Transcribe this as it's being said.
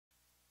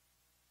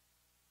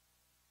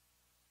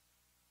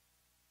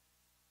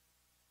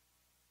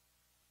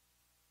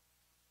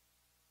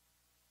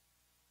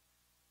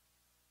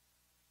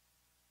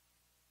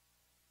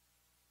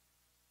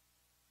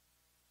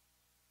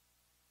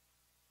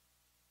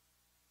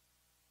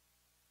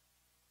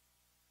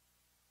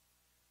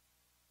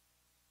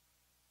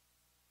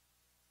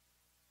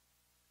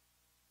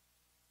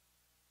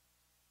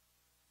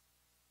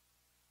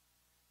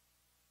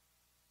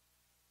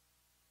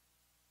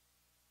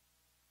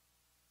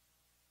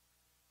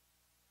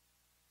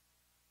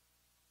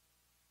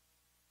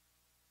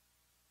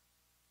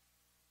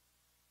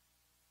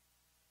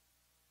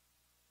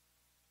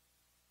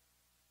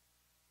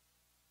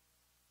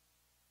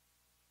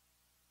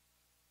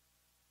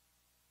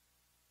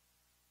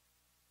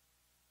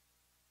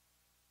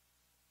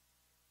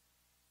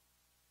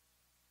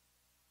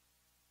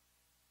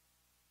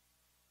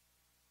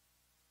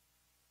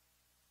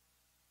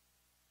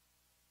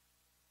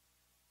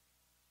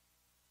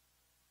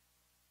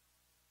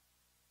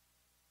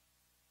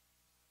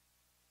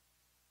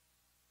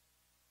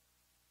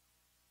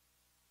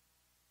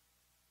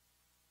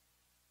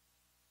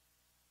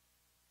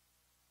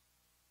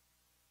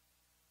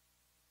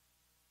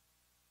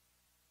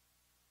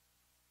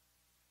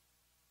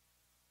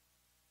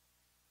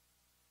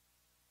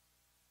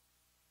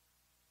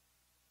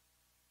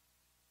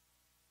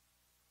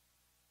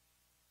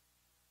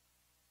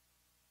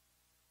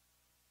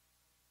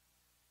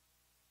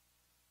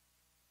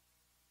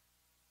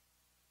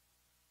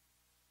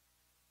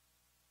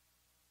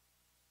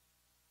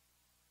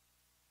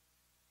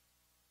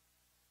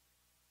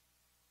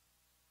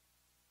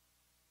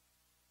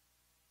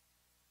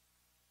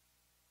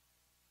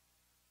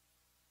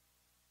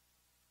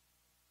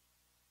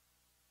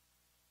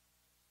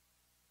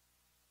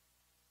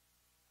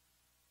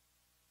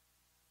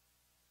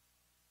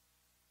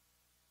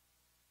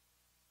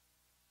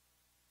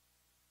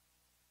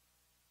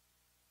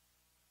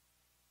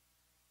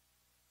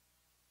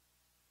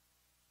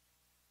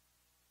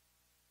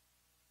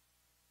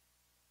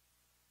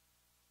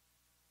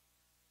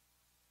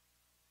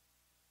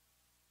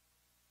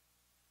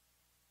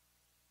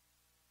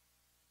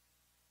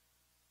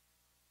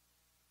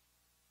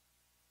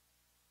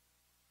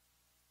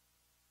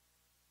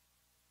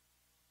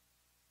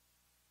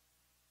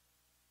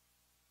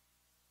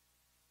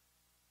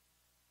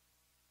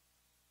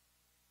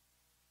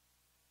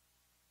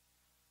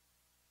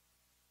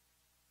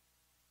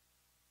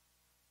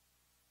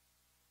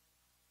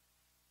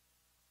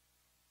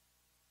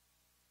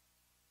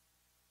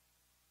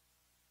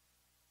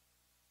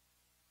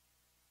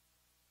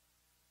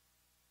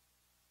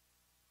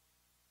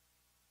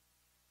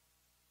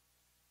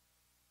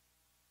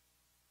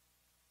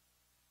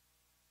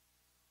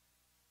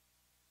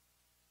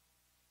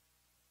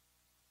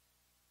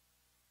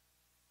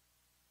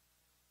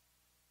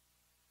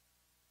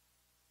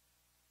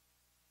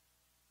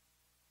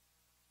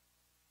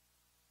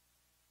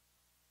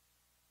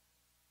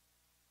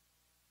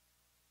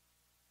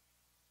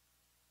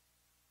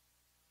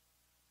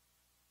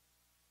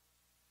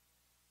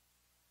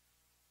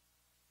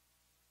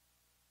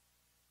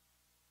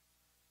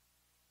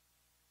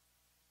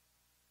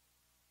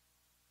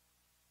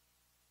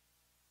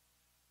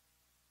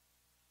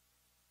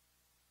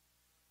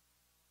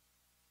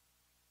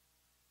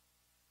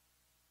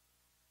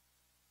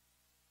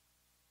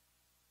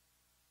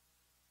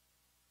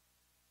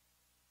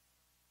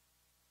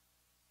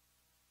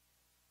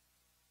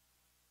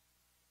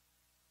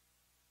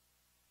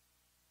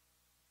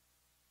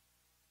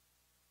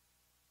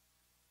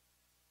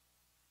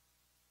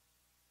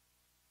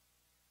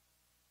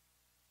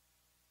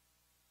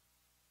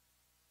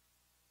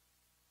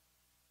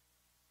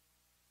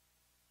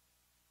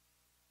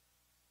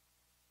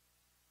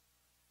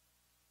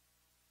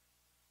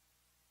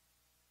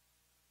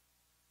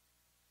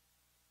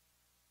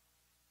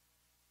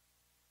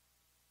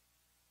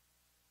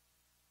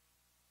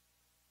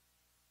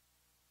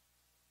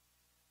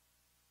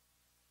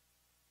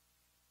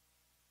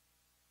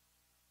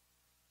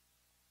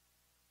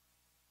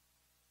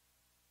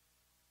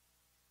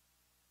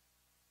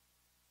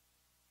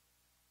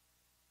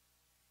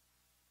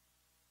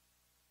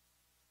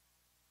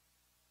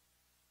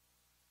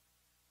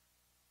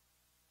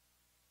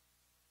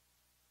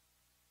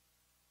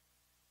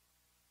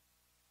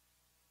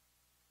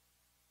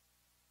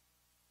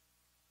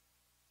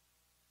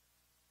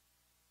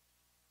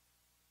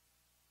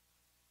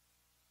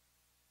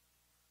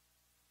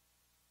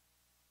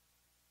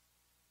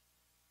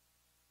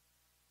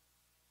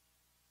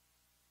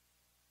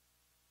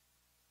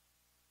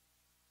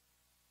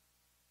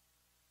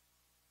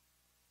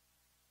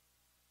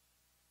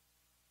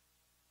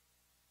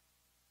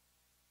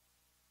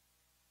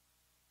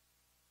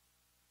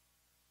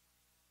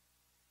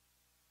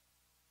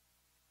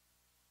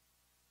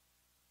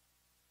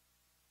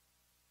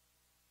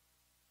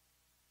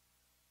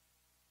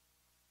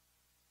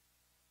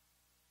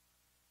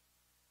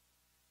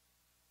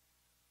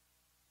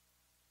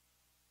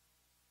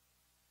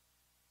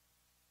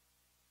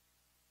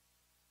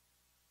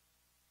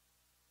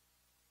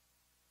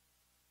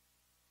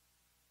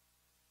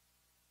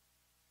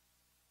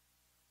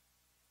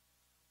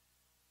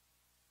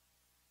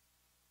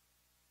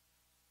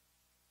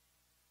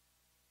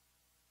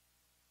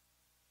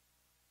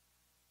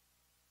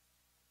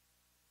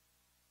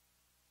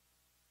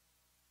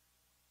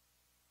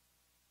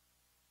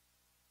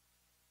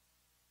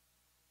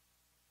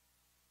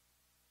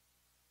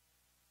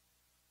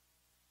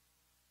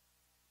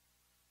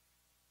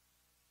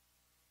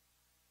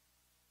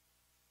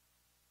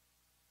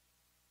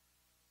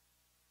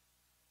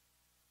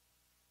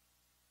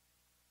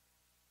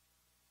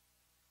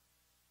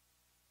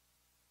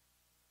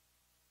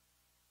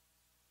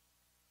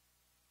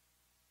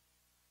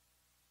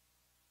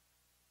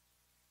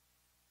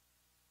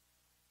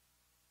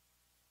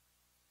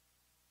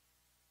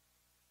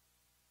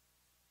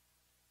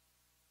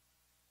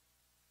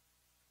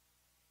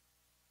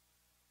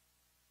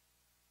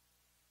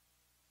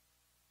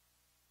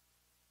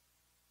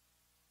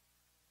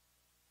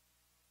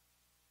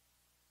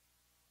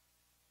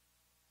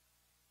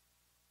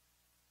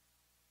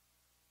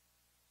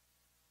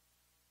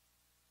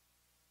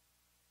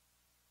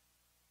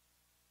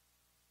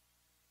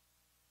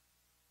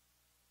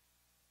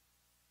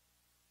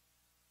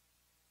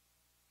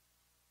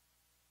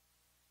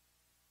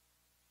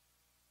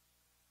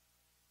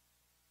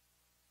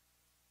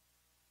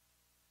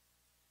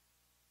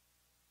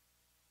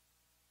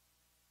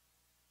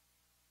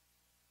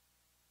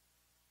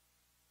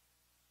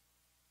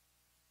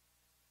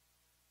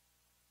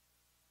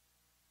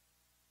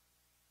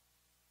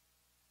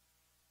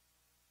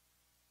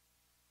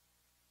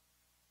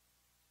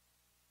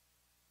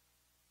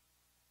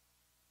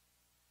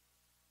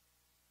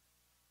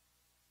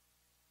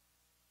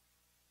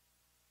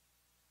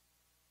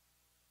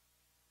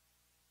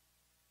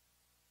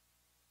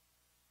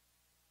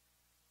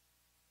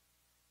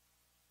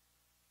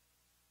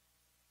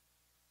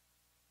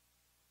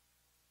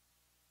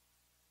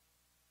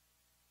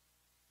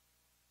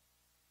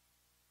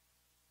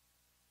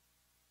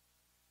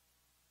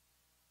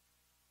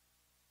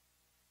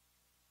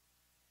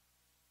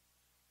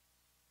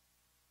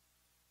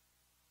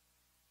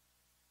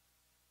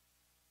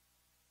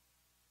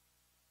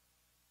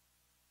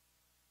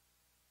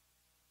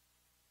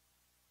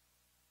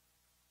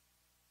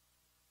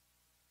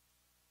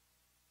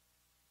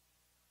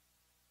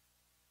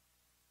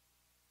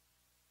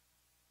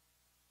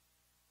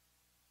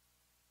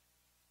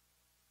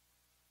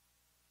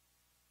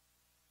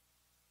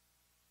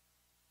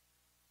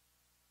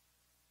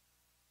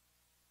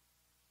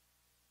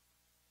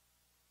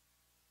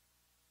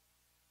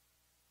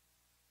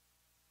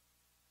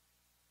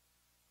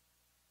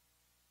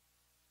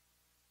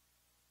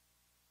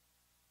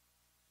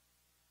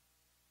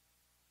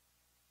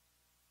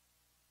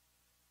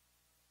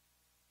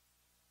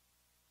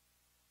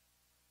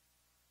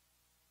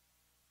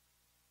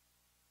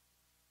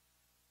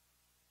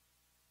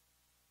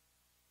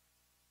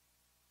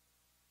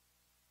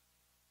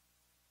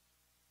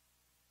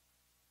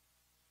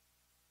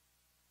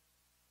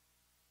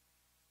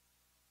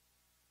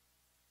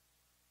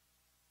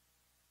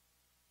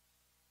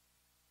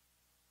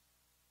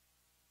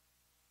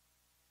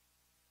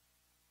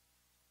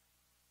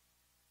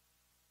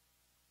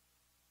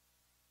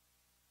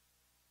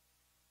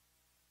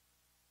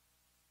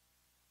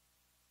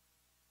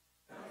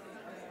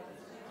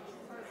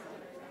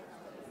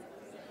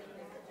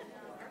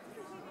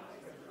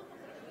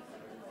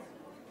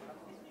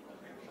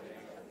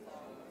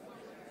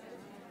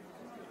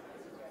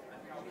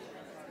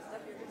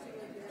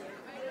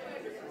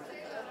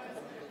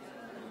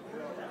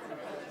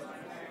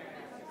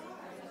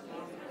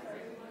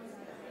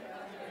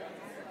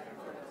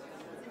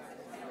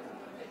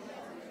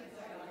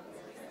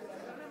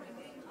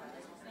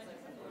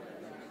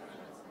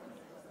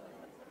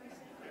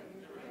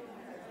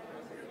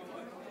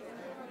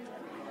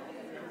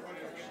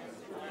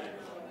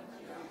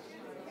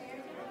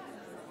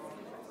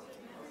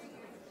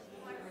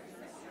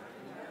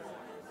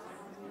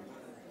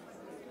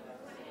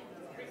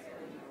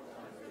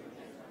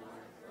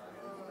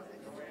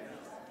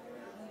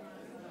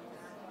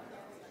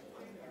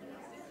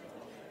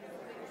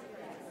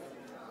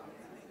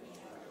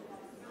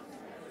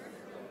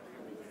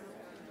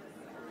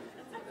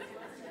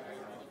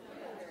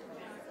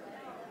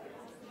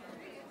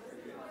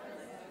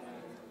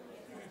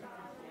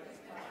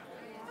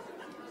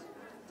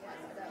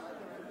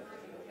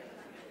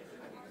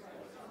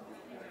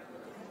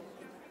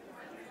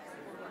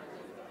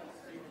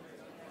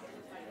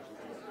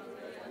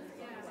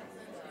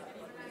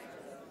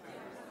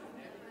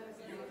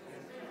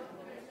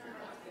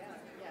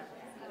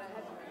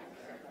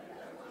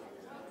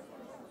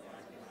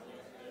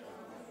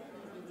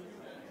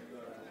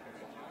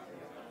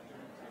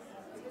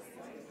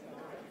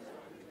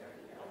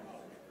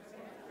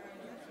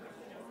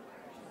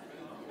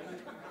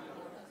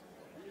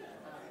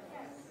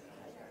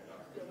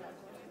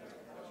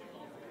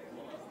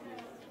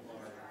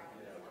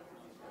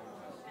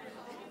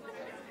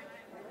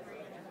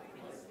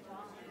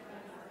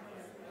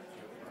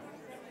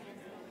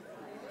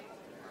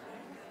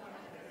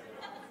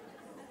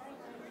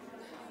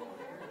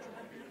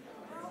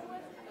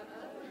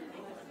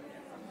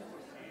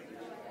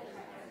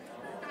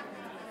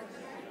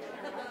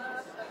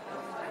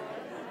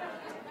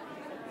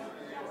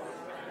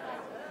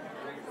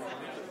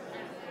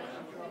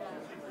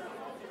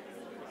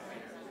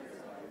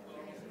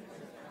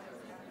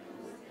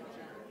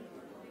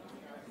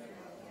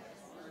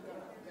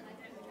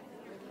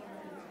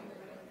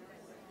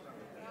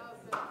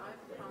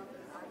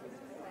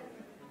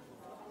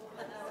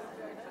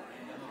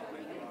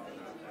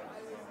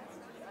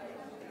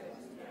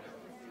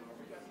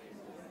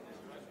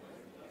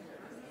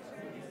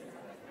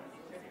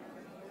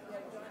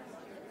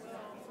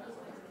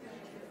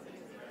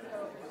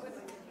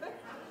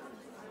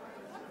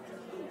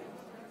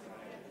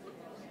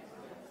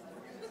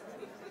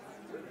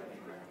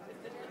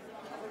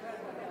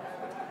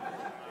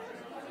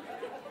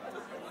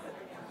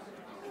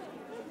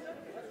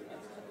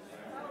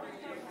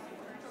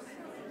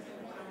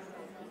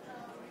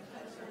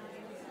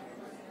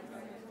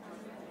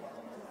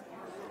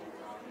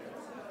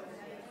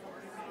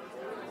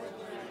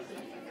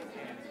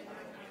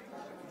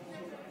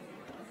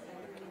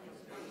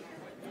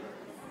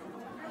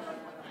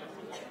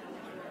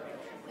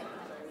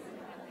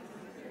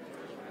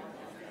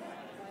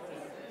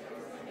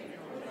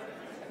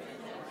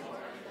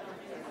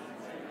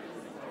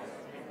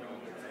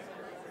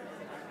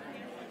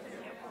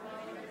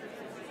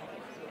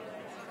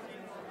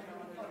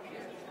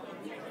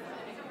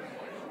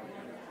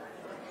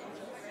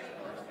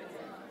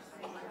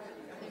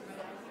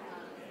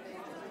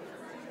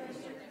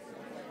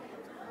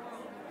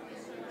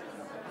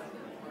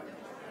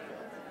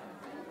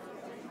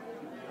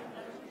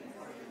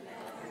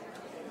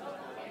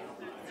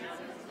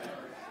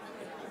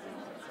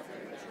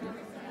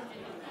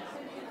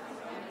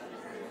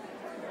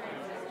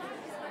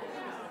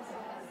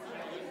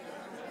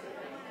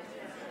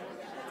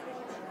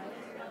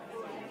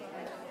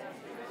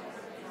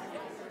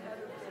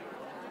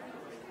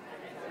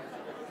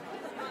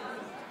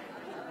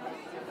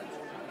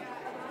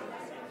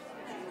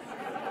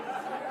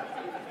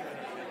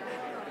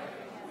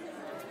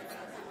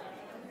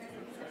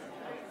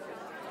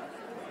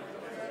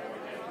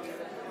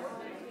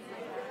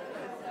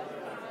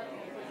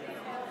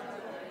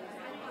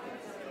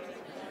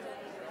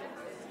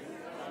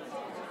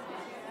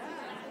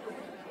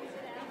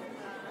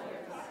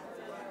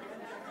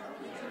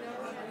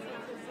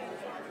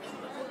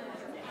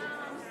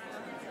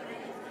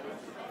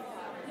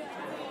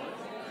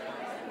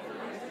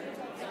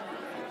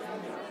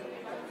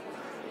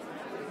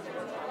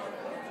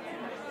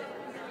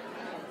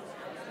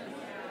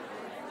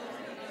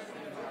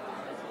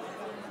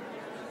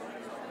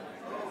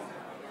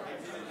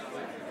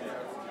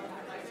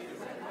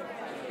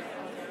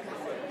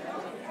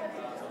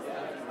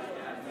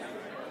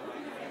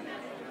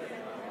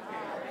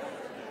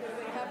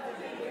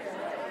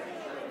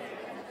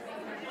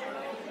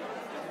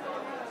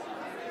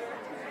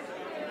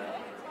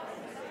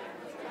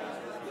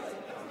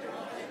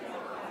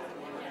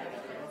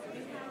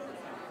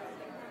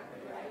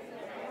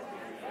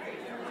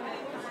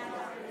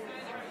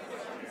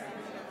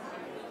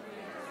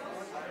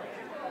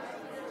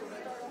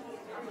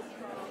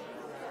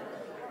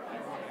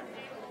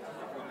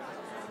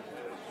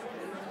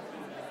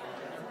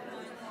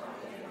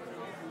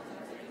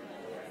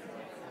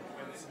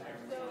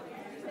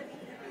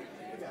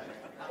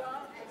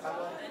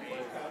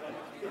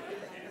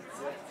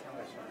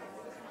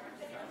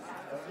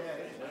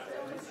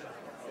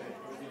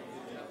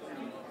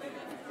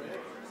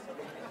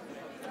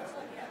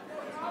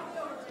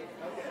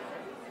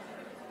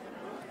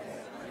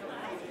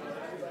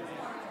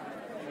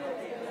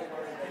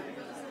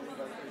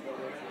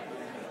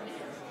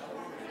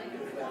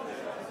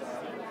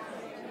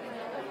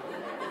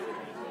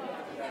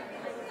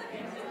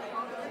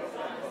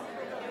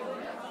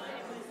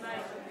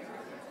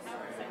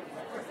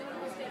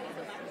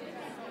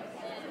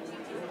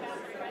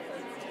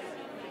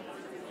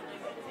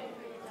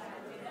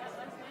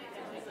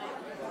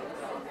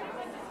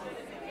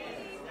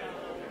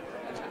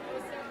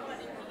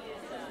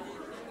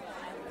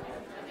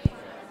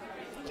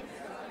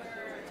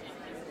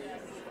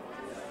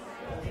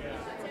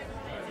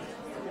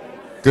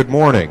Good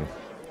morning,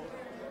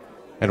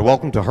 and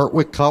welcome to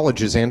Hartwick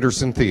College's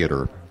Anderson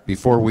Theater.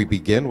 Before we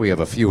begin, we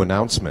have a few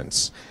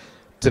announcements.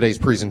 Today's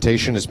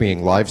presentation is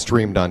being live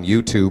streamed on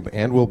YouTube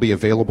and will be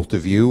available to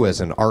view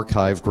as an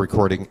archived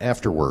recording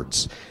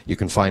afterwards. You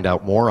can find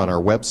out more on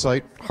our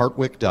website,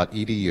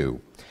 hartwick.edu.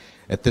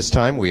 At this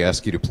time, we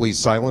ask you to please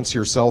silence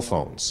your cell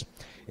phones.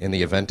 In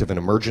the event of an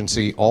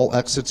emergency, all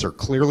exits are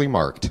clearly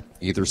marked,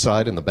 either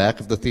side in the back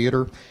of the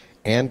theater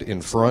and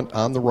in front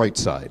on the right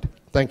side.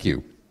 Thank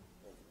you.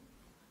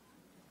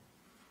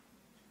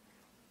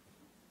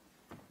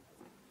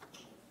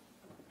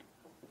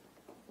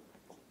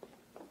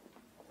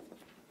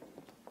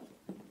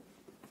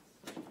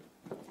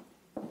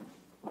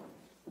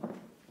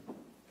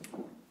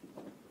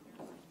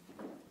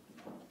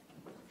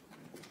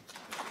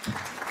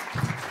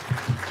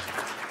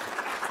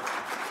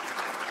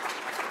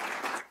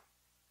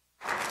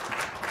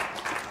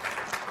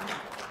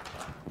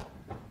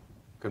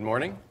 Good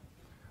morning.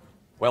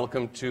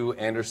 Welcome to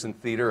Anderson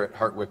Theater at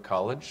Hartwick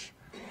College.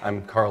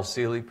 I'm Carl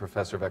Seeley,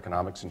 Professor of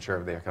Economics and Chair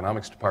of the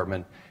Economics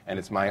Department, and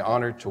it's my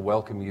honor to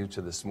welcome you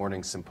to this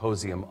morning's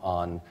symposium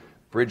on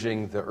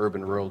Bridging the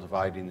Urban-Rural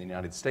Divide in the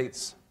United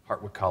States.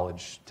 Hartwick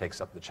College takes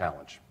up the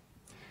challenge.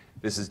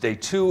 This is day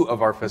 2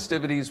 of our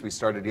festivities. We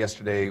started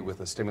yesterday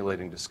with a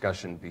stimulating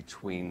discussion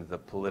between the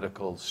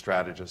political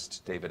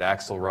strategist David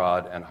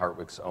Axelrod and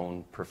Hartwick's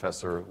own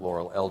Professor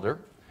Laurel Elder.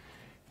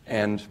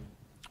 And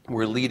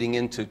we're leading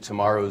into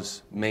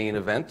tomorrow's main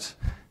event,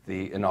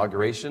 the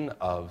inauguration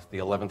of the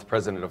 11th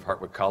president of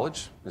Hartwick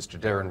College, Mr.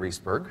 Darren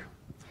Reesberg.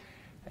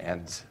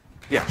 And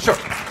yeah, sure.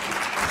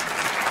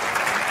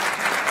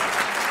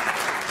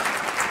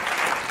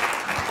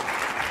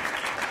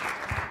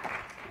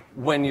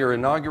 When you're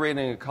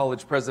inaugurating a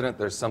college president,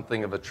 there's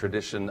something of a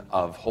tradition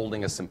of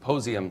holding a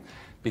symposium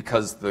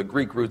because the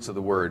Greek roots of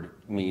the word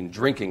mean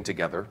drinking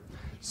together.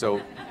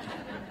 So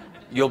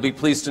you'll be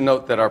pleased to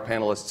note that our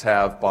panelists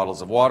have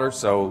bottles of water,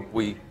 so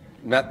we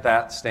met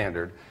that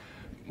standard.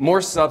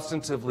 More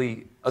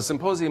substantively, a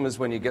symposium is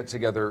when you get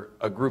together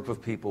a group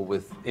of people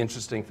with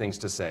interesting things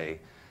to say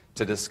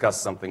to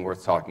discuss something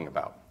worth talking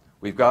about.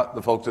 We've got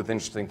the folks with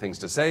interesting things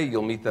to say.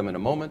 You'll meet them in a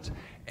moment.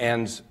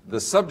 And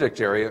the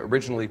subject area,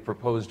 originally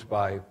proposed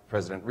by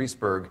President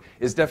Reesberg,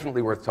 is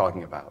definitely worth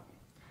talking about.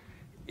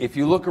 If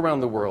you look around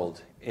the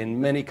world, in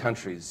many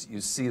countries,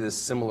 you see this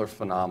similar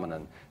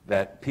phenomenon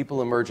that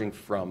people emerging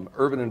from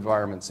urban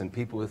environments and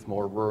people with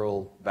more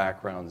rural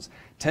backgrounds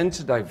tend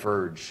to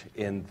diverge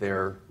in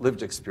their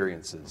lived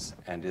experiences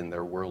and in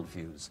their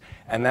worldviews.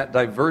 And that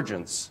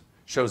divergence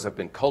shows up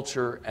in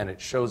culture and it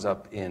shows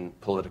up in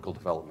political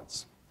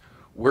developments.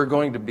 We're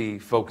going to be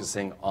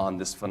focusing on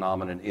this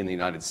phenomenon in the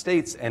United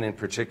States and in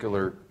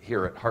particular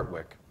here at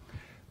Hartwick.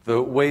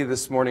 The way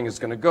this morning is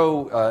going to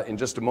go, in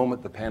just a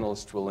moment, the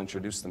panelists will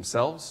introduce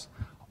themselves.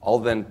 I'll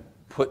then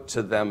put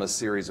to them a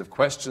series of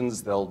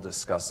questions. They'll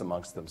discuss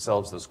amongst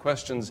themselves those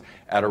questions.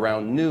 At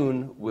around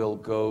noon,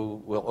 we'll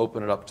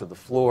open it up to the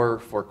floor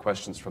for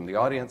questions from the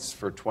audience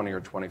for 20 or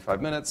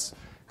 25 minutes,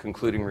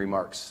 concluding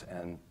remarks,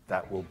 and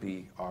that will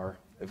be our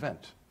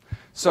event.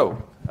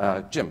 So,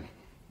 Jim.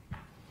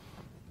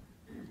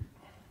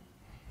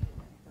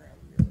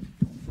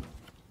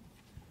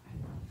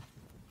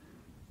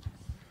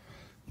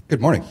 Good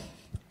morning.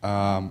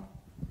 I'm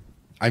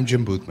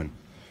Jim Boothman,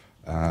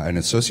 an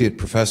associate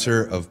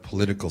professor of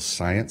political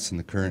science and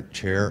the current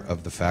chair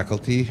of the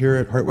faculty here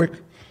at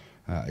Hartwick.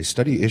 I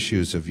study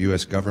issues of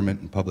U.S.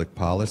 government and public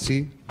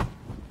policy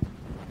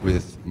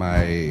with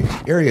my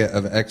area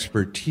of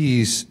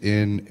expertise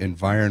in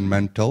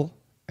environmental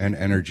and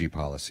energy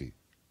policy.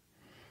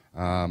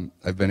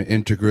 I've been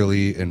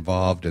integrally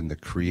involved in the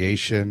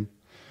creation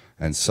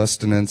and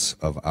sustenance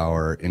of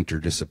our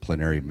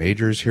interdisciplinary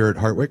majors here at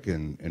Hartwick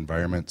in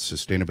environment,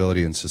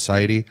 sustainability, and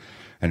society,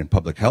 and in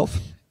public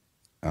health.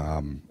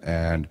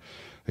 And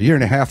a year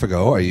and a half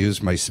ago, I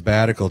used my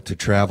sabbatical to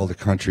travel the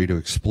country to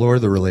explore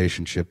the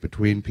relationship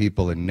between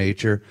people and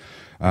nature,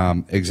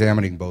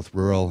 examining both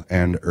rural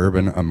and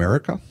urban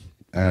America.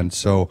 And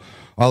so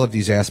all of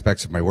these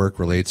aspects of my work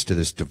relates to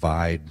this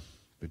divide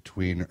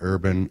between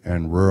urban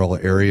and rural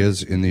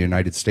areas in the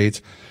United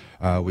States,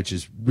 which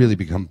has really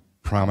become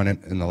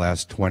prominent in the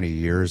last 20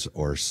 years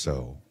or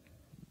so.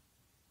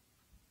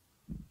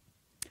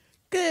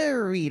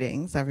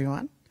 Greetings,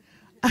 everyone.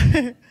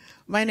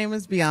 My name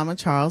is Biama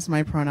Charles.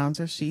 My pronouns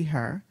are she,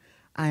 her.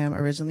 I am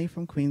originally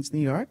from Queens, New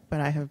York,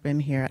 but I have been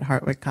here at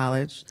Hartwick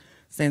College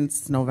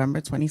since November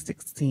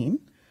 2016.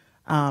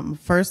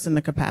 First in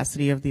the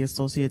capacity of the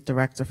Associate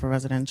Director for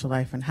Residential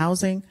Life and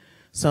Housing.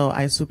 So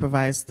I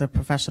supervise the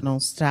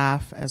professional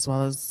staff as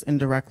well as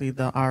indirectly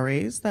the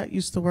RAs that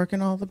used to work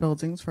in all the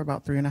buildings for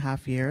about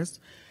 3.5 years.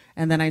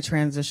 And then I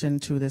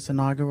transitioned to this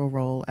inaugural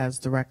role as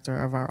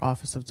director of our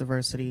Office of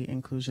Diversity,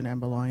 Inclusion, and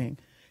Belonging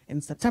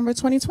in September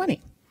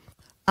 2020.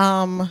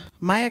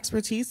 My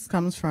expertise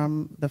comes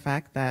from the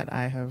fact that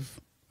I have,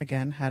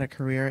 again, had a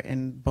career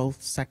in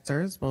both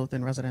sectors, both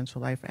in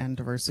residential life and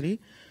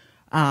diversity.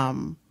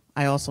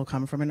 I also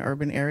come from an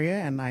urban area,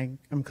 and I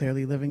am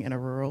clearly living in a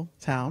rural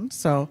town.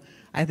 So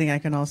I think I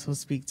can also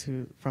speak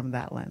from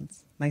that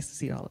lens. Nice to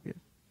see all of you.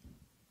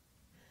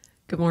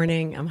 Good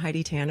morning. I'm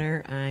Heidi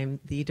Tanner. I'm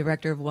the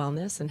Director of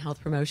Wellness and Health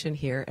Promotion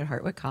here at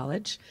Hartwick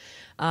College.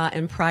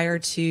 And prior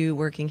to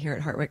working here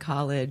at Hartwick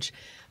College,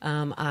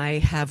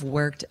 I have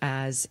worked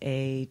as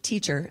a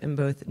teacher in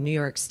both New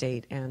York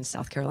State and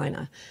South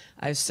Carolina.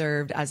 I've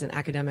served as an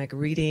academic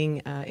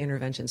reading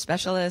intervention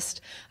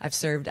specialist. I've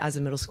served as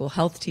a middle school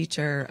health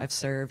teacher. I've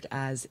served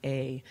as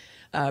a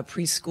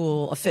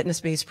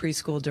fitness-based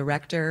preschool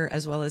director,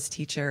 as well as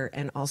teacher,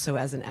 and also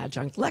as an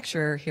adjunct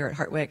lecturer here at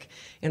Hartwick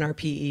in our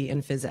PE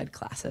and phys ed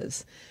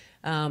classes.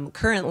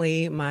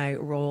 Currently, my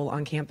role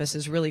on campus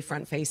is really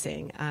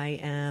front-facing. I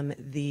am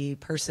the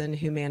person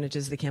who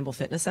manages the Campbell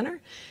Fitness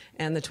Center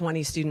and the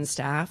 20 student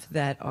staff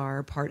that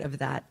are part of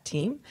that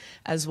team,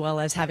 as well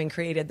as having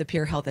created the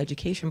peer health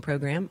education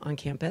program on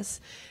campus.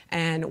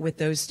 And with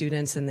those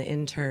students and the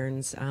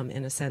interns,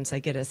 in a sense,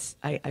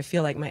 I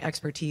feel like my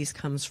expertise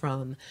comes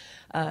from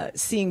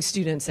seeing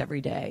students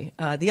every day.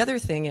 The other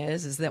thing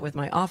is that with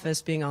my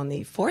office being on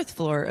the 4th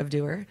floor of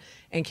Dewar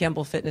and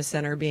Campbell Fitness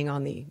Center being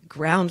on the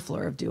ground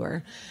floor of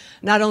Dewar,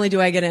 not only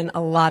do I get in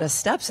a lot of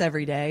steps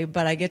every day,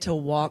 but I get to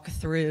walk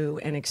through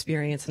and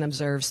experience and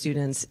observe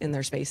students in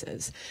their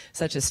spaces,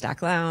 such as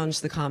Stack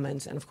Lounge, the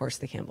Commons, and of course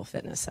the Campbell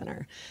Fitness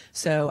Center.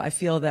 So I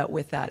feel that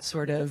with that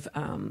sort of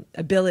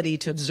ability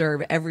to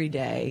observe every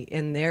day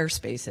in their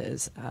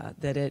spaces,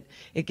 that it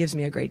gives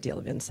me a great deal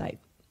of insight.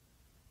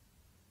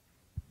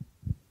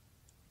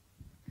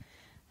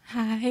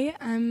 Hi,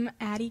 I'm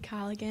Addie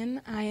Colligan.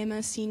 I am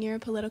a senior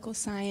political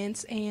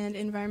science and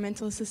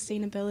environmental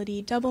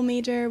sustainability double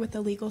major with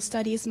a legal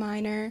studies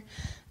minor.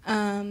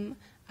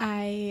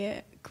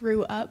 I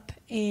grew up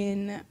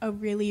in a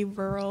really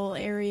rural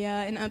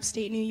area in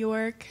upstate New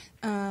York,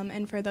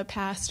 and for the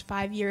past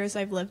 5 years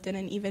I've lived in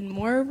an even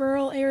more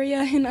rural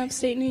area in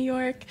upstate New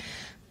York.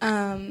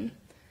 And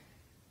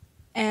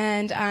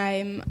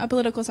I'm a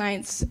political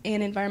science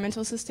and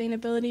environmental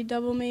sustainability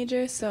double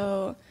major,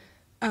 so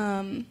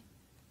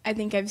I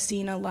think I've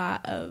seen a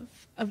lot of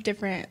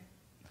different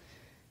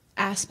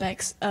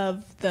aspects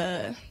of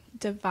the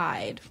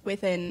divide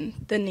within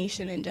the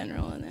nation in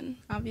general, and then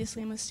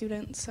obviously I'm a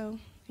student, so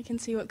I can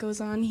see what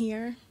goes on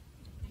here.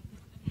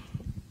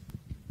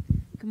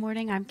 Good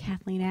morning, I'm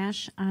Kathleen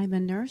Ash. I'm a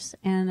nurse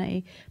and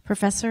a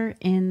professor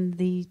in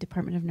the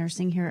Department of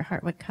Nursing here at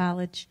Hartwick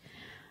College.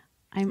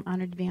 I'm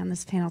honored to be on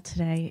this panel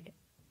today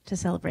to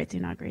celebrate the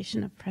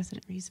inauguration of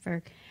President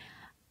Reesburg.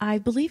 I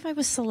believe I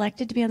was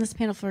selected to be on this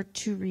panel for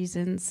 2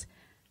 reasons,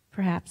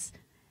 perhaps.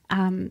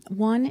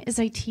 One is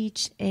I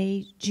teach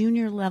a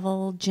junior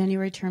level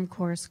January term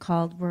course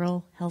called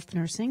Rural Health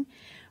Nursing,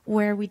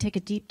 where we take a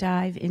deep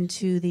dive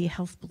into the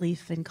health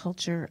belief and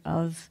culture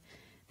of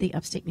the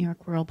upstate New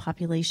York rural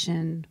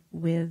population,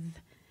 with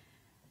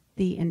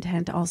the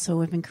intent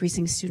also of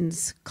increasing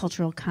students'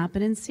 cultural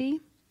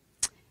competency.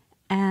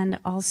 And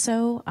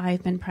also,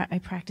 I've been a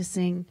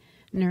practicing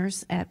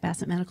nurse at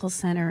Bassett Medical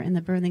Center in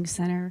the Birthing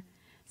Center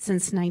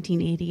since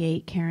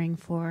 1988, caring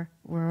for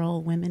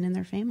rural women and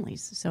their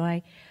families. So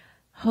I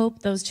hope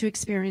those 2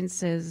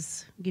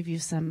 experiences give you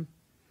some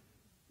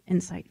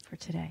insight for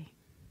today.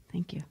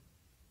 Thank you.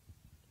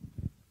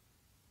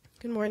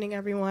 Good morning,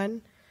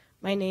 everyone.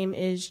 My name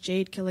is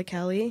Jade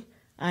Killikelly.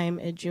 I'm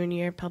a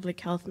junior public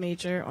health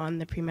major on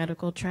the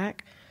pre-medical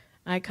track.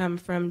 I come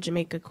from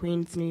Jamaica,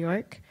 Queens, New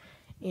York,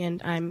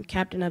 and I'm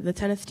captain of the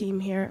tennis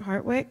team here at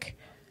Hartwick.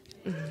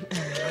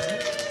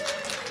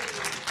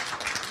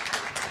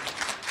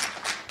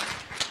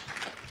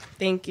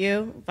 Thank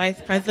you, Vice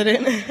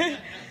President.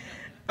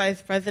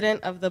 Vice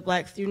President of the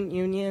Black Student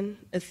Union,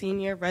 a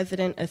senior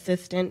resident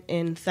assistant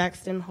in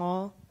Saxton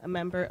Hall, a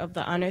member of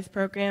the Honors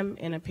Program,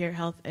 and a peer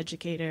health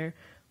educator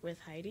with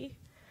Heidi.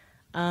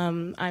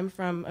 I'm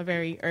from a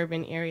very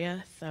urban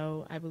area,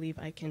 so I believe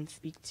I can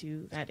speak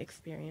to that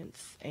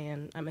experience,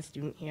 and I'm a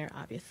student here,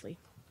 obviously.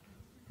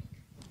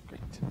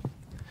 Great.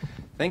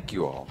 Thank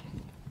you all.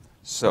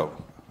 So,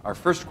 our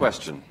first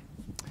question.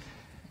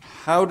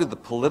 How did the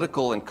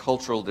political and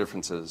cultural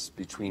differences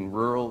between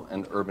rural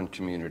and urban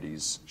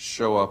communities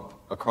show up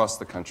across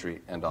the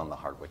country and on the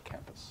Hartwick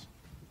campus?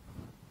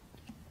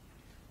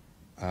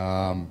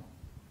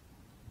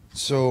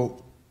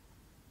 So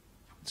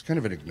it's kind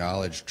of an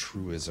acknowledged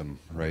truism,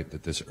 right,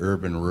 that this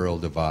urban-rural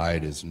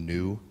divide is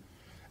new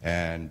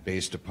and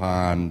based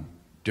upon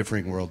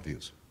differing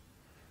worldviews.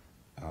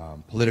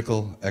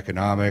 Political,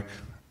 economic,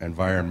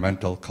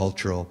 environmental,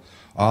 cultural,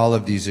 all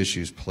of these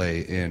issues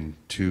play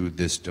into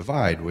this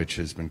divide, which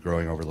has been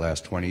growing over the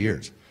last 20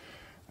 years,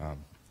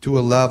 to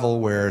a level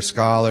where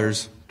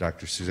scholars,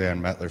 Dr.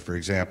 Suzanne Mettler, for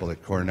example,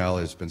 at Cornell,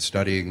 has been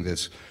studying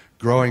this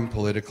growing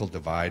political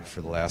divide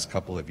for the last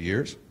couple of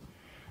years.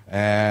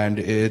 And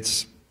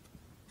it's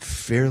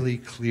fairly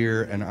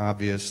clear and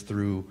obvious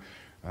through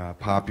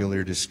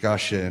popular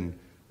discussion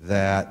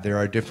that there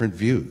are different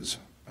views.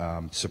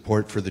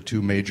 Support for the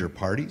 2 major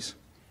parties,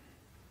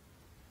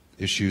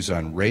 issues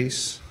on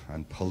race,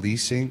 on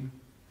policing,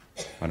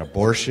 on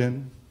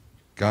abortion,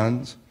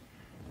 guns,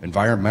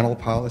 environmental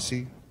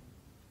policy,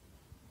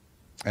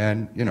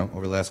 and,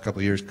 over the last couple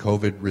of years,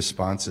 COVID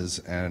responses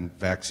and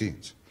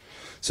vaccines.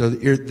 So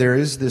there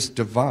is this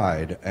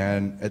divide,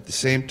 and at the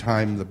same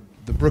time,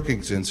 the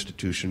Brookings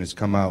Institution has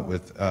come out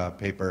with a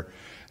paper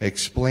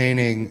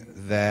explaining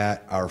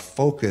that our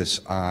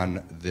focus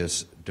on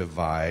this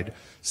divide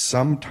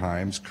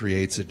sometimes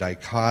creates a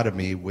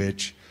dichotomy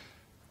which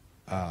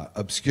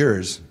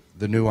obscures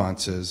the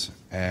nuances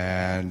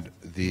and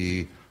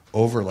the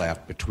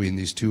overlap between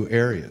these two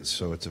areas.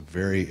 So it's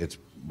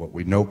what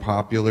we know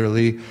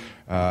popularly,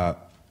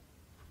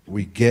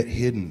 we get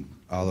hidden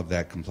all of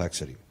that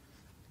complexity.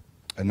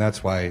 And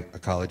that's why a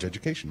college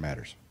education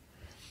matters,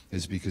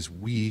 is because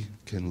we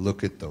can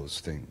look at those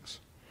things.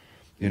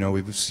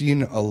 We've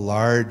seen a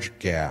large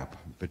gap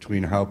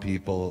between how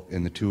people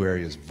in the two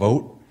areas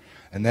vote,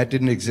 and that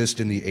didn't exist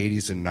in the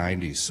 80s and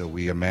 90s, so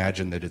we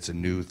imagine that it's a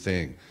new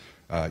thing.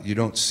 You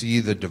don't see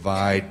the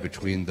divide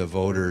between the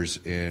voters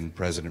in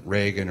President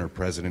Reagan or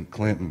President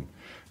Clinton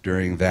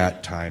during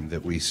that time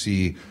that we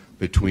see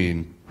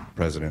between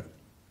President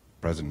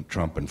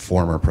Trump and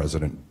former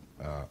President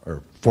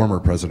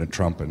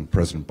Trump and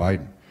President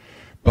Biden.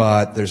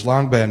 But there's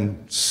long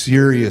been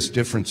serious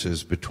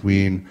differences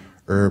between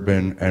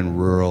urban and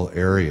rural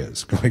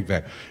areas. Going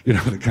back,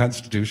 the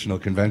Constitutional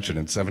Convention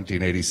in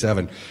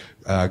 1787,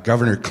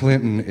 Governor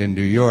Clinton in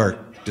New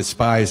York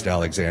despised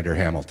Alexander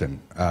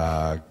Hamilton,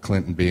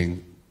 Clinton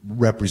being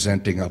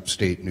representing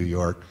upstate New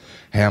York,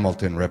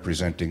 Hamilton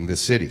representing the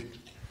city.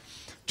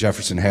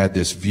 Jefferson had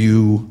this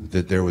view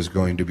that there was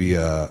going to be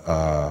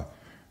a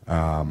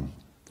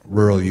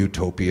rural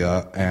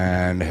utopia,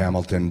 and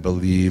Hamilton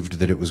believed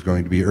that it was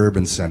going to be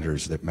urban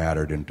centers that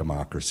mattered in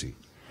democracy.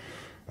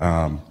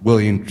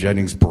 William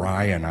Jennings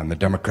Bryan on the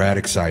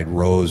Democratic side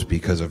rose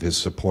because of his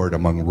support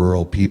among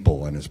rural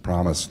people and his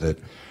promise that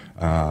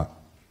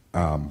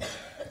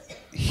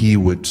he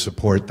would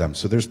support them.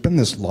 So there's been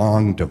this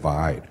long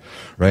divide,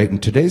 right?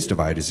 And today's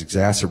divide is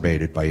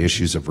exacerbated by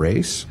issues of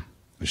race,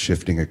 a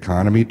shifting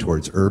economy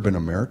towards urban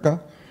America,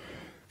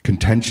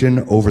 contention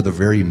over the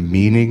very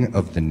meaning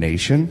of the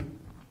nation.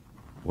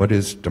 What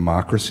is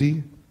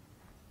democracy?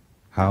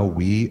 How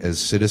we as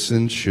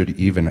citizens should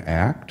even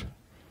act?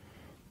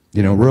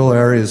 Rural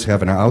areas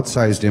have an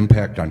outsized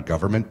impact on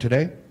government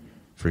today.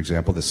 For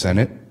example, the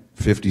Senate,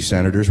 50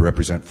 senators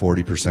represent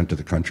 40% of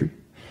the country.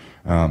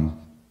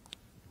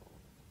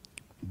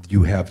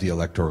 You have the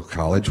Electoral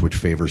College, which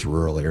favors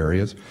rural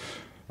areas.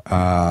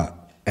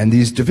 And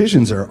these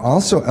divisions are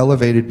also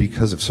elevated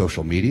because of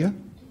social media,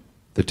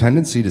 the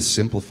tendency to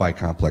simplify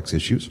complex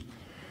issues,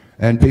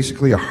 and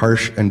basically a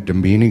harsh and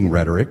demeaning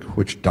rhetoric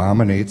which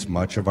dominates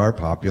much of our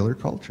popular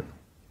culture.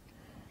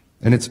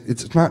 And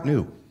it's not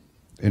new.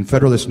 In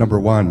Federalist number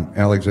 1,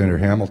 Alexander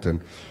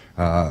Hamilton,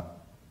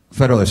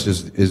 Federalist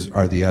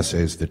are the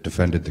essays that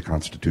defended the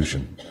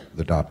Constitution,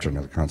 the doctrine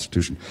of the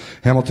Constitution.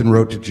 Hamilton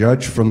wrote, "To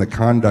judge from the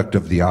conduct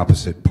of the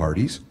opposite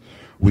parties,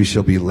 we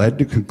shall be led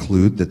to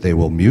conclude that they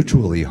will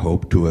mutually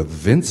hope to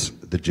evince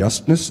the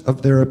justness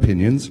of their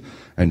opinions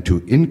and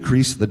to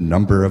increase the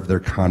number of their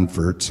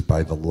converts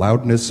by the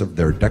loudness of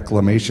their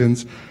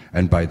declamations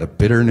and by the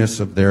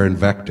bitterness of their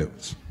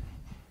invectives."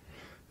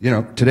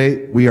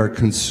 Today we are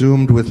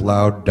consumed with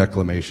loud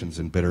declamations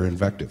and bitter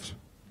invectives.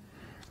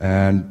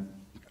 And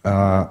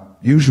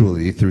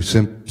usually through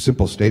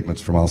simple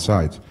statements from all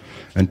sides.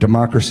 And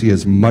democracy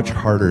is much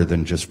harder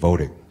than just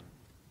voting.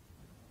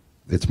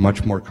 It's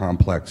much more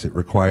complex. It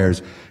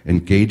requires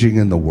engaging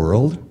in the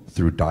world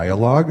through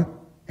dialogue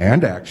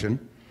and action,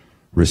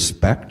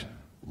 respect,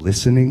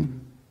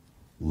 listening,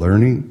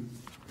 learning,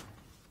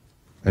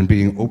 and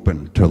being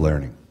open to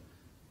learning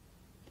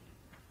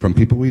from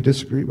people we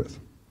disagree with.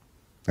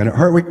 And at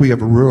Hartwick, we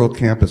have a rural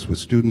campus with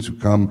students who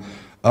come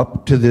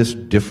up to this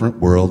different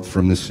world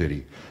from the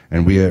city,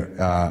 and we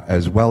are,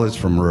 as well as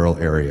from rural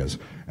areas.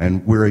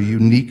 And we're a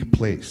unique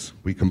place.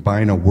 We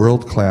combine a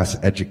world-class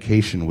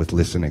education with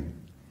listening,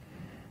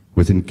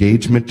 with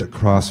engagement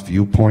across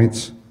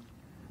viewpoints,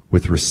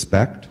 with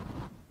respect,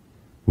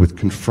 with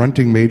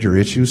confronting major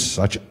issues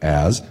such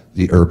as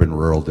the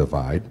urban-rural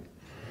divide.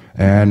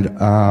 And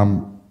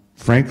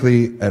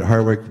frankly, at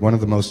Hartwick, one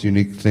of the most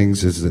unique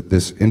things is that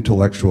this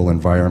intellectual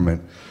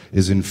environment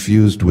is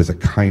infused with a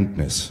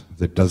kindness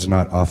that does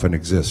not often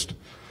exist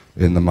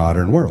in the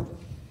modern world.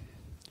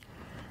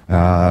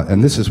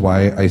 And this is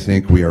why I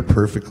think we are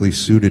perfectly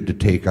suited to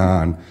take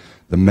on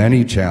the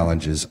many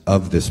challenges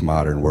of this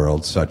modern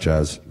world, such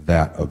as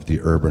that of the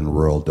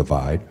urban-rural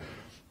divide,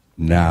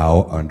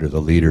 now under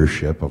the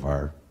leadership of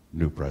our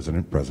new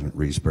president, President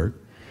Riesberg.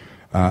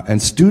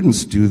 And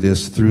students do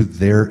this through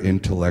their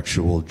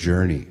intellectual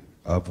journey,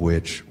 of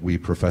which we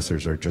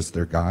professors are just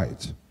their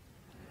guides.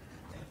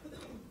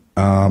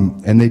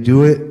 And they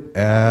do it,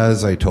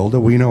 as I told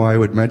Awino I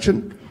would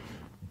mention,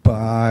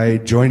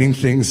 by joining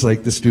things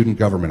like the Student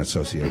Government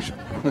Association.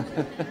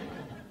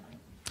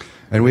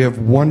 And we have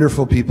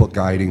wonderful people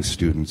guiding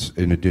students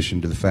in addition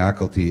to the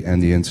faculty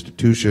and the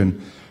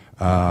institution,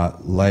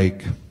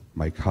 like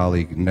my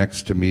colleague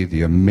next to me,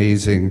 the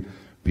amazing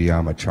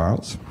Biama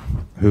Charles,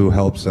 who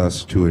helps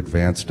us to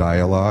advance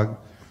dialogue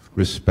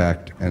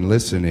respect, and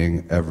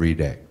listening every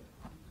day.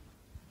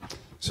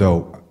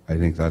 So I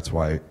think that's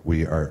why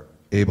we are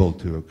able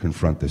to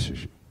confront this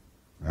issue.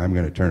 I'm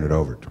going to turn it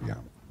over to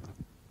Yam.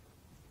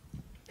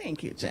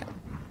 Thank you, Jim.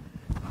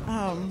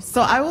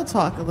 So I will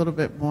talk a little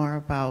bit more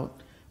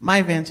about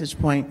my vantage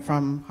point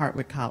from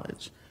Hartwick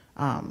College.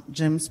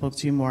 Jim spoke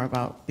to you more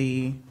about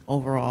the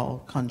overall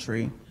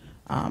country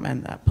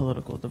and that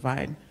political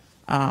divide.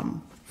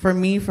 For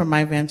me, from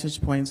my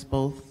vantage points,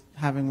 both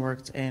having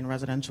worked in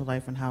residential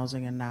life and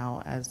housing and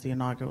now as the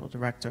inaugural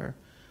director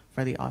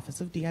for the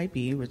Office of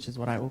DIB, which is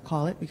what I will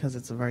call it because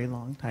it's a very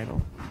long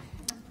title.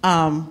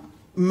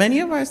 Many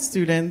of our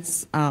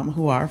students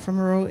who are from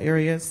rural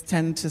areas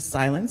tend to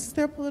silence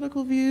their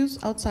political views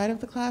outside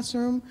of the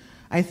classroom.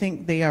 I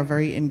think they are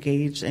very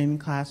engaged in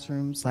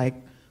classrooms like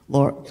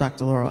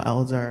Dr. Laurel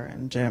Elder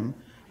and Jim.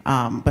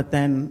 But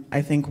then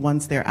I think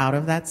once they're out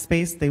of that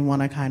space, they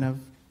want to kind of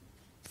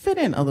fit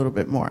in a little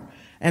bit more.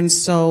 And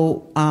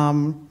so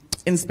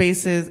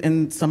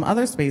in some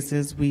other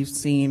spaces, we've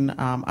seen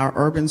our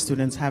urban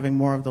students having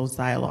more of those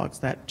dialogues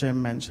that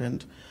Jim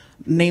mentioned,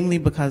 namely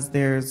because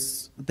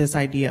there's this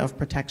idea of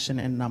protection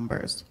in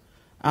numbers.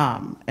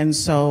 And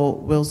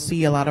so we'll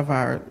see a lot of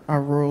our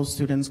rural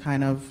students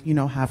kind of,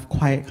 have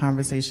quiet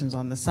conversations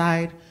on the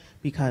side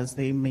because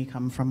they may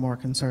come from more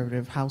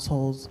conservative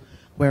households.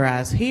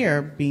 Whereas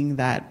here, being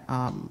that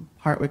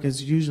Hartwick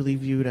is usually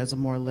viewed as a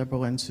more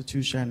liberal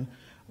institution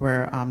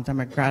where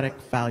democratic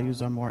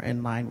values are more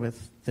in line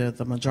with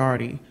the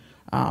majority,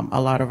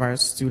 a lot of our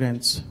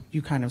students,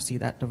 you kind of see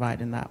that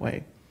divide in that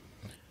way.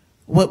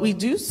 What we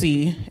do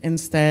see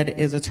instead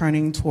is a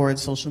turning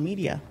towards social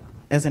media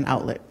as an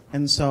outlet.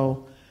 And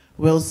so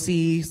we'll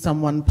see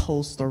someone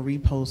post or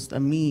repost a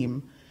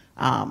meme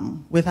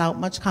without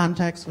much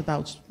context,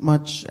 without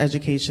much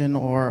education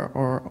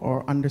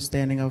or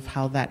understanding of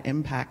how that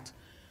impact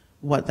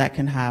what that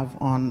can have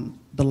on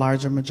the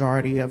larger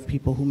majority of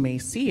people who may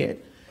see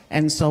it.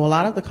 And so a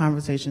lot of the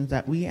conversations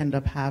that we end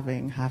up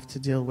having have to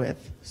deal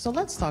with, so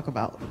let's talk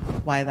about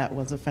why that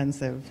was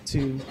offensive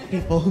to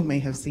people who may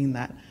have seen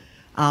that.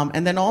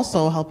 And then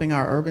also helping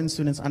our urban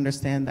students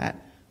understand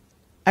that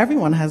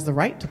everyone has the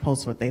right to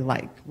post what they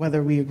like,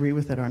 whether we agree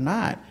with it or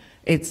not.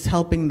 It's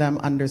helping them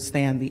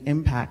understand the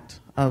impact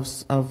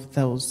of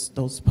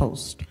those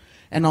posts.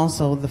 And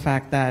also the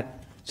fact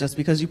that just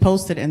because you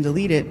post it and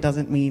delete it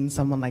doesn't mean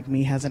someone like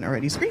me hasn't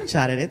already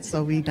screenshotted it,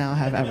 so we now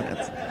have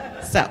evidence.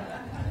 So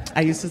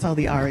I used to tell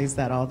the RAs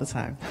that all the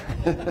time.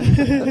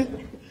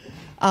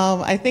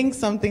 I think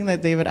something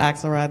that David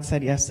Axelrod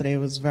said yesterday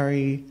was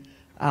very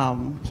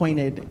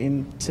pointed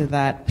into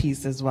that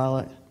piece as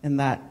well, in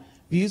that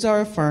views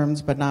are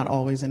affirmed but not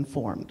always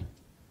informed.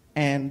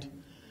 And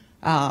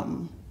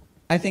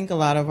I think a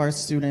lot of our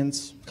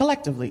students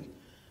collectively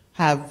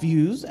have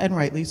views, and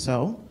rightly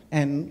so,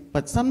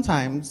 but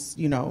sometimes,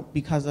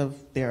 because of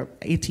their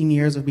 18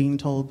 years of being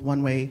told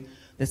one way,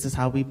 this is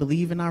how we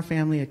believe in our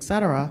family,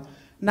 etc.,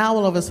 now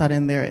all of a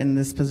sudden they're in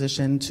this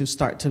position to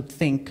start to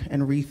think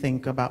and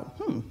rethink about,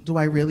 do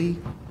I really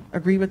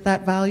agree with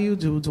that value?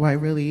 Do I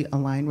really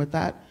align with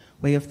that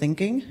way of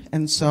thinking?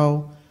 And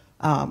so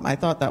I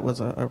thought that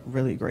was a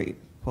really great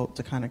quote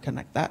to kind of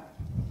connect that.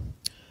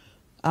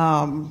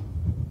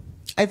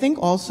 I think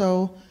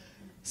also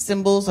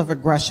symbols of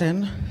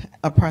aggression,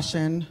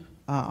 oppression,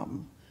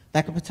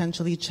 that could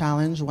potentially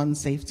challenge one's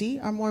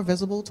safety are more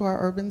visible to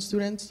our urban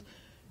students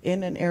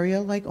in an area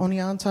like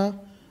Oneonta.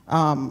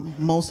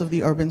 Most of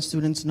the urban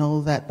students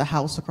know that the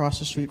house across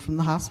the street from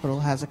the hospital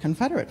has a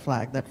Confederate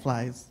flag that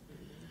flies.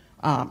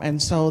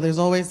 And so there's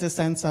always this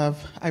sense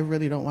of, I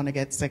really don't want to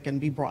get sick and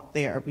be brought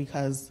there,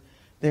 because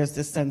there's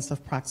this sense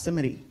of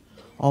proximity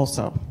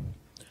also.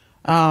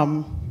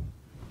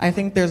 I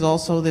think there's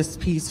also this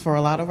piece for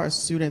a lot of our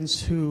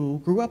students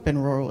who grew up in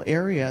rural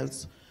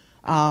areas.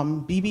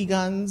 BB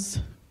guns,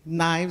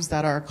 knives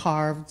that are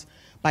carved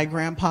by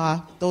grandpa,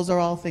 those are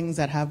all things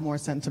that have more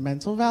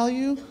sentimental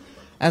value,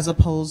 as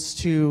opposed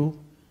to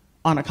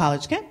on a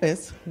college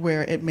campus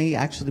where it may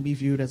actually be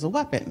viewed as a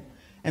weapon.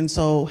 And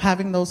so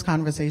having those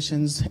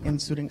conversations in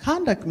student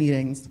conduct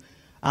meetings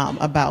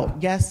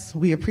about, yes,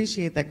 we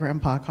appreciate that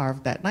grandpa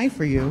carved that knife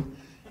for you,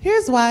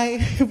 here's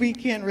why we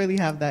can't really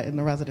have that in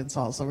the residence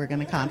hall, so we're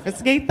gonna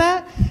confiscate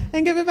that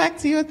and give it back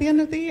to you at the end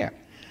of the year.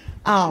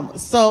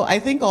 So I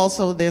think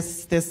also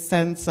this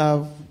sense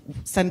of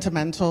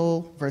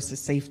sentimental versus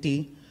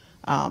safety,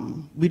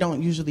 we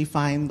don't usually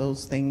find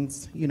those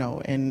things,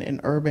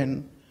 in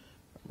urban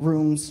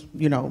rooms.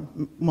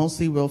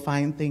 Mostly we'll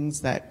find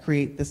things that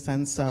create this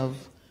sense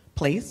of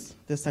place,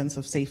 this sense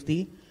of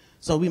safety.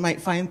 So we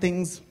might find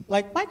things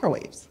like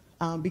microwaves,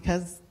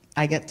 because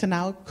I get to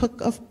now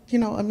cook a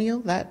meal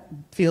that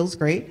feels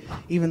great,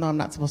 even though I'm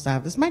not supposed to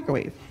have this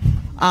microwave.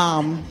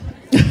 I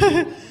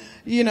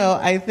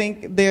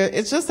think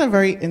it's just a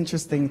very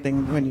interesting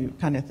thing when you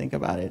kind of think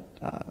about it,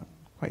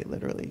 quite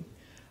literally.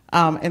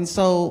 And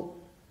so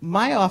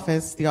my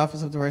office, the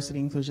Office of Diversity,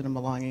 Inclusion, and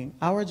Belonging,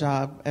 our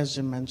job, as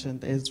Jim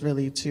mentioned, is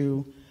really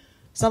to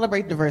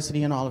celebrate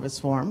diversity in all of its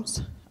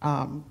forms,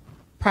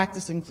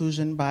 practice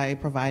inclusion by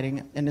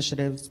providing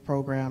initiatives,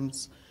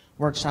 programs,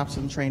 workshops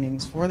and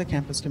trainings for the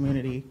campus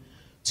community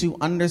to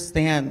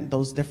understand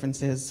those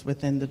differences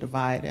within the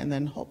divide and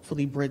then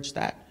hopefully bridge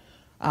that,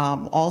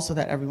 also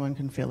that everyone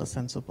can feel a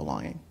sense of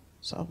belonging.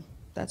 So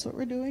that's what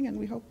we're doing, and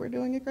we hope we're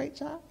doing a great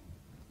job.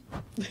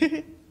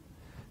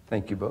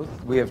 Thank you both.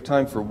 We have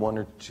time for one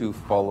or two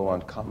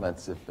follow-on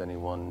comments if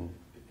anyone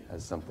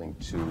has something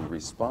to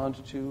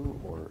respond to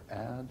or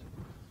add,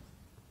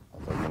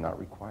 although you're not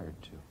required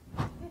to.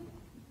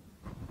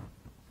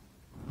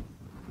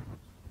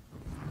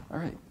 All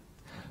right.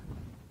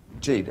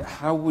 Jade,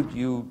 how would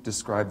you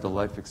describe the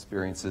life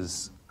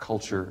experiences,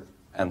 culture,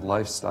 and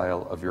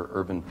lifestyle of your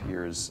urban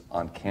peers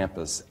on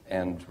campus,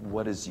 and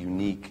what is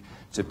unique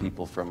to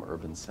people from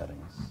urban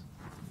settings?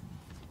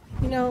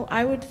 You know,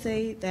 I would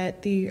say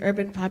that the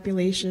urban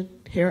population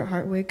here at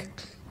Hartwick,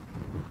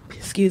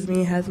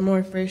 has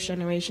more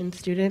first-generation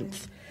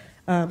students,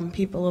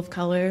 people of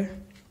color,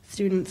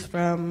 students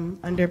from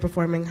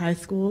underperforming high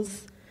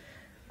schools,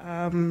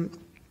 and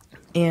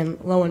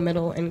low and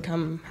middle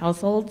income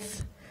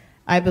households.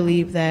 I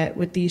believe that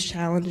with these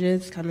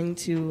challenges, coming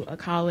to a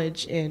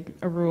college in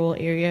a rural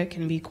area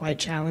can be quite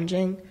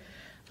challenging.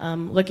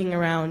 Looking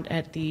around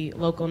at the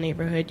local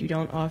neighborhood, you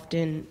don't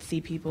often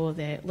see people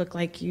that look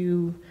like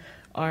you,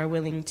 are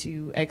willing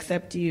to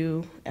accept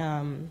you,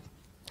 and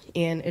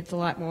it's a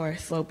lot more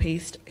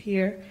slow-paced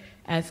here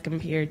as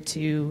compared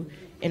to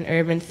in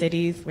urban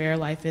cities where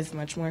life is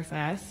much more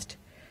fast.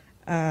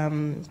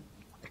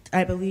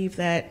 I believe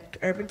that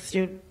urban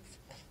students,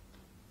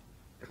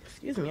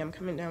 I'm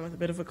coming down with a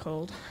bit of a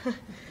cold.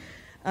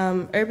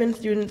 Urban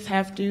students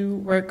have to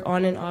work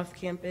on and off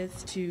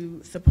campus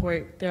to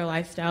support their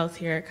lifestyles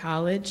here at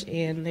college,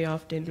 and they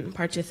often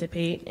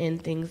participate in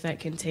things that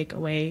can take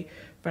away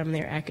from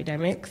their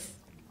academics.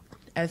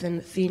 As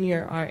a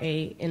senior RA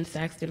in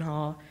Saxton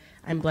Hall,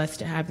 I'm blessed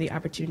to have the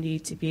opportunity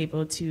to be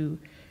able to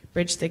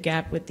bridge the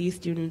gap with these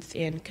students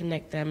and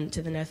connect them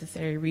to the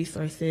necessary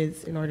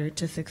resources in order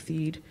to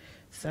succeed.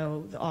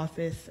 So the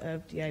Office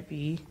of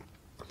DIB,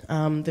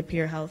 the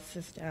peer health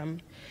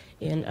system,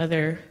 and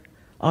other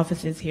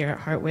offices here at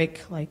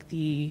Hartwick, like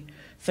the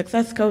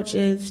success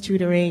coaches,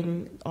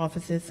 tutoring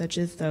offices such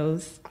as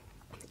those.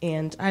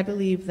 And I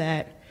believe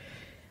that,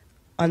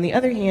 on the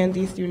other hand,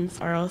 these students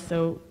are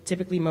also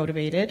typically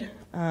motivated.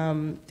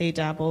 They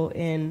dabble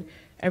in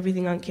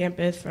everything on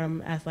campus,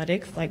 from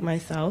athletics, like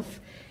myself,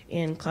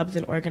 and clubs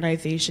and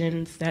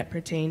organizations that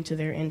pertain to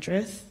their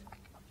interests.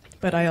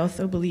 But I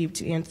also believe,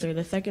 to answer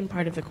the second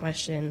part of the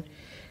question,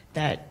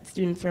 that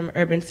students from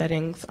urban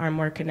settings are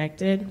more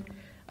connected.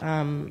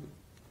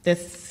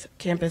 This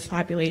campus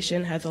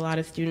population has a lot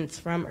of students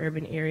from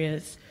urban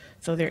areas,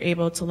 so they're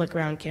able to look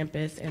around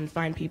campus and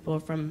find people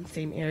from the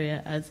same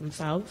area as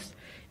themselves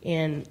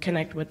and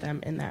connect with them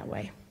in that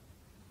way.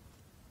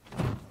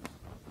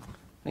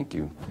 Thank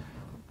you.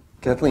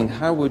 Kathleen,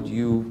 how would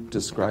you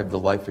describe the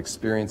life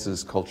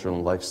experiences, culture,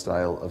 and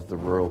lifestyle of the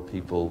rural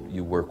people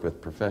you work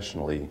with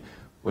professionally?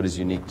 What is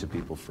unique to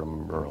people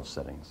from rural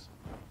settings?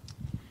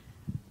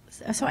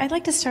 So I'd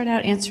like to start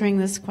out answering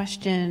this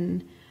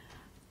question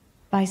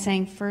by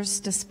saying,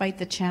 first, despite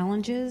the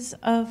challenges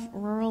of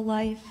rural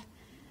life,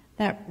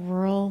 that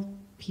rural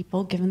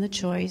people, given the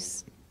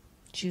choice,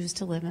 choose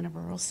to live in a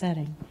rural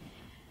setting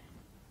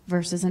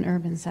versus an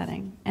urban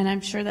setting. And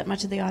I'm sure that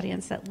much of the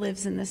audience that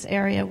lives in this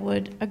area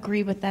would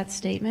agree with that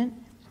statement.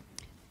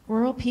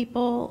 Rural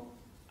people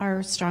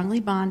are strongly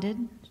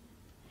bonded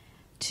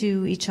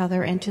to each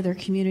other and to their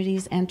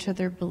communities and to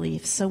their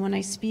beliefs. So when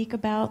I speak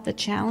about the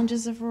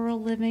challenges of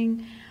rural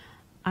living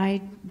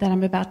that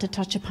I'm about to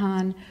touch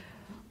upon,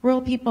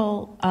 rural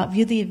people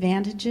view the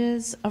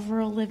advantages of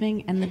rural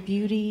living and the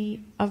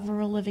beauty of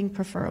rural living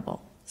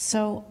preferable.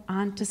 So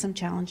on to some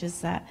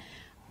challenges that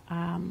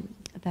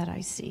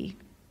I see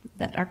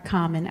that are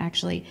common,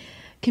 actually.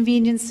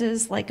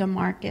 Conveniences like a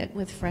market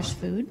with fresh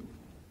food,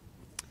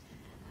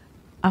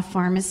 a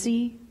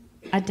pharmacy,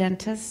 a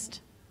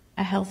dentist,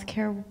 a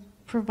healthcare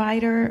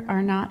provider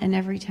are not in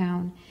every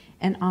town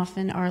and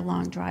often are a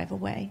long drive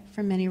away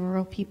for many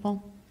rural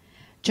people.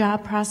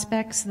 Job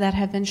prospects that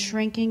have been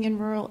shrinking in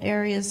rural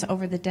areas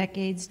over the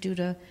decades due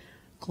to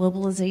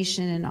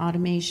globalization and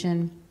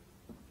automation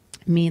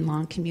mean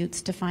long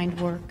commutes to find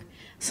work.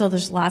 So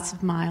there's lots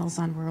of miles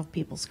on rural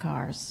people's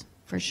cars,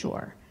 for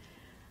sure.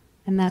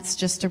 And that's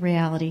just a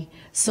reality.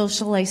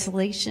 Social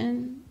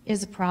isolation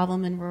is a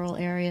problem in rural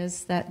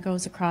areas that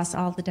goes across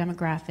all the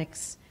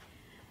demographics.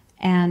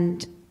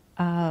 And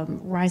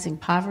rising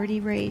poverty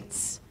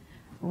rates,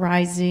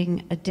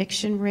 rising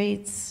addiction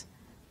rates,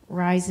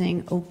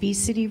 rising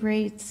obesity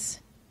rates,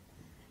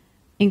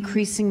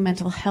 increasing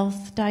mental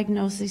health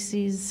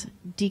diagnoses,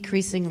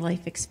 decreasing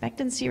life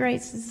expectancy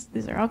rates.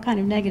 These are all kind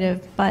of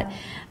negative, but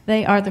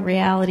they are the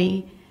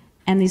reality.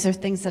 And these are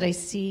things that I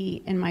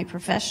see in my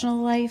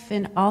professional life,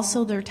 and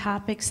also they're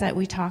topics that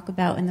we talk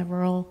about in the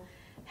rural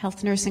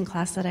health nursing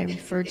class that I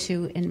referred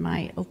to in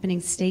my opening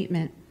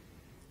statement.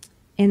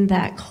 In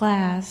that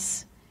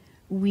class,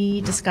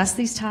 we discuss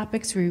these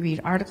topics, we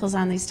read articles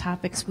on these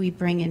topics, we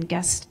bring in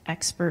guest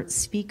expert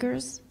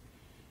speakers,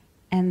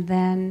 and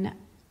then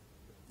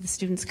the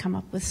students come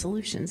up with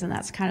solutions, and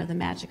that's kind of the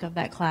magic of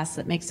that class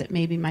that makes it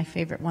maybe my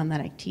favorite one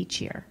that I teach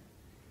here.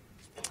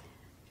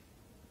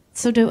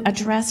 So to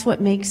address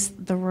what makes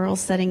the rural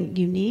setting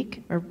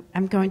unique, or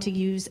I'm going to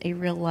use a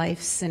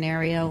real-life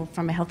scenario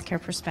from a healthcare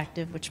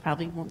perspective, which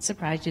probably won't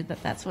surprise you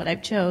that that's what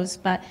I've chose,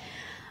 but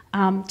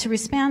to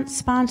respond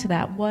to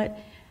that, what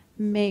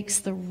makes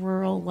the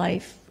rural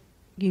life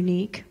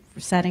unique,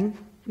 setting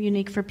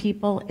unique for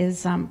people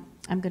is, I'm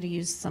going to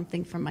use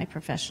something from my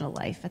professional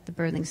life at the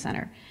birthing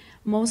center.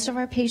 Most of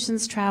our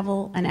patients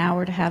travel an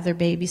hour to have their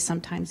baby,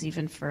 sometimes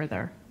even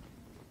further.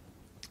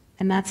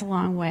 And that's a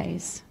long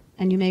ways.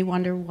 And you may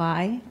wonder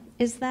why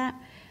is that?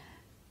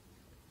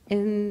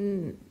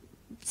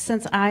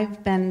 Since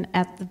I've been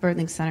at the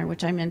birthing center,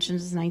 which I mentioned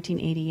is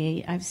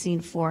 1988, I've seen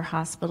 4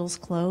 hospitals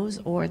close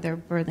or their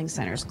birthing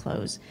centers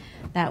close.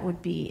 That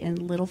would be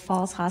in Little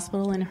Falls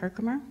Hospital in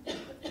Herkimer,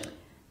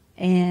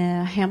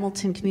 and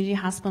Hamilton Community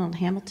Hospital in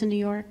Hamilton, New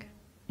York,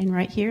 and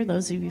right here,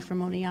 those of you from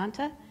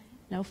Oneonta,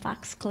 no,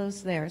 Fox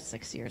closed there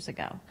 6 years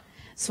ago.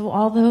 So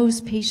all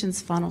those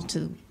patients funnel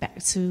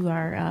to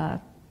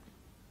our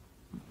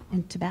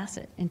into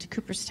Bassett, into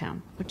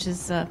Cooperstown, which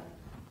is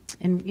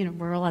in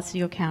rural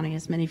Otsego County,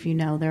 as many of you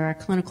know. They're our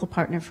clinical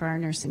partner for our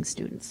nursing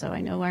students, so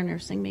I know our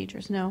nursing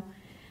majors know.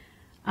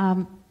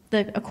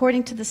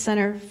 According to the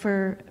Center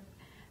for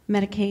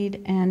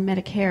Medicaid and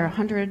Medicare,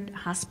 100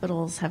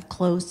 hospitals have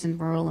closed in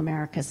rural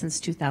America since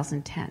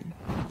 2010.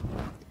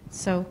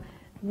 So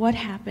what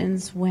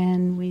happens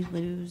when we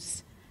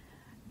lose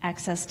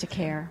access to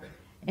care,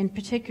 in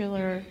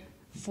particular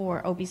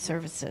for OB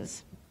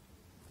services?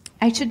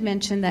 I should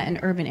mention that in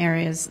urban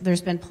areas,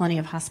 there's been plenty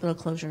of hospital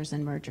closures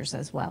and mergers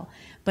as well.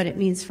 But it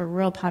means for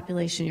rural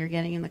population, you're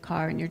getting in the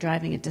car and you're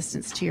driving a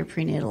distance to your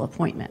prenatal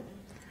appointment.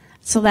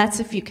 So that's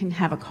if you can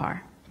have a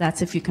car.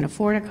 That's if you can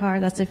afford a car.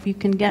 That's if you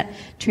can get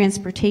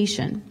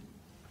transportation.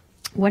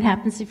 What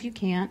happens if you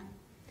can't?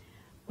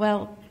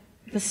 Well,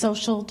 the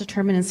social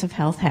determinants of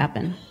health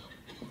happen.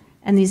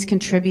 And these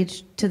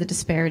contribute to the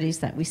disparities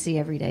that we see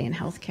every day in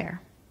healthcare.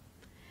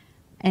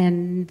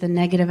 And the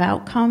negative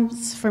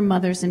outcomes for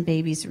mothers and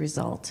babies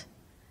result.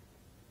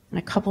 And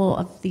a couple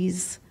of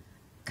these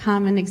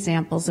common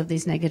examples of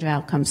these negative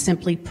outcomes,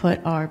 simply put,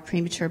 are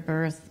premature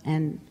birth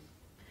and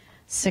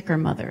sicker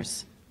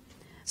mothers.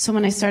 So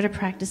when I started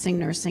practicing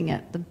nursing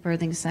at the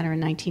birthing center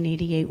in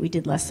 1988, we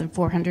did less than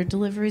 400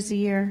 deliveries a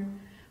year.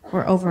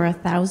 We're over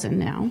 1,000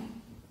 now,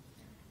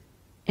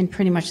 in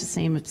pretty much the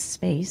same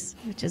space,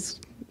 which is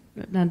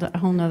a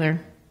whole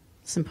nother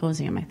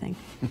symposium, I think.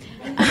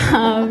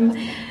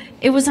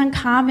 It was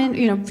uncommon,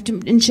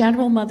 in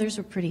general, mothers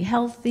were pretty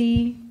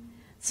healthy,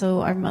 so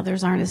our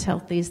mothers aren't as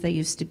healthy as they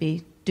used to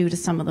be due to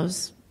some of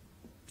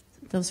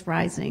those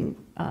rising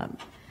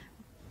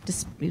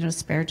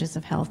disparages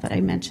of health that I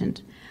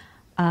mentioned.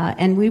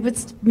 And we would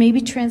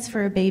maybe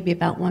transfer a baby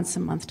about once a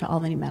month to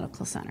Albany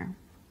Medical Center.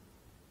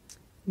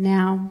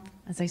 Now,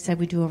 as I said,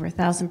 we do over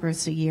 1,000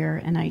 births a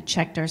year, and I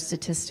checked our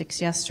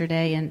statistics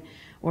yesterday, and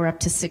we're up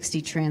to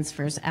 60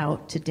 transfers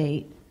out to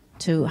date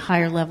to a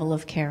higher level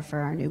of care for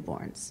our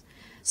newborns.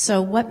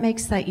 So what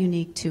makes that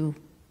unique to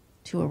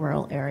a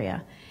rural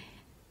area?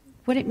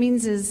 What it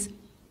means is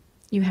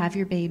you have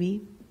your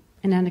baby,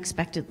 and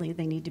unexpectedly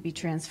they need to be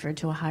transferred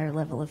to a higher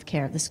level of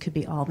care. This could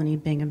be Albany,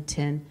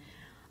 Binghamton,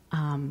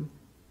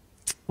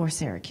 or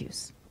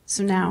Syracuse.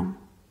 So now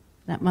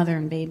that mother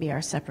and baby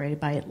are separated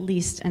by at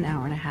least an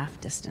hour and a half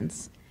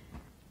distance.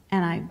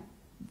 And I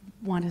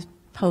want to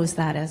pose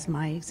that as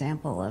my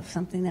example of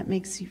something that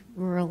makes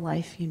rural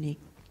life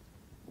unique.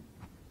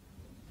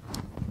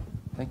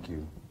 Thank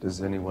you.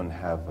 Does anyone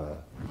have a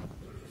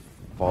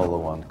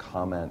follow-on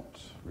comment,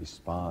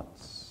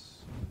 response?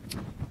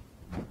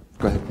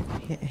 Go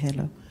ahead.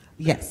 Hello.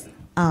 Yes.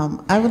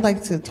 I would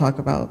like to talk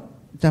about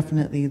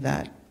definitely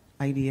that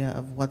idea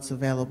of what's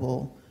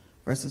available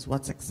versus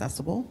what's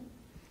accessible.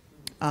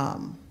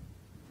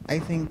 I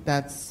think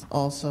that's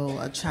also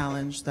a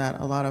challenge that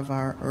a lot of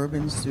our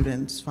urban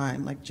students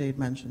find, like Jade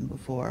mentioned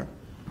before,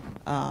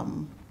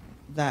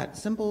 that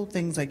simple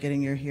things like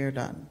getting your hair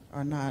done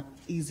are not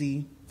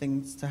easy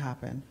things to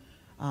happen.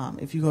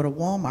 If you go to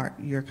Walmart,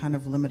 you're kind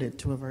of limited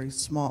to a very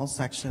small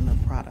section of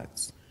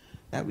products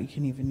that we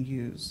can even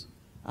use.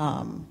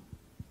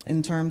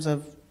 In terms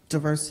of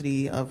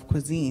diversity of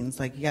cuisines,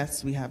 like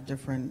yes, we have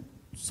different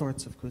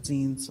sorts of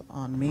cuisines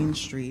on Main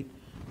Street,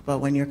 but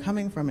when you're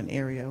coming from an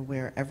area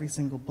where every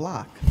single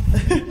block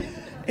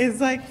is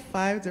like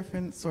 5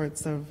 different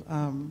sorts of,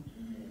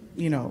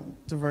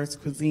 diverse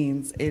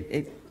cuisines,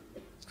 it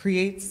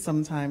creates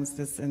sometimes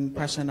this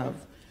impression of,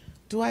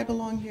 do I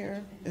belong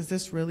here? Is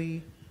this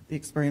really the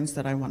experience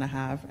that I want to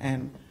have?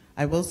 And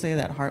I will say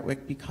that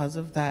Hartwick, because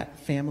of that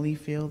family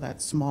feel, that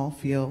small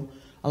feel,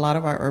 a lot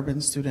of our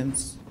urban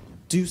students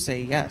do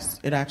say, yes,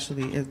 it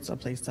actually is a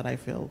place that I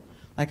feel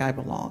like I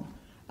belong.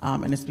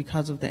 And it's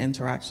because of the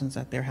interactions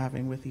that they're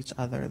having with each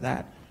other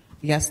that,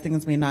 yes,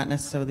 things may not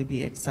necessarily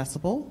be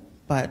accessible,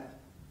 but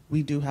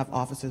we do have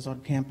officers on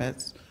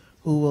campus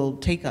who will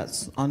take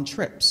us on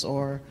trips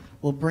or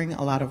will bring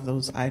a lot of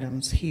those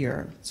items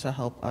here to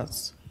help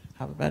us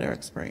have a better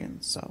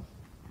experience. So,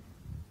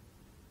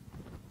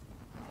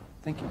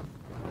 Thank you.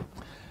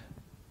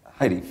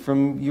 Heidi,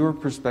 from your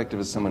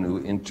perspective as someone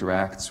who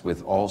interacts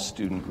with all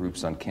student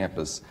groups on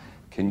campus,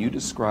 can you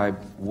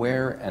describe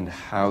where and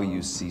how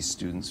you see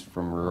students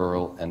from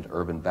rural and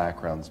urban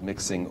backgrounds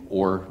mixing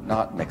or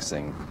not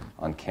mixing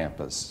on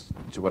campus?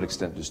 To what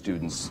extent do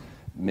students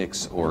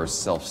mix or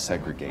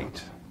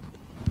self-segregate?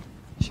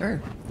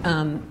 Sure.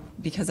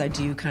 Because I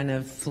do kind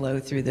of flow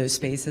through those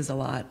spaces a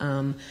lot.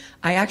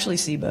 I actually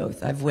see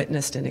both. I've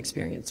witnessed and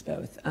experienced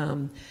both.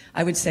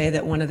 I would say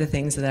that one of the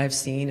things that I've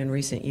seen in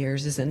recent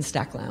years is in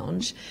Stack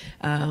Lounge,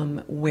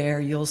 where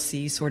you'll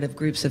see sort of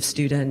groups of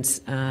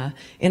students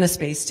in a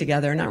space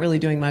together, not really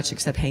doing much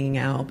except hanging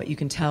out, but you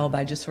can tell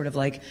by just sort of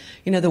like,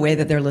 the way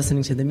that they're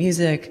listening to the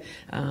music,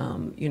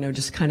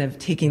 just kind of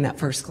taking that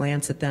first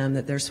glance at them,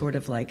 that they're sort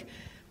of like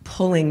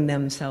pulling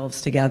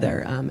themselves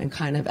together and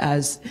kind of,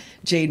 as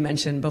Jade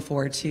mentioned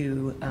before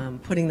too,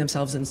 putting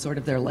themselves in sort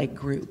of their like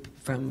group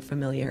from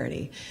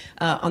familiarity.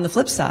 On the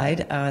flip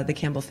side, the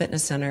Campbell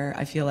Fitness Center,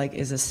 I feel like,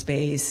 is a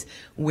space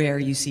where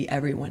you see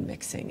everyone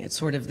mixing. It's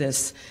sort of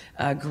this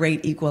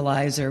great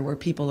equalizer where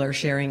people are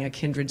sharing a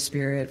kindred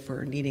spirit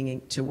for needing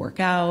to work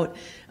out,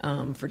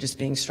 for just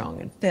being strong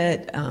and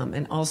fit,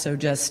 and also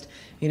just,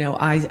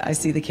 I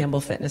see the Campbell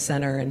Fitness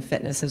Center, and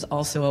fitness is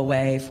also a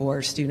way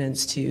for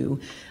students to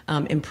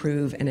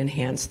improve and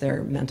enhance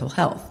their mental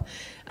health.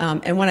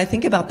 And when I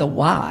think about the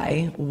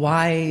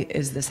why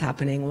is this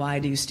happening? Why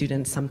do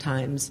students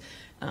sometimes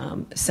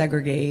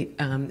segregate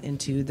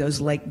into those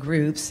like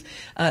groups?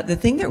 The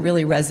thing that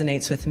really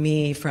resonates with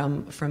me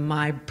from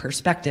my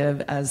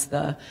perspective as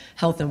the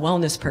health and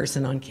wellness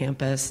person on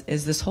campus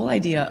is this whole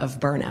idea of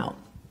burnout.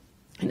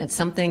 And it's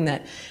something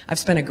that I've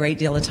spent a great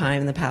deal of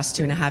time in the past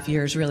 2.5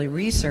 years really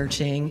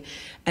researching.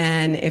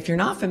 And if you're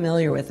not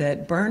familiar with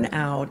it,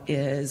 burnout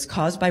is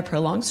caused by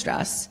prolonged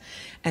stress.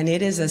 And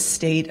it is a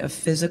state of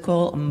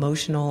physical,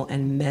 emotional,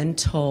 and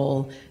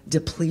mental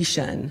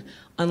depletion,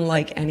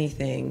 unlike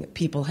anything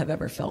people have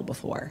ever felt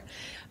before.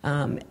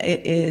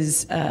 It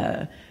is,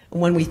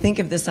 when we think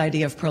of this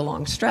idea of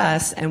prolonged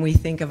stress and we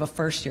think of a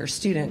first-year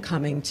student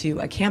coming to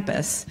a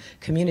campus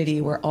community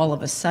where all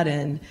of a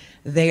sudden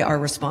they are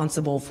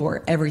responsible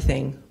for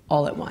everything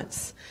all at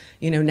once.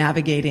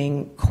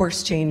 Navigating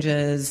course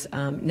changes,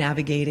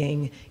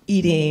 navigating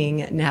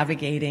eating,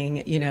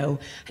 navigating,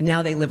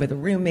 now they live with a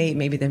roommate,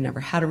 maybe they've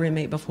never had a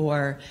roommate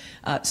before.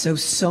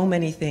 So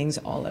many things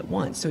all at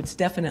once. So it's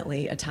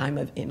definitely a time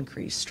of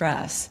increased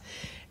stress.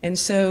 And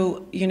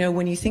so,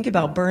 when you think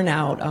about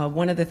burnout,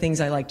 one of the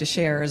things I like to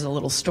share is a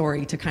little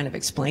story to kind of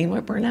explain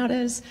what burnout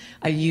is.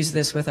 I use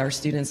this with our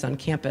students on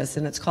campus,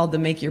 and it's called the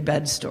Make Your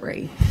Bed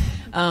story.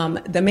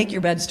 The Make Your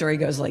Bed story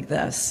goes like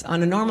this.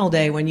 On a normal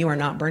day when you are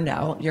not burned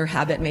out, your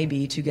habit may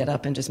be to get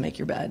up and just make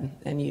your bed.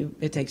 And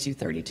it takes you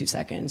 32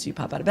 seconds. You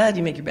pop out of bed,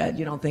 you make your bed,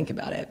 you don't think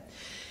about it.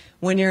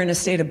 When you're in a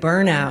state of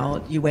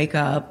burnout, you wake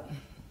up,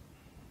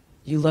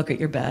 you look at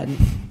your bed,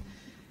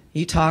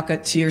 you talk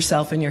to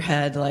yourself in your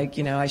head like,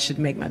 I should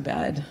make my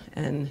bed,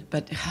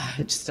 but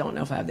I just don't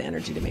know if I have the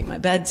energy to make my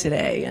bed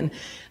today, and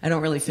I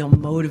don't really feel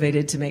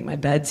motivated to make my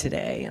bed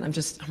today, and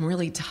I'm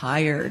really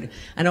tired.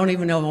 I don't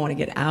even know if I want to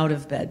get out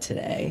of bed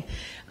today.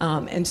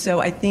 And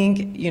so I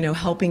think,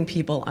 helping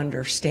people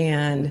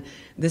understand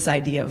this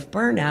idea of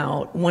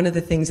burnout, one of the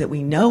things that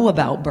we know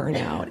about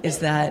burnout is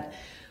that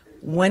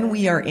when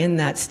we are in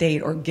that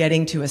state or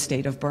getting to a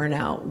state of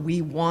burnout,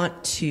 we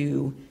want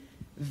to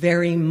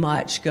very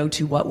much go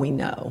to what we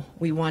know.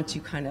 We want to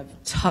kind of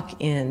tuck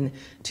in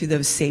to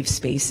those safe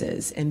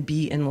spaces and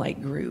be in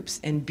like groups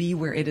and be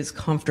where it is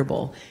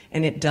comfortable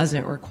and it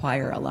doesn't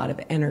require a lot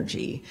of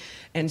energy.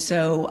 And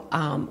so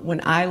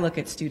when I look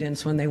at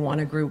students when they want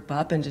to group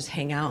up and just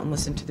hang out and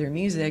listen to their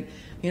music,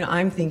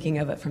 I'm thinking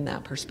of it from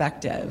that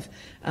perspective.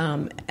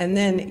 And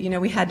then,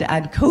 we had to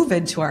add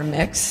COVID to our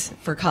mix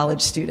for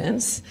college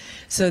students.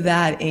 So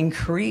that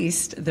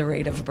increased the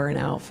rate of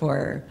burnout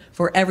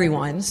for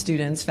everyone,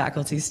 students,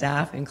 faculty,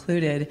 staff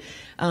included.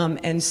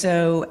 And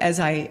so as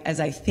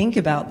I think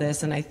about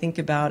this and I think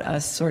about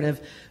us sort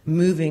of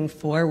moving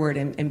forward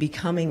and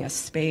becoming a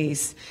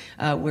space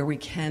where we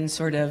can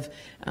sort of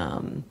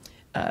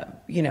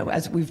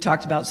as we've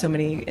talked about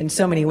in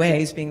so many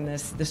ways, being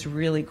this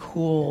really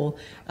cool,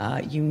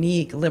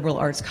 unique liberal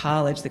arts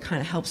college that kind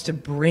of helps to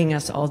bring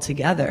us all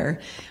together.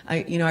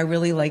 I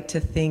really like to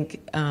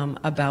think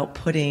about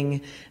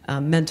putting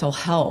mental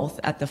health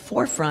at the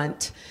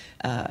forefront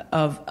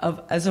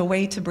as a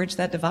way to bridge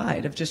that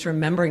divide, of just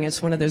remembering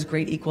it's one of those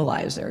great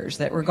equalizers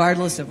that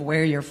regardless of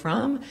where you're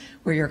from,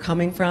 where you're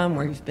coming from,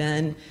 where you've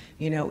been,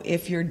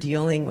 if you're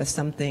dealing with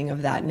something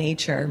of that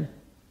nature,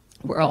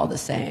 we're all the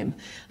same,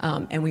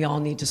 and we all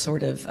need to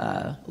sort of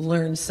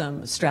learn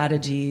some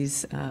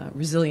strategies,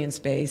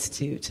 resilience-based,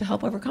 to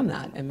help overcome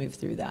that and move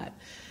through that.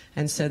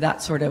 And so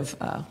that's sort of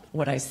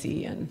what I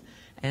see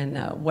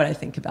and what I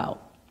think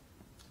about.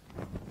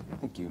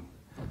 Thank you.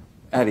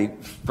 Addie,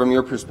 from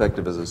your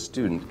perspective as a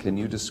student, can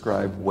you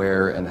describe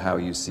where and how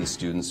you see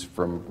students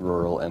from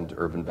rural and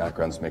urban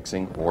backgrounds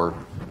mixing or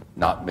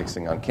not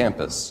mixing on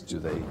campus? Do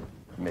they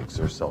mix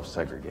or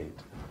self-segregate?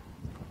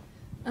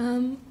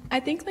 I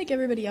think like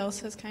everybody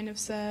else has kind of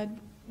said,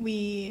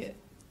 we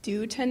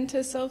do tend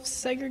to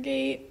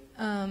self-segregate.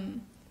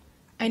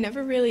 I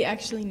never really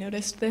actually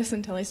noticed this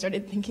until I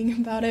started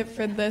thinking about it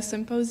for the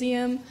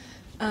symposium.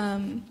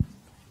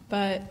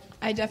 But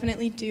I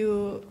definitely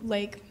do,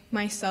 like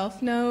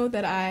myself, know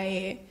that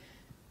I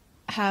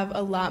have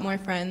a lot more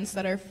friends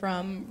that are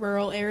from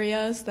rural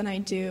areas than I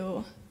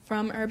do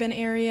from urban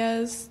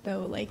areas,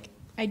 though like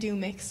I do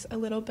mix a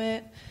little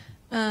bit.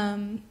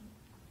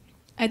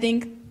 I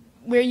think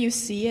where you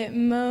see it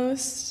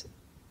most,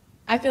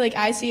 I feel like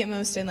I see it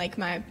most in like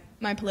my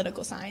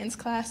political science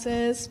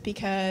classes,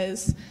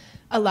 because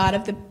a lot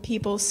of the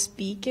people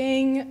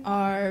speaking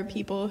are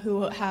people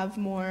who have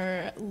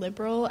more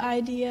liberal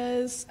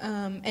ideas,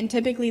 and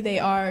typically they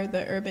are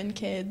the urban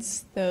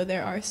kids, though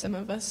there are some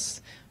of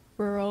us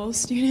rural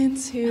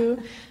students who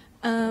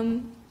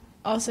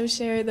also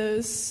share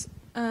those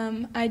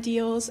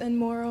ideals and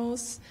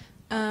morals.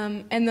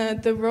 And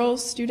the rural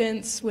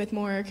students with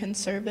more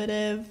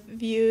conservative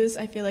views,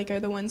 I feel like, are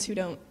the ones who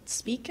don't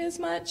speak as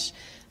much,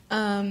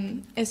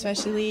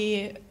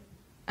 especially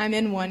I'm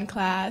in one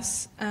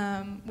class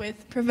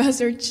with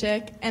Professor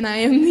Chick, and I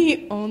am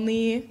the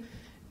only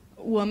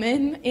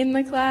woman in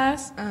the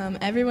class.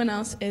 Everyone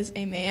else is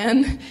a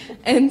man.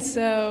 And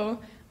so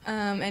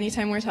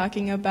anytime we're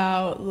talking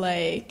about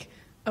like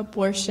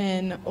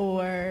abortion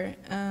or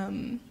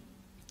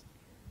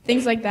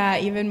things like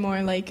that, even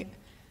more like,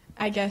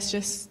 I guess,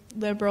 just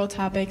liberal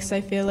topics,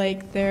 I feel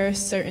like there are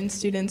certain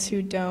students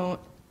who don't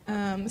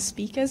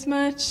speak as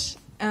much.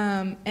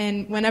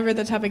 And whenever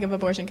the topic of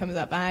abortion comes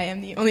up, I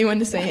am the only one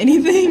to say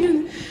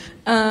anything.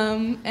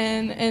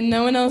 And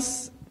no one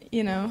else,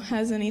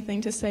 has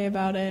anything to say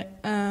about it.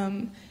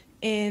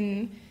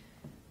 In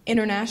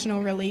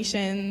international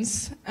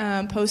relations,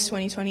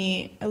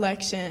 post-2020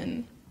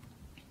 election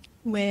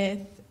with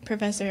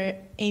Professor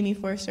Amy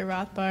Forster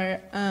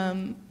Rothbart,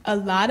 a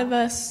lot of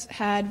us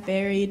had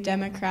very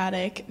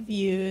democratic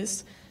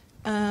views,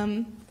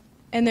 and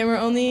there were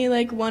only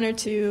like one or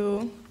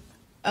two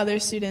other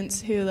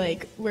students who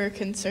like were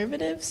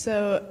conservative.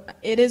 So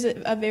it is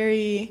a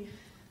very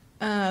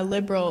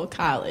liberal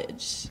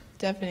college,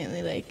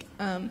 definitely, like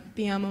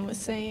Biama was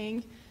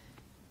saying.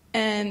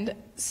 And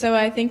so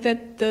I think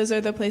that those are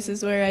the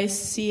places where I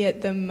see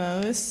it the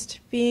most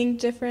being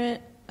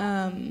different.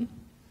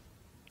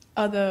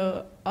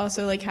 Although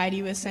also, like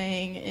Heidi was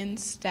saying, in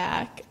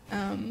STAC,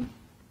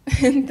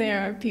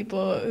 there are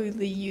people who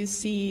you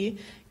see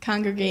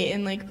congregate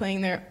and like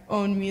playing their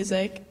own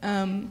music.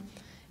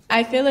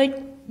 I feel like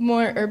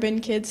more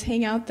urban kids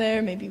hang out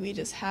there. Maybe we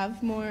just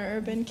have more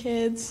urban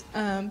kids,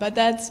 but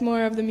that's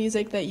more of the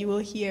music that you will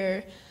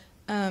hear.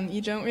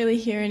 You don't really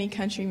hear any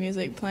country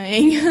music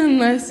playing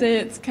unless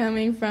it's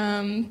coming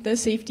from the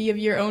safety of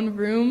your own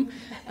room,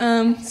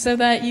 so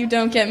that you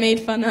don't get made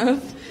fun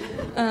of.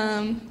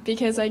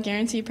 Because I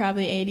guarantee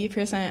probably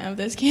 80% of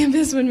this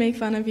campus would make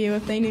fun of you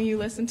if they knew you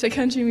listened to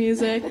country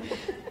music.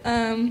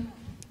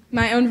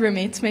 My own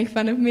roommates make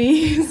fun of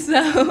me,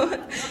 so.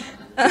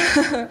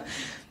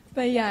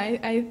 But yeah,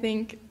 I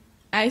think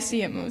I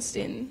see it most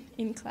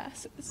in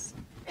classes.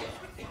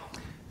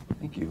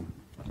 Thank you.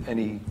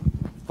 Any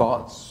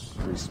thoughts,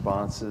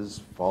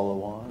 responses,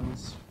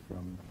 follow-ons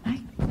from?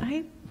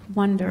 I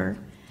wonder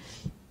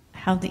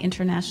how the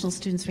international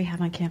students we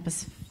have on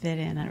campus fit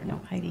in. I don't know,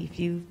 Heidi, if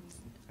you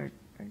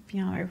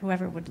or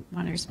whoever would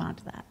want to respond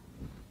to that.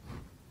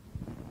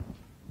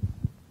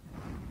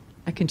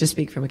 I can just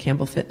speak from a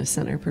Campbell Fitness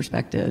Center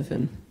perspective,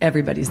 and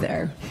everybody's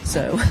there.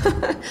 So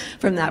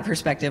from that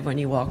perspective, when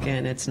you walk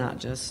in, it's not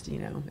just,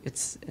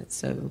 it's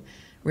so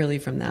really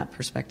from that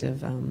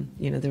perspective,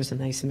 there's a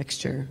nice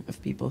mixture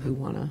of people who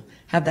want to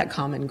have that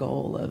common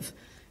goal of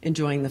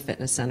enjoying the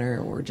fitness center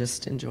or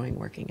just enjoying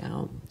working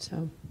out.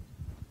 So.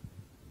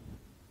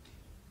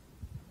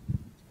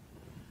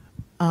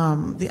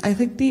 I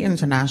think the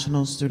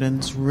international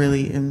students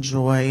really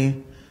enjoy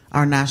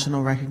our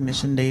National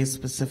Recognition Days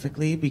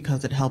specifically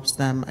because it helps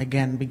them,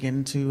 again,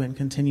 begin to and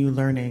continue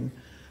learning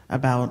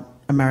about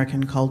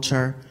American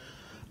culture.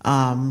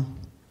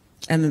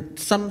 And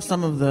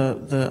some of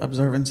the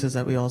observances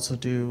that we also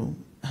do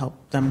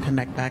help them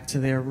connect back to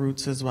their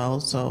roots as well.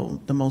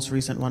 So the most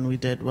recent one we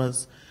did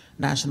was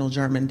National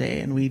German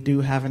Day, and we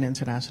do have an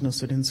international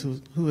student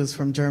who is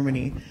from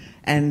Germany,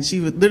 and she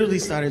literally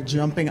started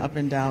jumping up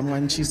and down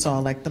when she saw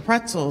like the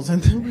pretzels,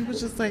 and we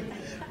was just like,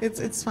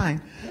 it's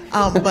fine.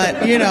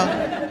 But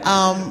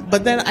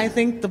then I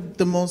think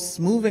the most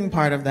moving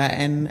part of that,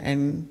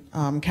 and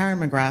Karen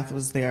McGrath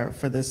was there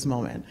for this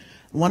moment.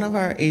 One of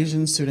our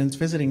Asian students,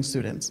 visiting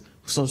students,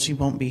 so she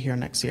won't be here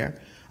next year.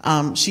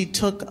 She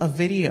took a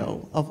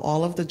video of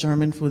all of the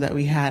German food that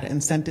we had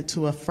and sent it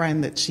to a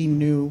friend that she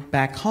knew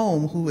back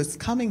home who was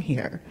coming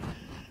here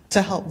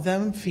to help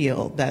them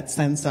feel that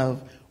sense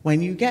of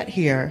when you get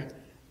here,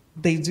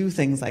 they do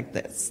things like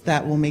this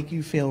that will make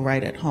you feel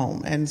right at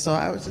home. And so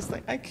I was just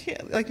like,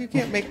 you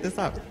can't make this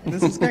up.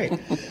 This is great.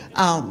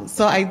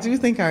 So I do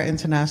think our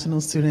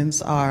international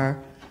students are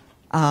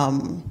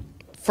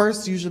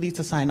first usually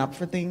to sign up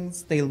for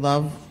things. They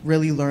love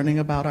really learning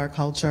about our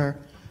culture,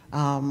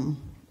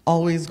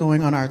 always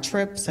going on our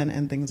trips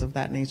and things of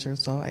that nature.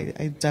 So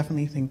I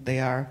definitely think they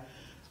are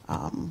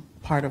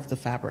part of the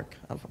fabric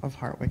of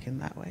Hartwick in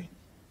that way.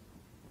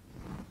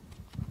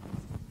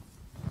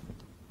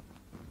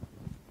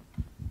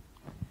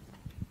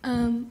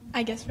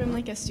 I guess from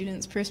like a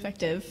student's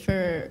perspective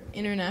for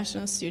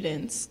international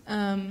students,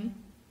 I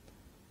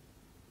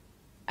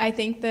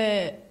think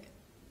that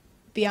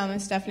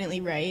Biama's definitely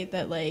right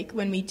that like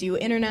when we do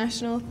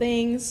international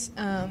things,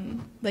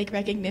 like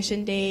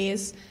recognition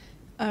days,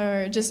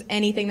 or just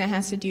anything that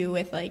has to do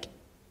with like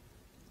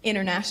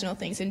international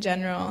things in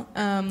general,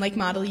 like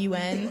Model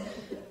UN.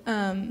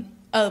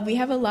 We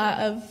have a lot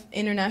of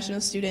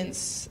international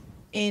students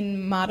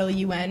in Model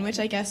UN, which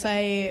I guess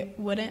I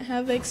wouldn't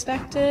have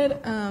expected,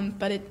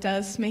 but it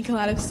does make a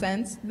lot of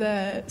sense.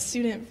 The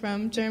student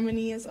from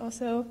Germany is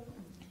also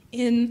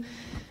in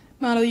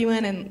Model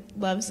UN and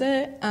loves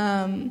it.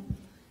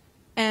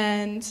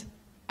 And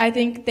I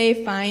think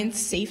they find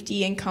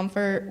safety and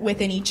comfort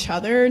within each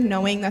other,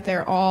 knowing that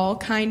they're all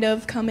kind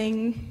of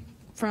coming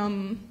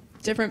from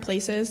different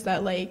places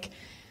that like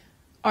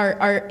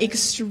are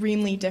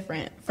extremely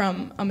different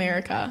from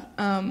America.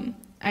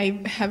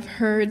 I have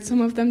heard some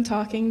of them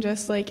talking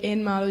just like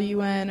in Model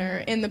UN or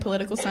in the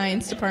political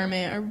science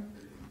department or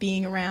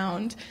being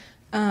around,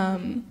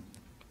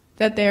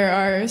 that there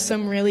are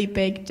some really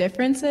big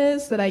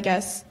differences that I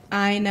guess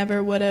I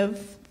never would have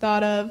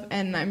thought of,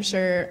 and I'm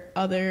sure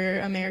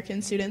other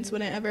American students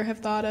wouldn't ever have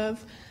thought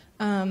of.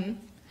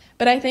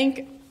 But I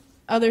think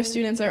other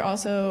students are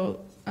also,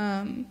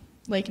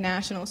 like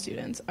national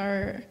students,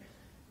 are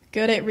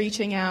good at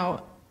reaching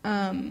out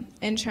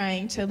and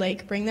trying to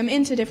like bring them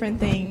into different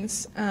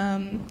things,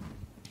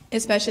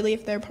 especially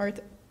if they're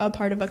a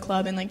part of a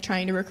club and like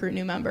trying to recruit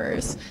new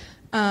members.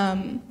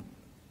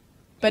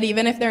 But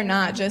even if they're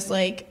not, just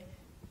like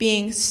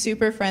being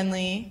super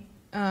friendly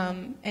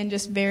and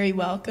just very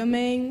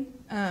welcoming,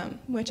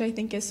 which I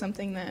think is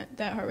something that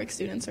Hartwick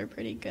students are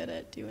pretty good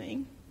at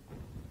doing.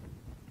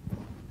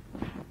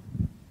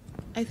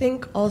 I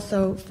think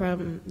also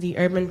from the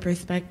urban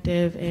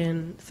perspective,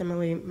 and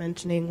similarly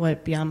mentioning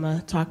what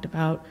Biama talked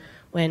about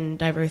when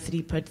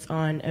diversity puts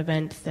on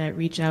events that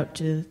reach out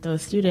to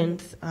those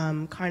students,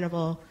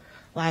 Carnival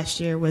last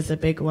year was a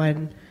big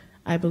one.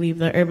 I believe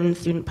the urban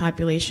student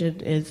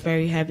population is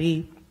very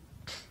heavy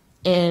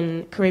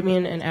in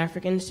Caribbean and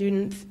African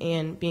students,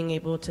 and being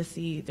able to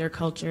see their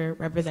culture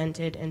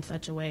represented in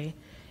such a way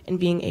and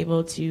being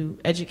able to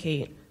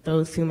educate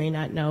those who may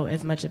not know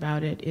as much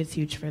about it is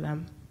huge for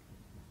them.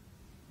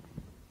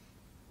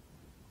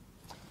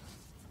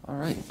 All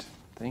right,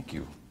 thank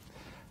you.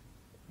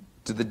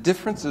 Do the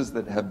differences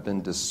that have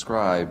been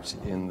described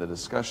in the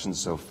discussion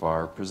so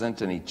far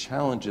present any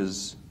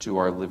challenges to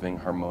our living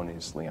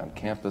harmoniously on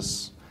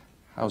campus?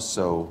 How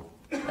so,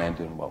 and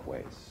in what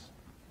ways?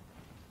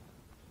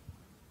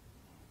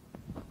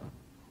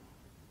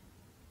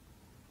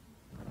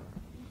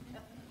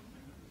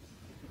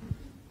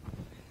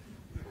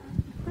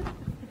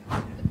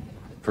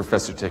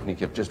 Professor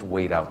Technique, just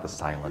wait out the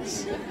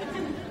silence.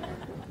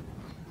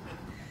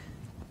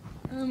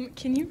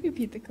 Can you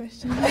repeat the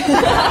question?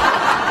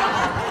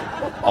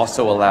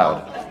 Also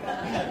allowed.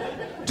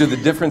 Do the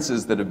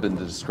differences that have been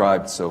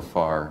described so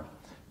far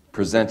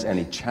present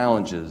any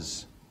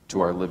challenges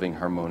to our living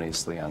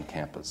harmoniously on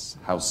campus?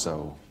 How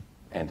so,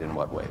 and in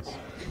what ways?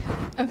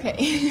 Okay,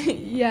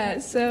 yeah,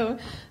 so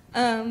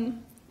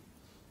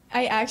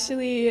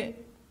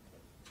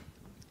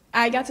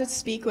I got to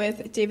speak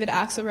with David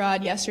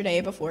Axelrod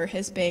yesterday before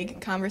his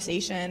big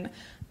conversation,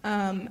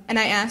 and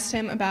I asked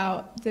him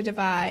about the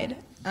divide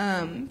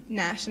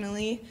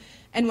nationally,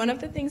 and one of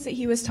the things that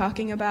he was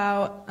talking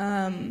about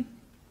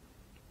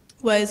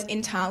was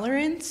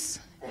intolerance,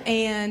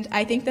 and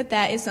I think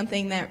that is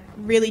something that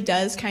really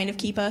does kind of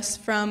keep us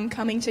from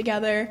coming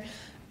together,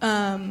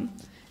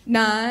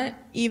 not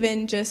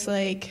even just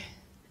like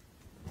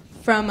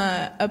from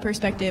a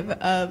perspective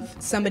of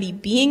somebody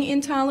being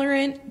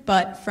intolerant,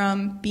 but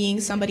from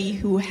being somebody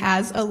who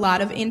has a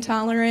lot of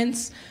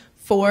intolerance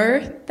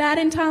for that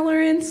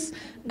intolerance.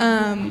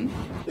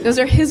 Those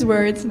are his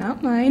words,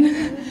 not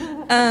mine.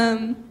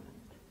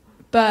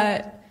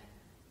 But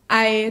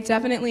I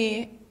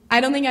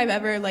don't think I've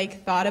ever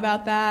like thought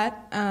about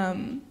that.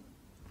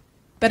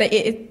 But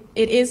it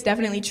is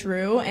definitely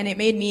true, and it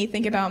made me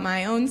think about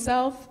my own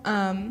self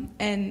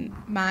and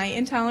my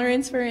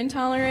intolerance for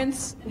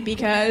intolerance,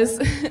 because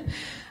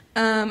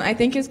I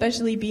think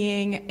especially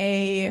being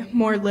a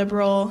more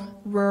liberal,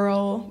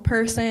 rural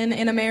person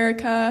in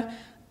America,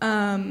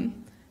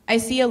 I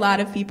see a lot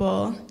of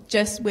people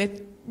just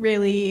with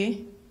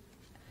really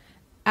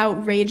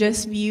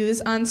outrageous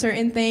views on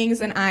certain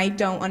things, and I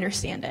don't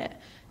understand it.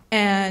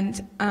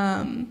 And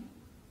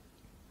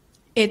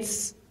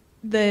it's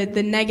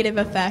the negative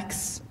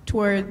effects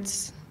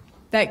towards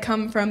that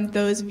come from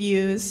those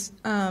views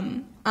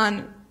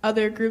on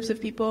other groups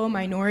of people,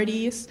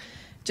 minorities,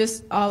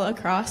 just all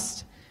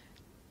across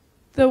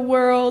the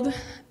world.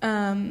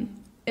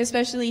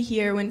 especially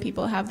here when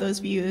people have those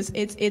views,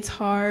 it's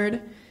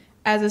hard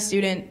as a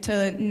student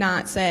to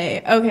not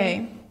say,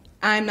 okay,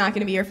 I'm not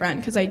going to be your friend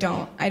because I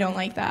don't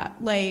like that.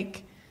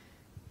 Like,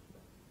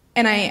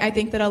 and I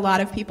think that a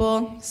lot of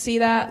people see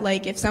that.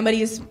 Like, if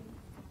somebody's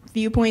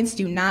viewpoints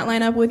do not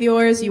line up with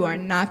yours, you are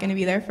not going to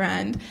be their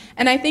friend.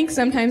 And I think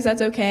sometimes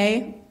that's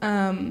okay.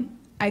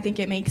 I think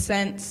it makes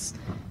sense.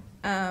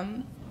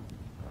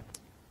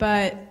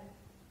 But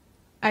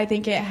I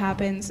think it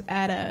happens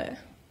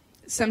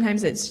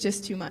sometimes it's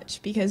just too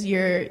much because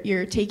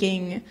you're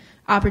taking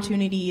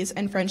opportunities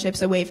and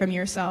friendships away from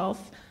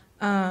yourself,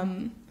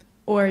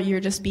 or you're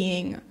just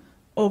being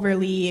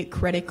overly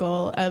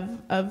critical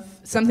of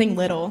something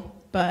little.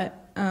 But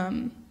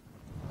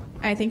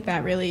I think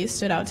that really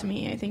stood out to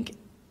me. I think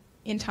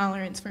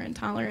intolerance for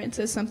intolerance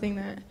is something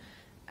that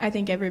I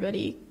think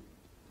everybody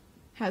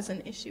has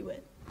an issue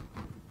with.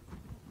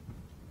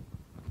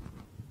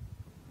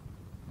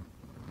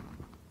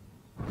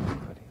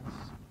 Anybody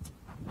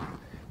else?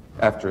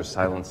 After a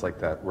silence like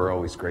that, we're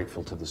always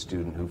grateful to the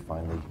student who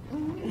finally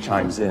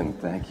chimes in.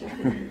 Thank you.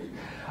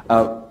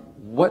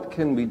 What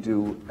can we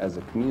do as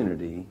a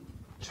community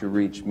to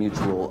reach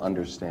mutual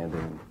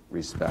understanding,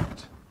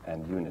 respect,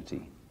 and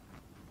unity?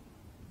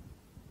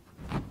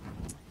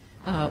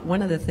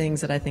 One of the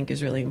things that I think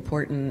is really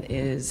important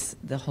is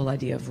the whole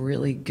idea of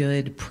really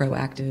good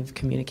proactive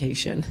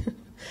communication.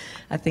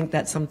 I think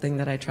that's something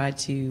that I try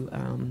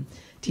to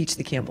teach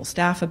the Campbell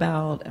staff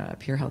about,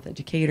 peer health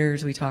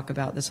educators. We talk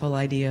about this whole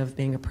idea of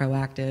being a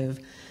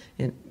proactive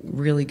and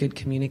really good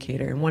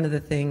communicator. And one of the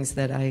things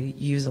that I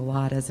use a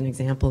lot as an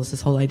example is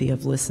this whole idea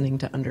of listening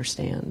to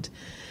understand.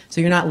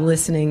 So you're not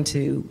listening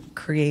to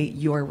create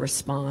your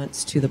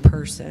response to the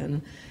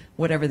person,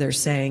 whatever they're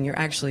saying. You're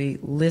actually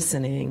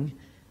listening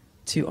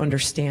to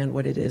understand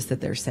what it is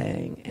that they're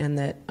saying, and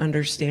that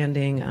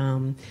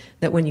understanding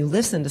that when you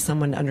listen to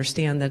someone to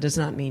understand, that does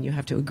not mean you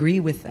have to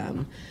agree with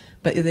them,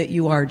 but that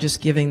you are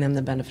just giving them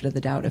the benefit of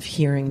the doubt of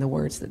hearing the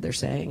words that they're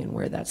saying and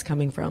where that's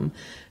coming from.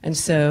 And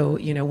so,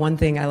 you know, one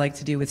thing I like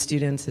to do with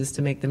students is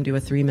to make them do a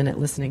 3-minute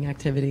listening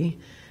activity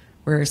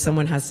where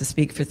someone has to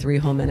speak for 3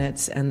 whole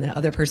minutes and the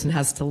other person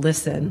has to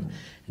listen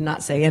and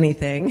not say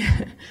anything.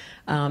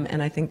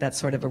 And I think that's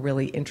sort of a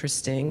really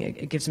interesting,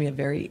 it gives me a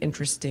very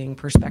interesting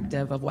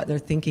perspective of what they're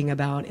thinking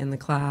about in the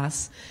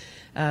class.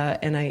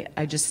 And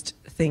I just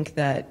think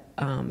that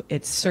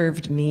it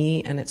served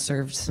me and it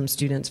served some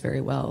students very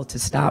well to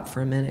stop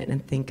for a minute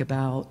and think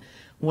about,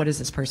 what is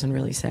this person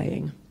really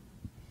saying?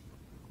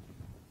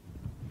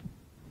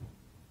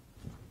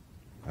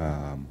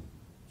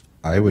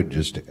 I would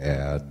just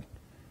add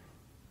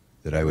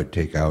that I would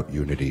take out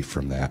unity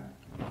from that.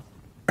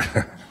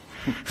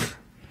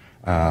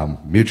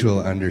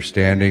 Mutual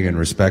understanding and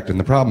respect. And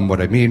the problem,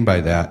 what I mean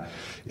by that,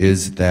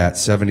 is that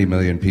 70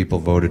 million people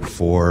voted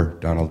for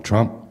Donald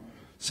Trump.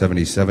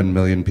 77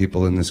 million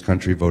people in this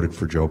country voted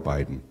for Joe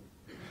Biden.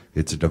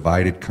 It's a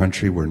divided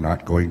country. We're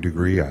not going to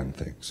agree on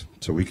things.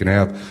 So we can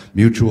have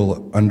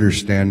mutual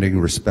understanding,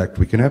 respect.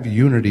 We can have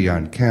unity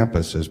on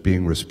campus as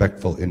being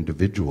respectful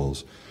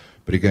individuals.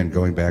 But again,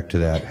 going back to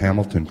that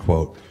Hamilton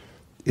quote,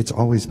 it's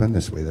always been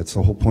this way. That's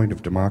the whole point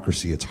of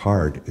democracy. It's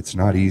hard. It's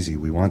not easy.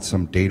 We want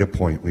some data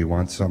point. We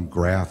want some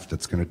graph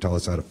that's going to tell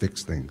us how to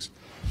fix things.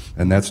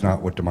 And that's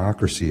not what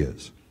democracy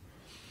is.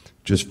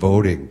 Just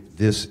voting,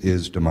 this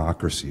is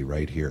democracy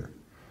right here.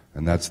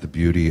 And that's the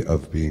beauty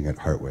of being at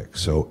Hartwick.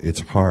 So it's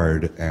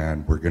hard,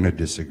 and we're going to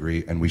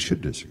disagree, and we should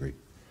disagree.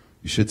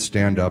 You should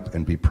stand up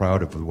and be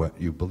proud of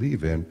what you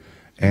believe in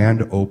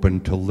and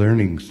open to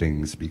learning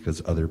things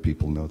because other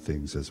people know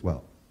things as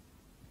well.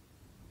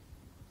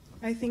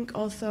 I think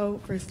also,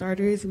 for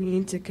starters, we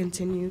need to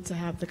continue to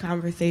have the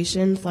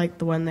conversations like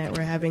the one that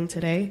we're having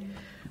today,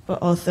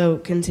 but also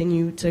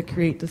continue to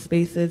create the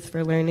spaces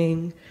for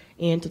learning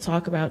and to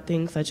talk about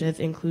things such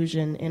as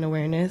inclusion and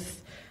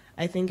awareness.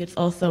 I think it's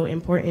also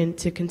important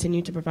to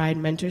continue to provide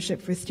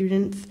mentorship for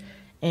students,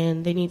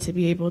 and they need to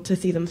be able to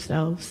see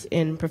themselves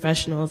in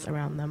professionals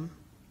around them.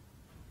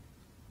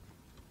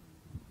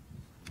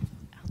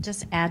 I'll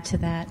just add to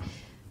that,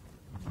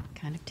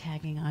 kind of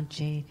tagging on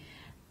Jade.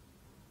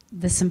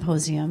 The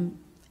symposium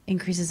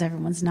increases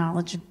everyone's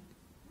knowledge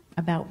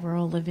about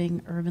rural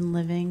living, urban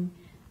living,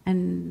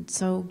 and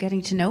so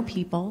getting to know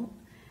people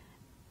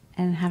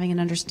and having an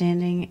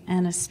understanding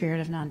and a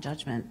spirit of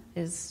non-judgment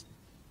is,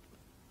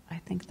 I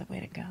think, the way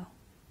to go.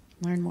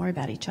 Learn more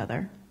about each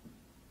other.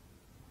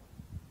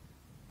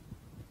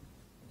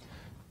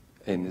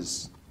 In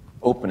his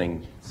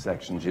opening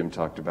section, Jim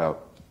talked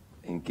about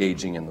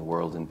engaging in the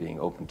world and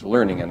being open to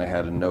learning, and I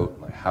had a note,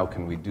 like, how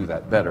can we do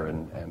that better?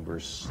 And we're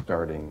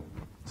starting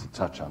to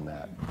touch on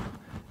that.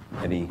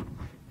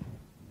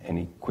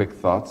 Any quick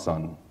thoughts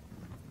on,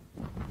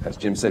 as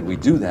Jim said, we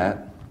do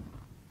that,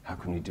 how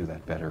can we do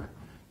that better?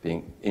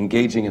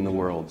 Engaging in the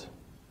world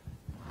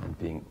and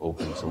being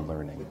open to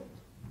learning.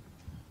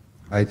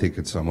 I think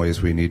in some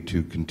ways we need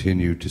to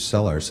continue to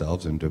sell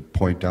ourselves and to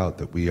point out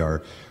that we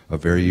are a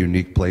very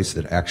unique place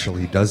that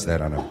actually does that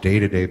on a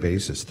day-to-day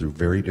basis through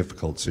very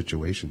difficult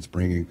situations,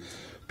 bringing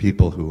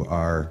people who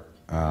are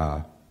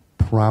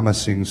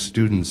promising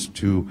students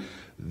to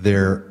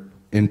their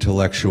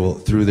intellectual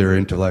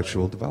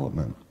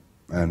development.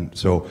 And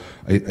so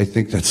I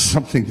think that's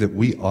something that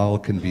we all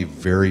can be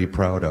very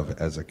proud of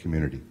as a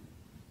community.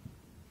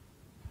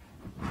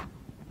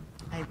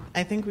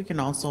 I think we can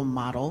also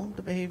model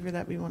the behavior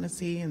that we want to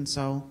see, and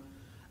so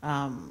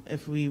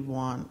if we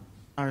want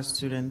our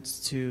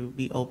students to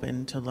be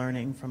open to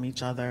learning from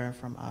each other,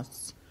 from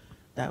us,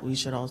 that we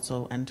should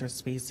also enter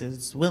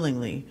spaces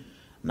willingly,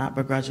 not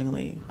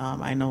begrudgingly.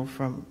 I know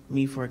from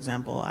me, for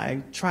example,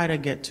 I try to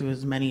get to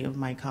as many of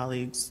my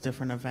colleagues'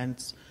 different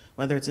events,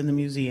 whether it's in the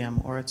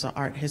museum or it's an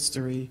art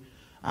history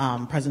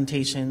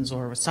presentations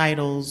or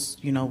recitals,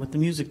 you know, with the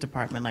music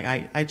department.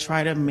 Like I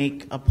try to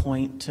make a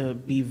point to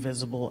be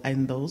visible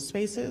in those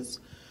spaces,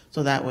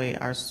 so that way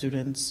our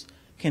students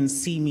can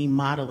see me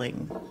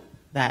modeling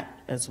that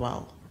as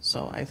well.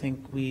 So I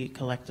think we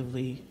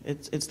collectively,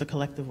 it's the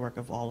collective work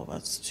of all of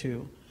us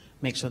to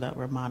make sure that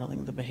we're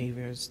modeling the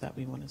behaviors that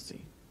we want to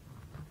see.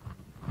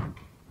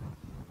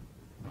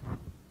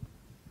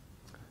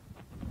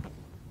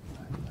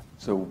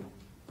 So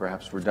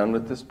perhaps we're done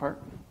with this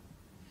part?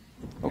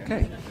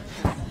 Okay.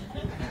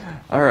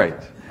 All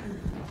right.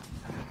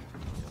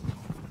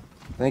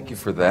 Thank you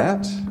for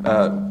that.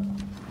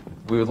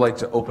 We would like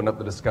to open up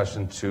the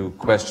discussion to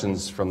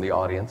questions from the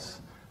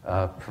audience.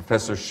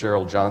 Professor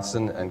Cheryl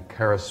Johnson and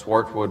Kara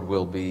Swartwood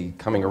will be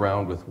coming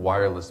around with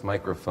wireless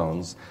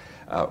microphones.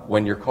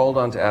 When you're called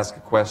on to ask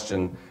a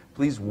question,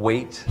 please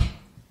wait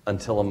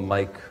until a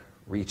mic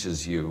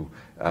reaches you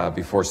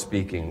before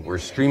speaking. We're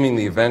streaming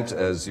the event,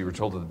 as you were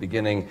told at the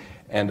beginning,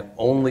 and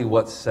only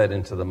what's said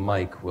into the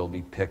mic will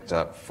be picked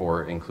up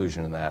for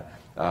inclusion in that.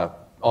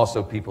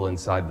 Also, people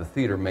inside the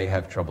theater may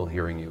have trouble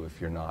hearing you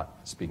if you're not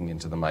speaking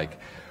into the mic.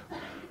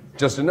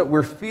 Just a note,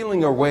 we're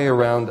feeling our way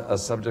around a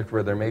subject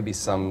where there may be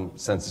some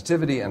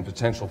sensitivity and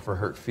potential for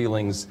hurt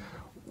feelings.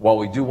 While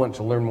we do want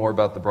to learn more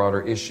about the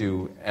broader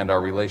issue and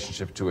our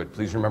relationship to it,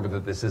 please remember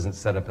that this isn't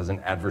set up as an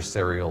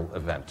adversarial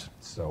event.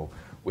 So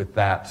with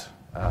that,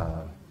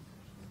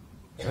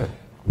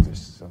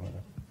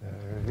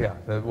 yeah,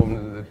 the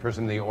woman, the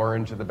person in the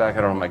orange at the back,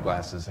 I don't have my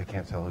glasses, I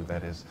can't tell who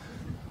that is.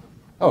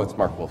 Oh, it's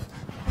Mark Wolf.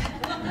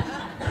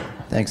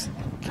 Thanks.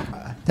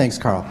 Thanks,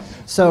 Carl.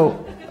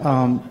 So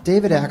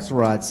David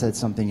Axelrod said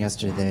something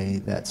yesterday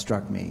that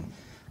struck me.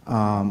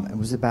 It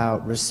was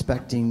about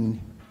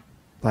respecting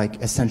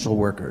like essential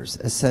workers,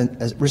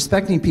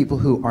 respecting people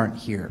who aren't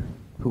here,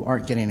 who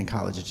aren't getting a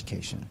college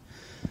education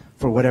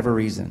for whatever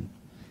reason.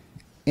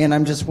 And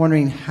I'm just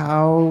wondering,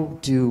 how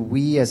do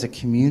we as a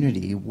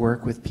community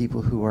work with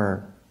people who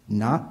are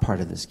not part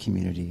of this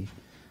community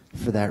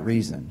for that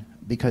reason?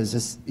 Because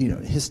this, you know,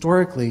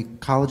 historically,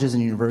 colleges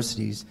and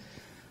universities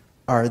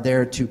are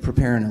there to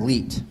prepare an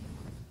elite.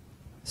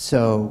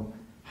 So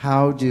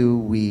how do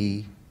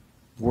we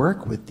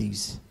work with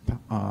these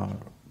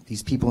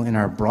people in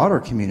our broader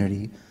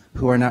community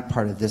who are not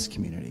part of this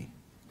community?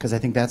 Because I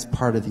think that's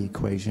part of the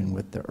equation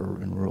with the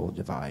urban-rural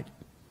divide.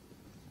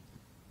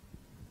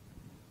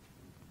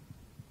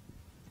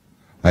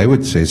 I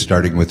would say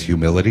starting with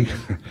humility.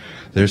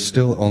 There's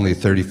still only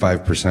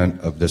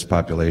 35% of this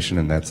population,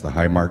 and that's the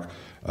high mark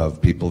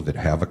of people that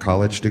have a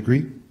college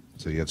degree.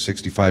 So you have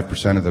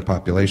 65% of the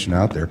population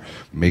out there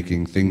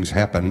making things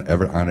happen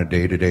on a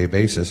day-to-day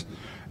basis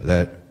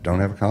that don't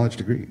have a college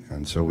degree.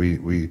 And so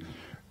it's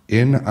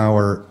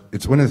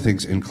one of the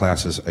things in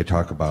classes I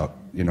talk about.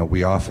 You know,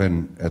 we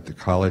often, at the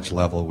college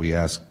level, we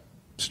ask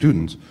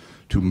students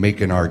to make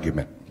an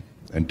argument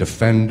and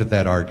defend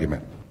that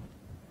argument.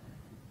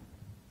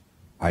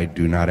 I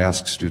do not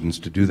ask students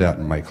to do that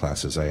in my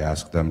classes. I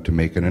ask them to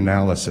make an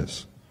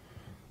analysis,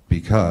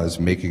 because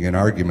making an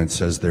argument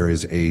says there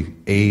is a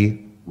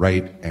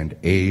right and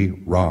a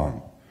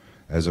wrong,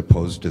 as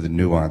opposed to the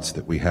nuance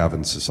that we have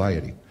in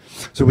society.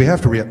 So we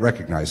have to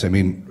recognize, I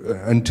mean,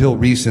 until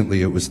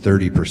recently it was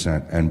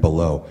 30% and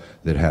below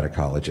that had a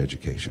college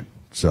education.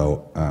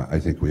 So I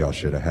think we all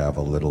should have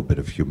a little bit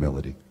of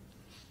humility.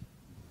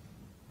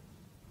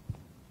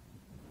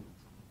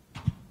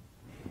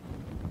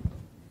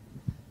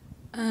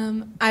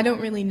 I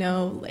don't really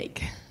know,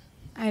 like,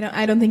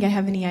 I don't think I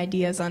have any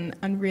ideas on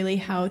really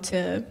how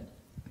to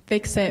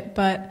fix it,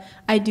 but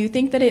I do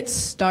think that it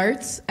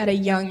starts at a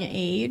young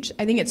age.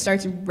 I think it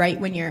starts right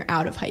when you're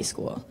out of high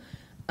school.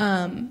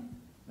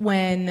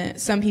 When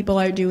some people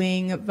are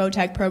doing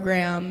VOTEC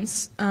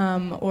programs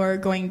or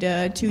going to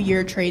a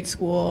 2-year trade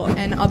school,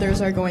 and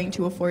others are going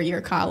to a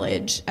 4-year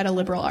college at a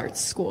liberal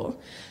arts school.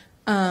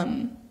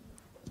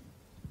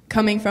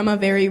 Coming from a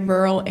very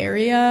rural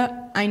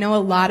area, I know a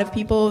lot of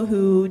people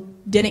who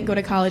didn't go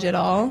to college at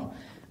all.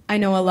 I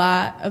know a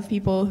lot of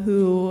people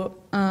who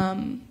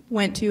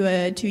went to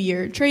a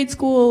 2-year trade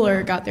school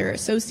or got their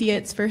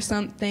associates for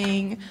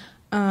something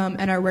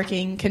and are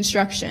working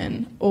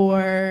construction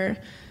or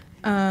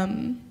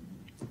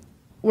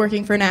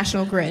working for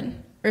National Grid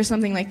or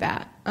something like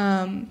that.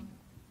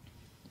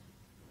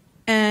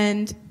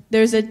 And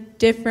there's a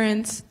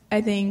difference, I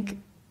think,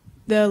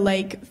 the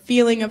like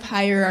feeling of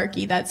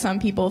hierarchy that some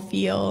people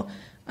feel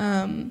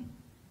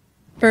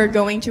for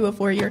going to a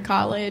four-year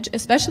college,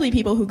 especially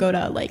people who go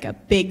to like a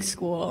big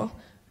school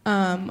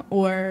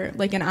or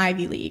like an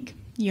Ivy League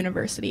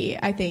university.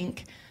 I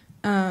think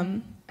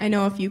I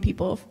know a few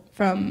people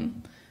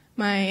from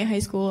my high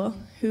school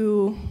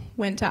who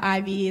went to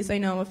Ivies. I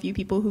know a few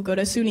people who go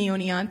to SUNY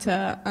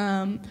Oneonta.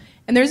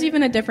 And there's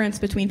even a difference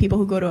between people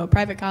who go to a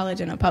private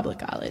college and a public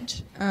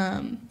college.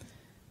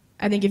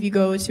 I think if you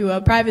go to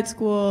a private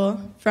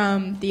school,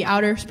 from the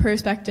outer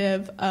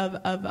perspective of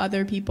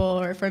other people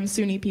or from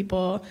SUNY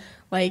people,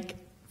 like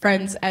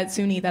friends at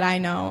SUNY that I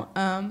know,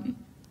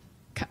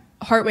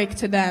 Hartwick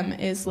to them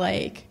is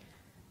like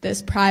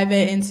this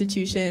private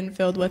institution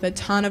filled with a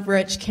ton of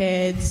rich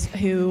kids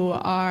who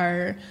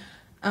are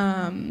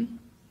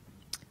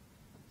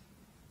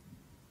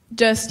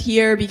just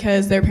here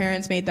because their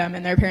parents made them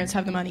and their parents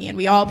have the money, and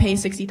we all pay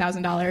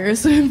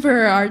 $60,000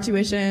 for our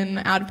tuition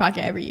out of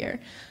pocket every year.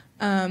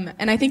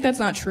 And I think that's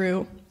not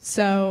true.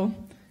 So,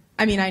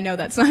 I mean, I know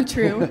that's not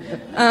true.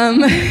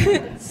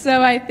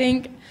 So I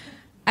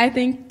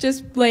think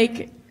just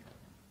like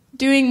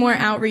doing more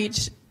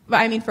outreach,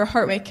 I mean, for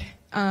Hartwick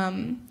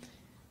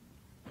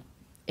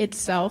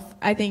itself,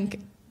 I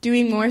think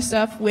doing more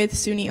stuff with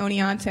SUNY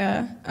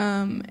Oneonta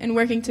and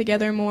working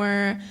together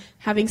more,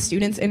 having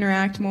students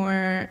interact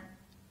more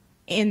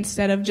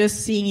instead of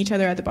just seeing each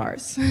other at the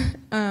bars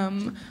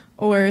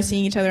or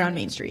seeing each other on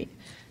Main Street.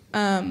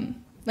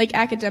 Like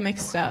academic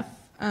stuff,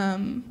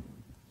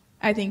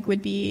 I think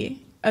would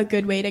be a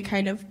good way to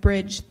kind of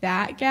bridge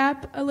that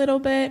gap a little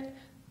bit.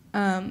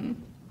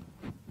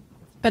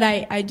 But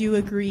I do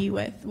agree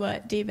with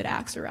what David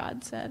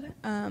Axelrod said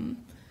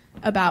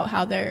about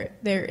how there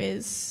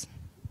is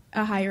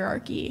a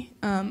hierarchy,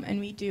 and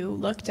we do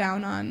look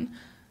down on,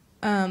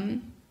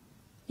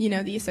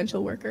 the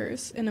essential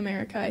workers in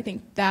America. I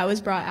think that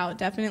was brought out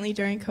definitely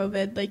during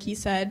COVID, like he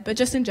said, but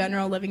just in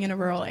general, living in a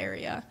rural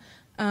area,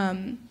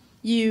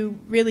 you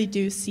really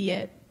do see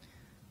it.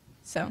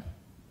 So.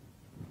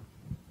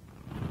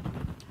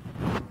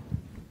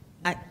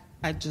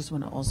 I just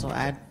want to also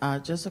add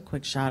just a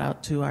quick shout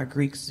out to our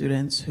Greek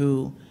students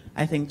who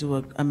I think do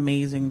an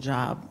amazing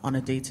job on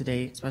a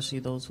day-to-day, especially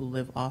those who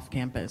live off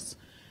campus,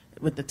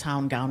 with the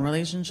town-gown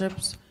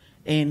relationships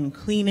in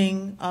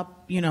cleaning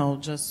up,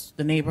 just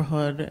the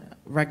neighborhood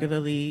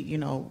regularly,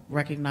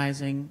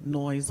 recognizing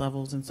noise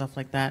levels and stuff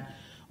like that.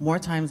 More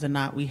times than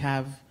not, we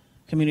have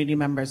community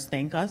members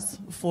thank us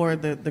for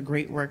the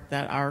great work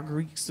that our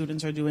Greek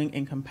students are doing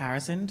in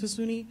comparison to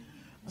SUNY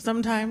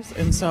sometimes.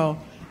 And so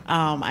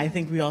I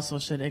think we also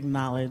should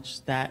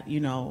acknowledge that,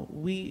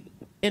 we,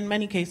 in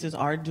many cases,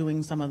 are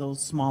doing some of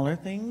those smaller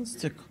things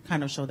to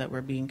kind of show that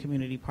we're being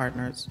community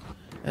partners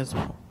as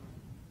well.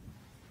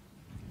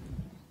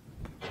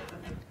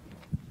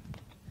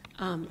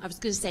 I was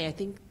going to say, I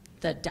think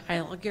the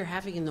dialogue you're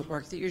having and the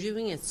work that you're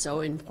doing is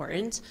so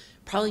important.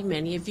 Probably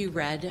many of you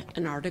read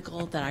an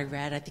article that I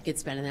read, I think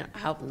it's been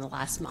out in the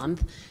last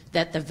month,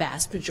 that the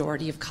vast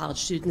majority of college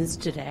students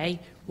today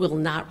will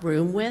not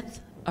room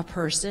with a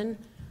person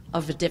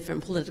of a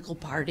different political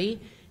party.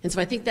 And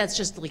so I think that's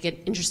just like an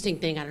interesting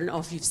thing. I don't know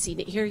if you've seen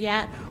it here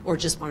yet or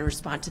just want to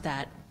respond to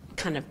that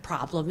kind of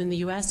problem in the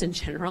US in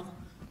general.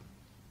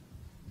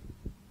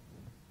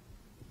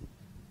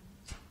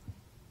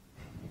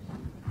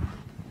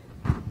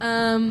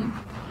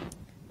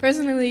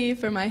 Personally,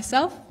 for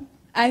myself,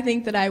 I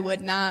think that I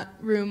would not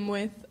room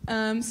with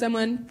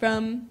someone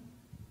from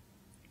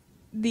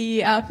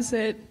the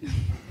opposite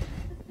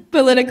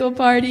political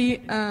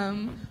party.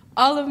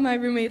 All of my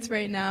roommates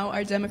right now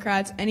are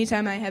Democrats.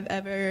 Anytime I have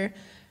ever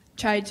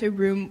tried to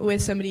room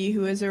with somebody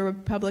who is a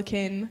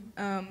Republican,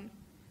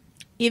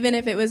 even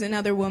if it was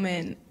another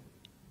woman,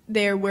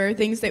 there were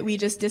things that we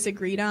just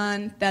disagreed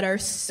on that are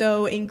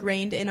so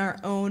ingrained in our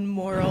own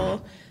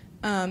moral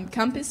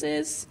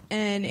compasses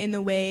and in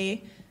the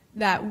way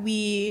that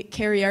we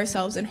carry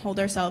ourselves and hold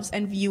ourselves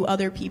and view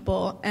other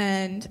people.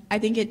 And I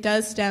think it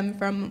does stem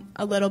from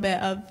a little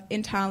bit of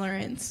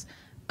intolerance,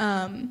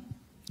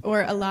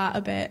 or a lot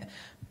of it.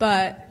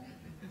 But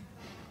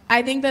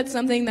I think that's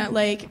something that,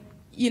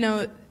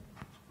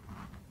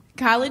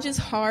 college is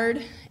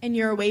hard and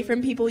you're away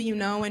from people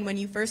and when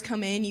you first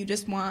come in, you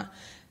just want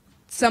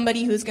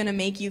somebody who's going to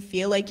make you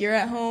feel like you're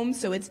at home.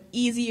 So it's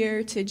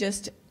easier to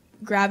just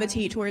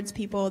gravitate towards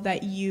people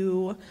that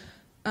you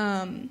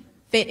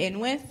fit in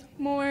with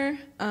more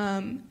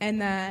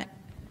and that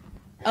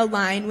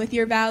align with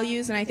your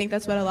values. And I think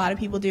that's what a lot of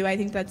people do. I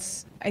think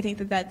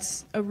that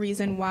that's a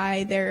reason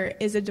why there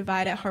is a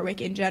divide at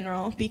Hartwick in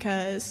general,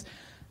 because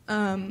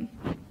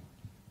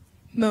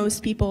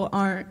most people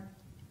aren't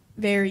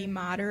very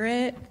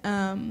moderate,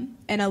 and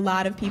a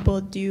lot of people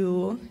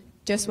do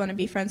just want to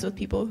be friends with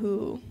people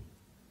who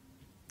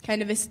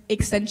kind of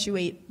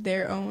accentuate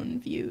their own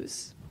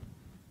views.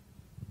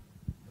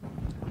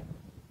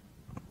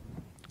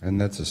 And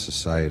that's a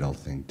societal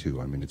thing too.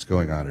 I mean, it's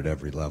going on at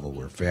every level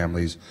where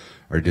families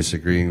are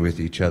disagreeing with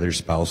each other,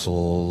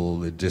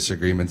 spousal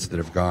disagreements that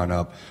have gone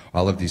up.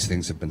 All of these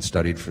things have been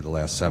studied for the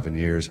last 7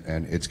 years,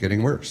 and it's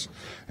getting worse.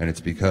 And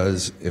it's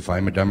because if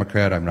I'm a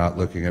Democrat, I'm not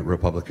looking at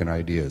Republican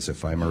ideas.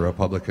 If I'm a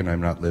Republican,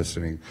 I'm not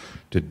listening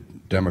to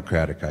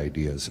Democratic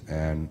ideas.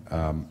 And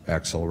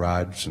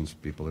Axelrod, since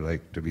people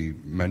like to be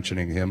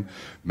mentioning him,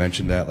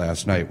 mentioned that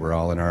last night. We're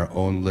all in our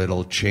own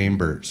little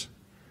chambers.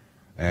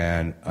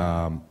 And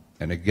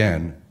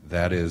again,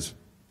 that is,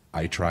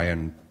 I try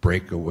and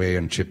break away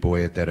and chip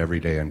away at that every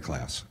day in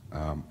class.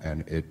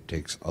 And it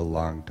takes a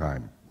long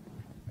time.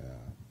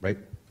 Right?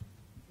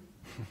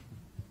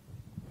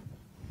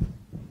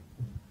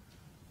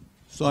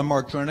 So I'm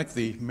Mark Drenick,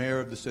 the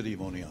mayor of the city of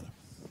Oneonta.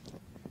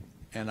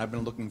 And I've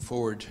been looking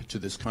forward to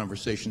this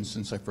conversation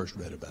since I first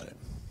read about it.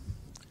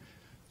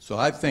 So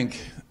I think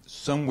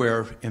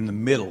somewhere in the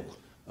middle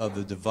of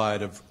the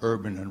divide of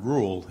urban and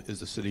rural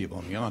is the city of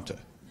Oneonta.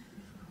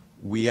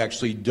 We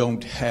actually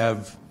don't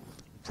have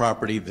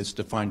property that's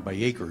defined by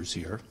acres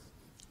here.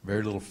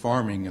 Very little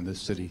farming in the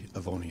city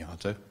of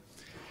Oneonta.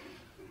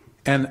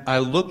 And I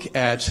look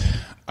at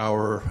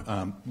our,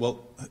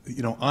 well,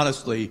 you know,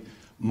 honestly,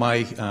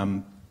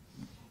 my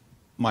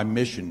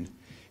mission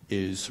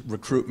is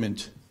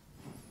recruitment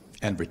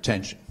and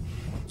retention.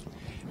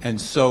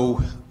 And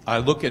so I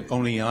look at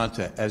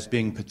Oneonta as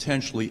being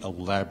potentially a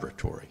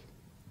laboratory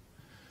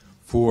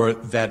for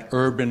that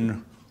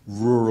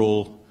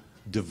urban-rural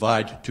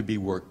divide to be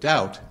worked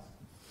out.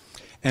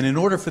 And in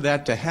order for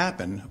that to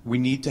happen, we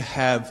need to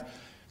have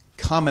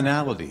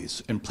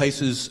commonalities and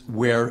places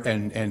where,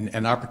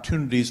 and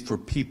opportunities for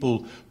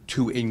people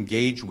to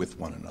engage with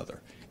one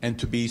another and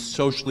to be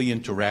socially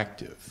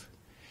interactive.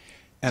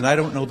 And I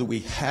don't know that we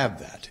have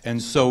that.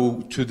 And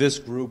so to this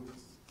group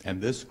and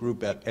this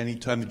group, at any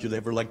time that you'd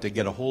ever like to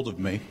get a hold of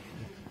me,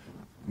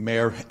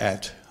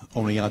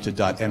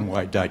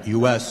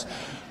 mayor@oneonta.ny.us,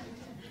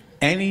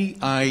 any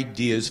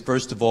ideas,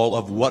 first of all,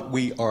 of what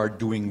we are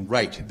doing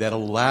right that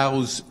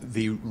allows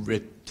the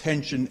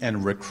retention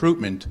and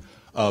recruitment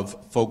of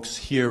folks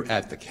here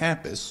at the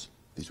campus,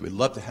 because we'd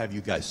love to have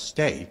you guys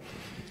stay,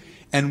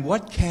 and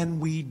what can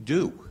we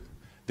do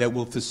that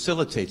will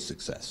facilitate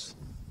success?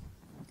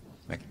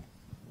 Thank you.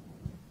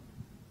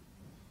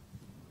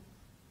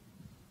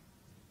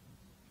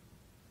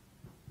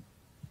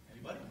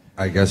 Anybody?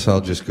 I guess I'll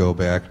just go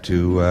back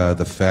to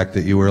the fact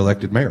that you were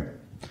elected mayor.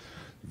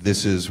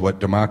 This is what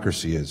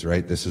democracy is,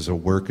 right? This is a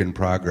work in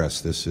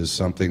progress. This is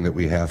something that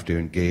we have to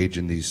engage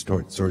in these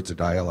sorts of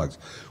dialogues.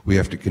 We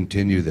have to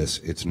continue this.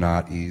 It's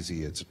not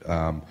easy. It's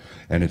and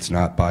it's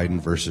not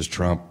Biden versus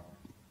Trump,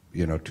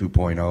 you know,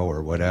 2.0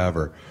 or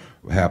whatever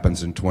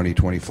happens in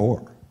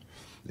 2024.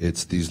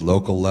 It's these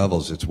local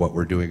levels. It's what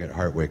we're doing at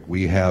Hartwick.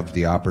 We have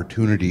the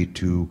opportunity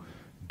to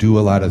do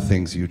a lot of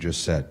things you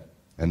just said,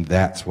 and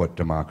that's what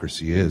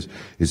democracy is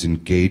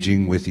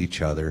engaging with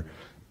each other,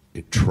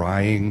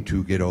 trying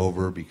to get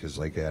over, because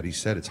like Addie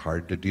said, it's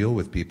hard to deal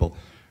with people.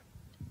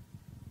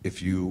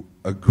 If you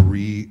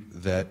agree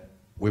that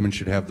women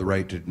should have the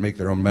right to make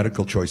their own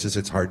medical choices,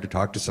 it's hard to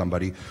talk to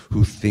somebody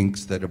who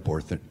thinks that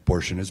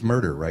abortion is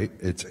murder, right?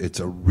 It's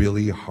a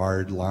really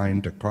hard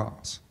line to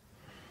cross.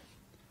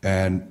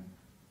 And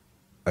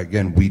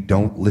again, we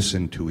don't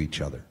listen to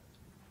each other,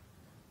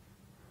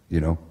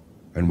 you know?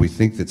 And we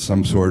think that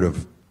some sort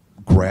of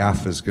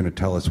graph is going to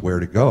tell us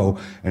where to go,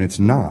 and it's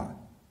not.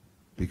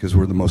 Because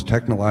we're the most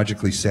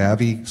technologically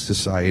savvy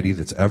society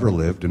that's ever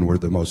lived, and we're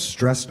the most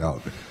stressed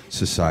out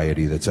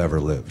society that's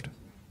ever lived.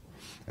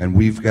 And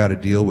we've got to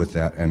deal with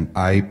that, and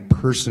I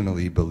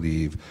personally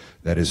believe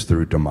that is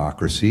through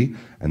democracy,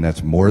 and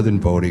that's more than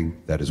voting.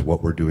 That is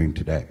what we're doing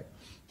today.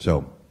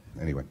 So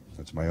anyway,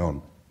 that's my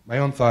own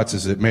thoughts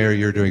is that, Mayor,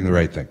 you're doing the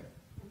right thing.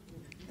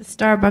 The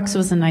Starbucks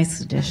was a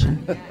nice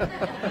addition.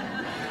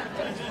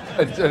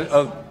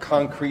 A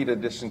concrete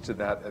addition to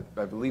that,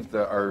 I believe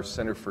our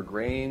Center for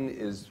Grain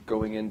is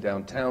going in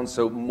downtown,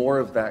 so more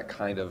of that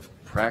kind of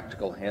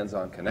practical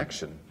hands-on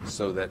connection,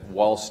 so that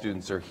while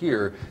students are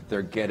here,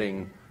 they're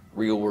getting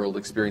real-world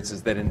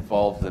experiences that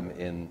involve them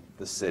in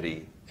the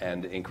city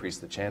and increase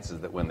the chances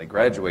that when they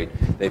graduate,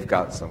 they've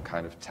got some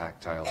kind of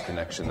tactile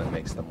connection that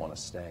makes them want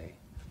to stay.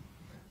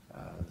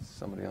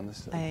 Somebody on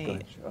this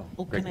side?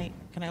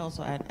 Can I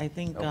also add, I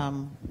think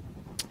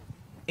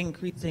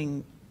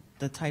increasing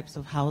the types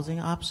of housing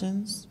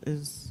options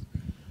is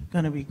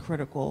going to be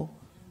critical,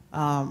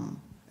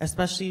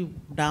 especially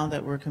now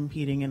that we're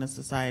competing in a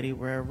society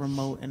where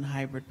remote and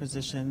hybrid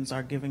positions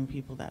are giving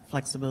people that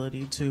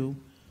flexibility to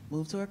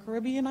move to a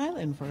Caribbean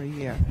island for a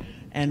year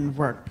and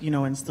work, you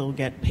know, and still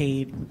get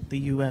paid the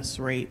U.S.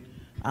 rate.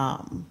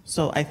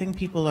 So I think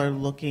people are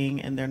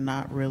looking and they're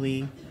not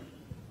really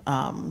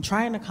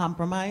trying to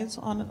compromise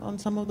on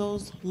some of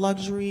those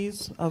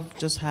luxuries of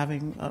just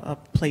having a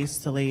place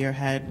to lay your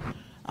head.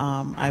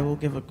 I will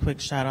give a quick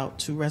shout out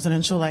to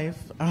Residential Life,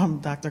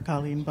 Dr.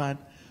 Colleen Budd,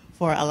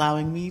 for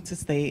allowing me to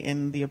stay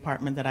in the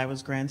apartment that I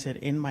was granted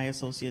in my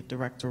associate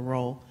director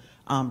role,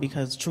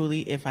 because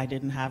truly, if I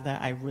didn't have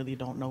that, I really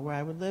don't know where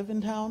I would live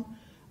in town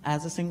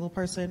as a single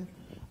person.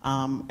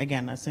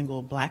 Again, a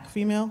single black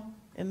female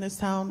in this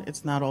town,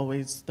 it's not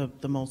always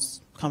the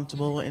most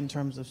comfortable in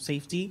terms of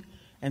safety.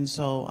 And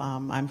so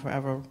I'm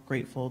forever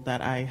grateful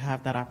that I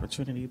have that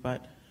opportunity,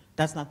 but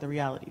that's not the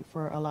reality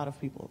for a lot of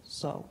people.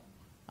 So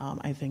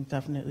I think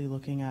definitely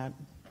looking at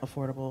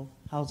affordable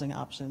housing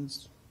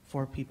options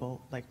for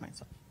people like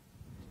myself.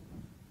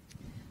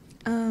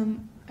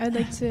 I'd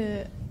like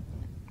to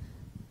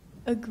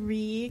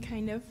agree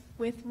kind of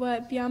with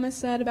what Biama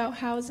said about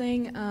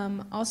housing.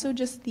 Also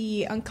just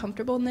the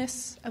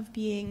uncomfortableness of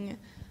being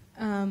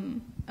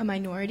a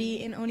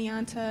minority in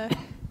Oneonta.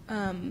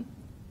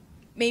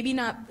 Maybe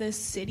not the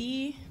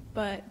city,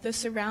 but the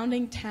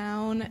surrounding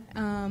town,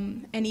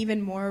 and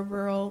even more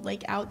rural,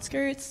 like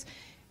outskirts.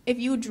 If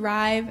you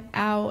drive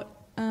out,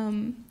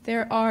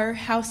 there are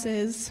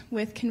houses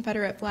with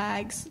Confederate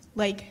flags,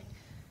 like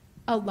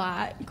a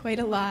lot, quite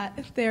a lot.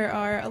 There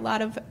are a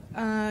lot of,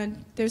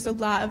 there's a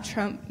lot of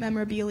Trump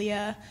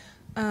memorabilia.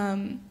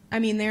 I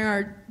mean, there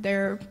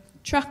are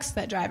trucks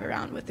that drive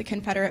around with the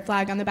Confederate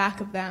flag on the back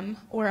of them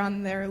or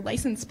on their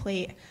license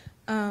plate.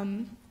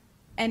 And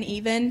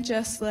even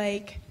just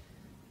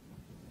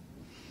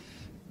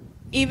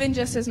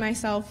as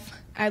myself,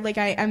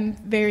 I'm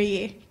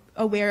very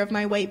aware of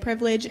my white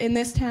privilege in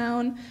this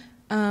town.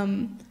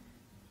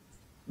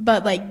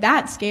 But like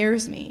that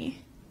scares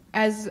me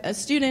as a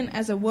student,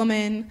 as a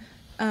woman,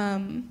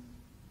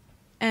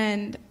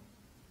 and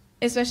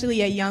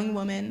especially a young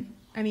woman.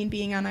 I mean,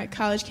 being on a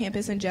college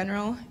campus in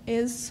general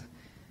is,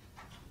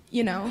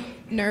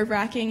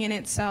 nerve-wracking in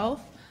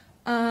itself.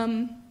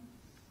 But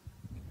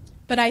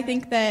I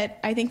think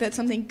that's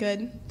something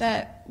good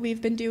that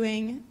we've been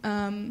doing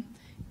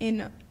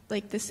in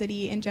like the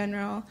city in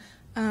general,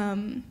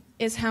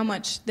 is how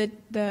much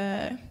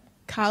the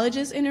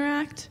colleges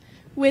interact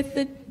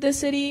with the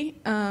city.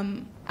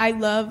 I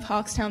love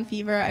Hawkstown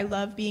Fever. I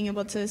love being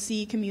able to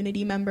see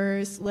community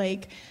members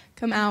like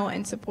come out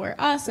and support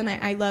us, and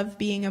I love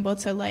being able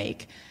to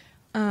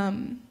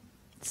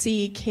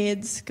see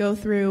kids go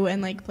through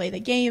and like play the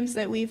games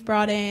that we've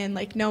brought in,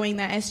 like knowing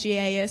that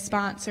SGA is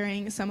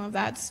sponsoring some of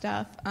that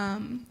stuff,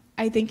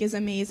 I think is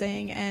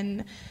amazing.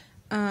 And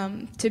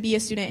to be a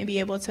student and be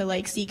able to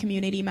like see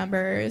community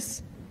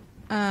members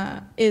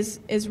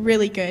is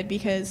really good,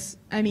 because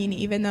I mean,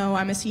 even though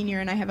I'm a senior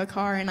and I have a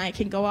car and I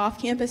can go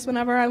off campus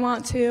whenever I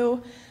want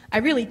to, I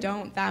really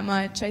don't that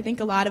much. I think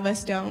a lot of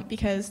us don't,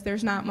 because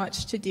there's not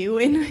much to do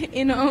in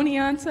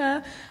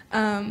Oneonta.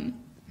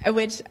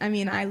 Which, I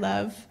mean, I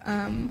love,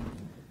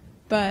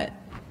 but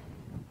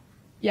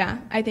yeah,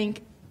 I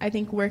think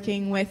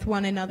working with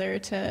one another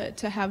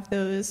to have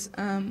those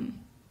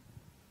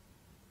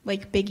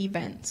like big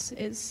events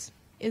is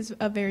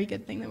a very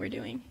good thing that we're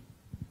doing.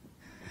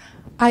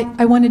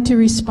 I wanted to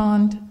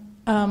respond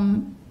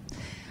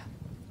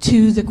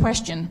to the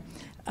question.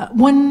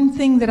 One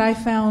thing that I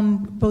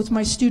found both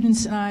my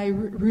students and I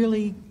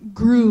really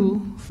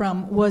grew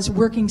from was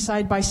working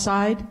side by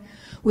side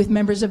with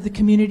members of the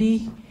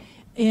community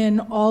in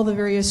all the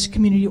various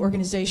community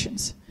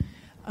organizations.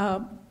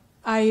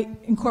 I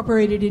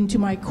incorporated into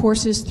my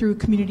courses through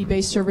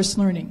community-based service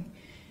learning.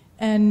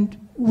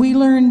 And we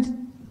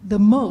learned the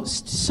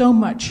most, so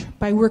much,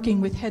 by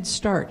working with Head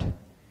Start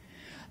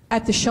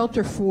at the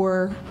shelter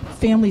for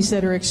families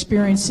that are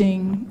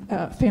experiencing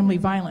family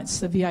violence,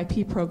 the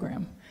VIP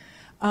program.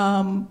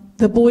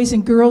 The Boys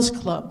and Girls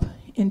Club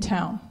in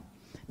town,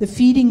 the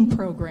feeding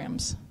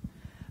programs,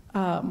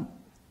 the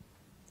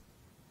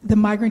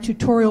Migrant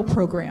Tutorial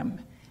Program,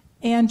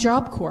 and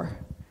Job Corps.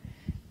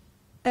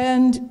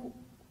 And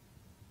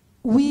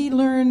we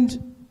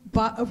learned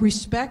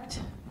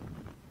respect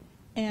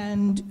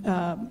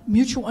and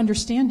mutual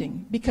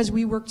understanding, because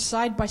we worked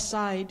side by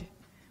side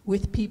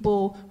with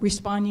people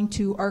responding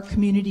to our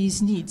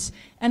community's needs.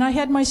 And I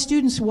had my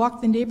students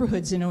walk the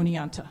neighborhoods in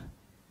Oneonta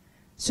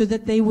so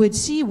that they would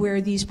see where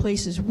these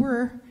places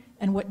were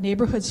and what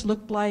neighborhoods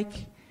looked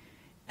like.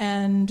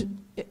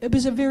 And it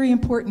was a very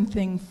important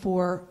thing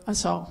for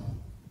us all.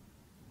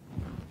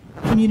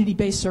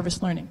 Community-based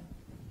service learning.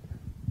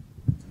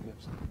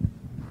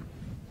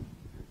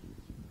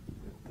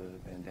 The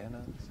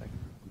bandana, second.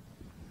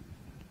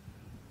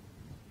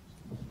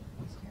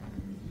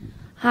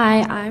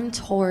 Hi, I'm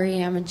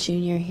Tori. I'm a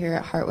junior here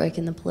at Hartwick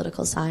in the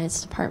political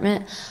science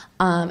department.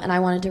 And I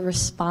wanted to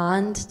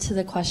respond to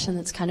the question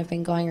that's kind of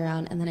been going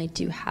around, and then I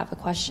do have a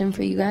question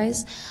for you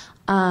guys.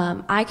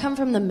 I come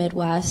from the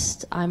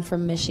Midwest. I'm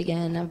from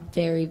Michigan, a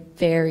very,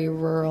 very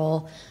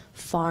rural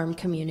farm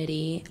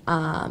community.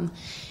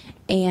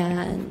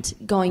 And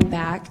going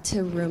back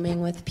to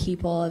rooming with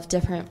people of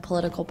different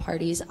political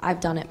parties, I've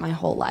done it my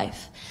whole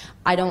life.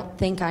 I don't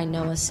think I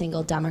know a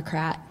single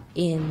Democrat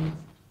in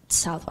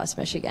Southwest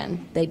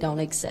Michigan. They don't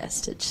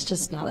exist. It's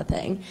just not a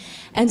thing.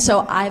 And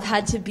so I've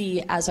had to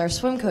be, as our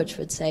swim coach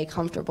would say,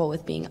 comfortable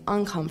with being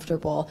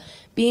uncomfortable,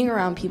 being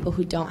around people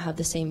who don't have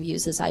the same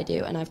views as I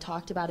do. And I've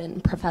talked about it in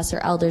Professor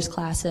Elder's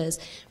classes,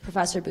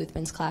 Professor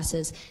Boothman's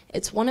classes.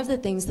 It's one of the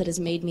things that has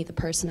made me the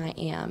person I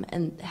am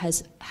and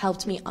has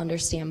helped me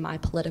understand my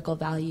political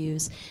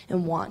values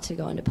and want to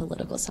go into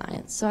political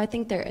science. So I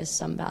think there is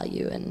some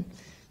value in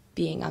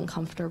being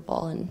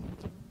uncomfortable and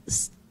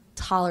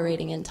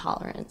tolerating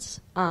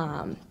intolerance.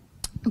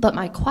 But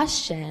my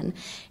question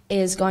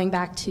is going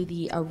back to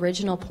the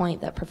original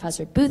point that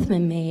Professor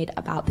Boothman made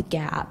about the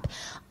gap.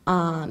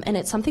 And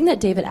it's something that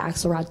David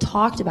Axelrod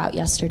talked about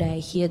yesterday.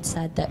 He had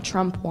said that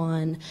Trump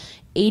won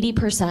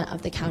 80%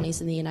 of the counties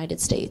in the United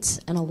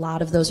States, and a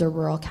lot of those are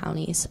rural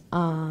counties.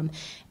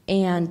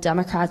 And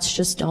Democrats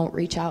just don't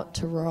reach out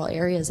to rural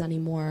areas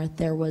anymore.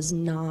 There was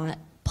not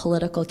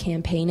political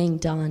campaigning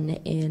done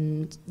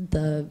in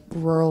the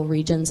rural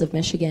regions of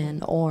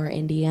Michigan or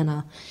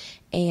Indiana.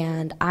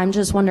 And I'm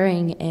just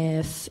wondering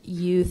if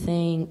you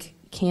think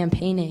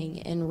campaigning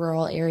in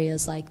rural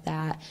areas like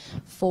that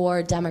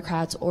for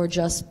Democrats or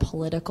just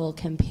political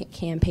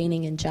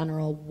campaigning in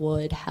general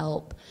would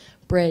help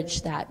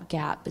bridge that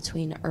gap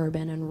between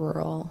urban and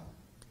rural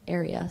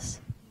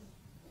areas.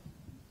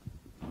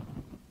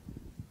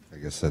 I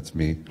guess that's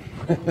me.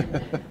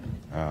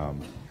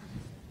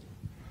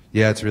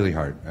 Yeah, it's really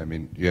hard. I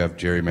mean, you have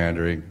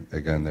gerrymandering,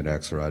 again, that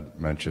Axelrod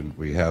mentioned.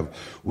 We have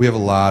a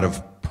lot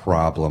of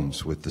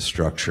problems with the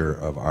structure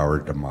of our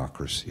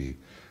democracy,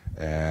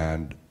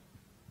 and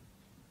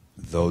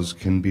those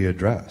can be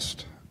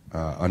addressed.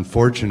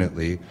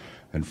 Unfortunately,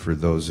 and for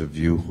those of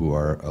you who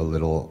are a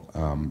little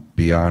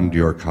beyond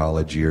your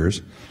college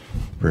years,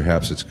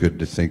 perhaps it's good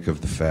to think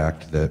of the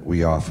fact that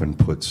we often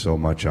put so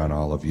much on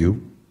all of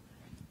you.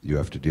 You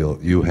have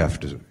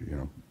to,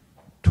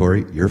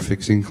 Tori, you're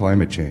fixing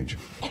climate change.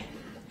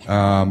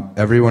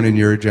 Everyone in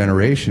your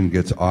generation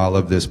gets all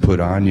of this put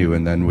on you,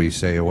 and then we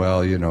say,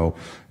 well,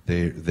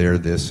 they're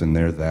this and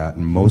they're that,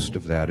 and most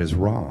of that is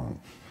wrong.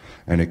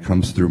 And it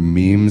comes through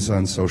memes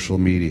on social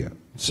media.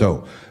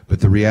 So, but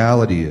the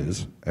reality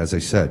is, as I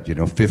said,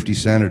 50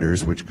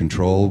 senators, which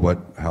control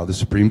how the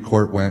Supreme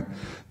Court went,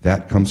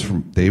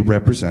 they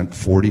represent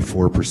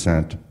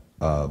 44%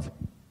 of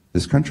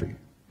this country.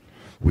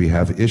 We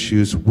have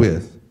issues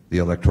with the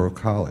Electoral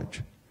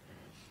College.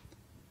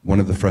 One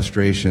of the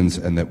frustrations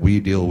and that we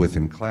deal with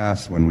in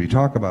class when we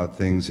talk about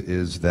things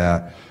is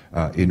that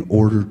in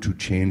order to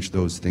change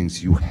those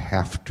things, you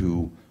have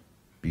to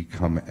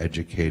become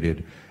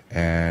educated.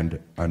 And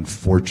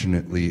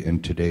unfortunately,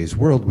 in today's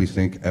world, we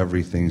think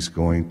everything's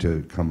going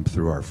to come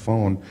through our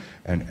phone,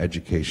 and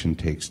education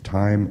takes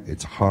time.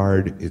 It's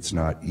hard. It's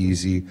not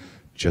easy,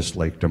 just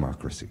like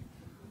democracy.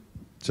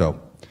 So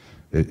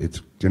it's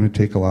going to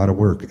take a lot of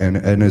work. And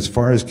as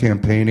far as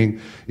campaigning,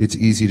 it's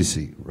easy to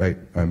see, right?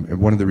 And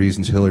one of the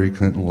reasons Hillary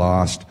Clinton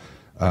lost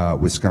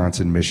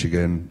Wisconsin,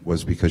 Michigan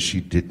was because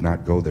she did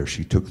not go there.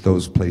 She took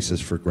those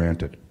places for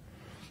granted.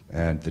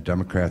 And the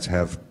Democrats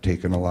have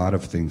taken a lot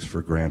of things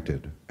for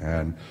granted,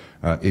 and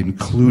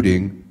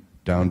including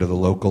down to the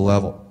local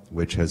level,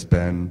 which has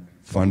been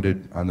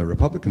funded on the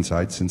Republican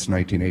side since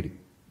 1980.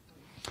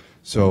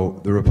 So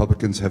the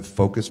Republicans have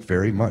focused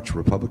very much.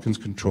 Republicans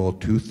control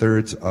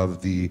 2/3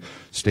 of the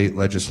state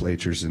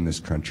legislatures in this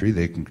country.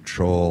 They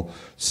control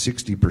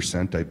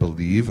 60%, I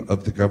believe,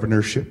 of the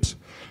governorships,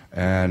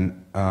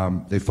 and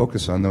they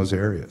focus on those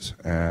areas.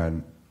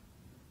 And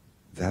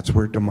that's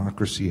where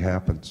democracy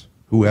happens.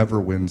 Whoever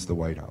wins the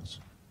White House.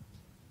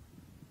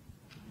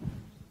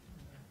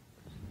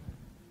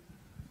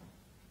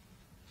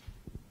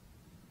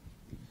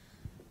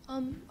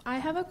 I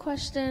have a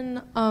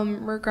question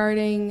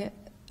regarding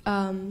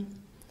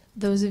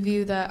those of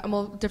you that,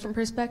 different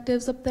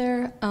perspectives up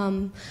there,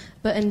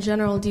 but in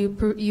general,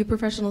 do you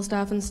professional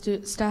staff and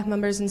staff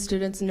members and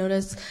students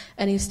notice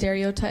any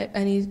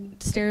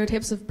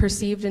stereotypes of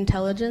perceived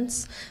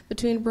intelligence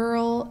between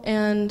rural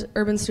and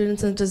urban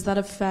students, and does that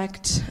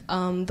affect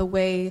the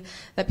way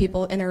that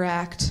people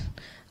interact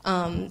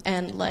and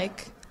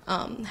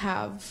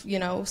have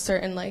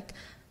certain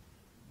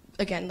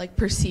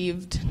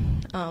perceived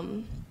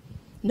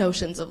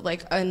notions of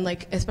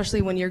especially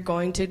when you're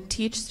going to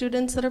teach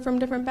students that are from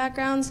different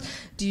backgrounds,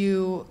 do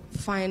you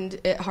find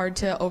it hard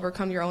to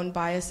overcome your own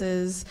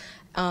biases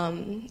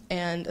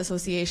and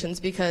associations,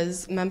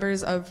 because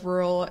members of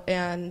rural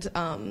and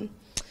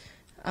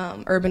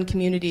urban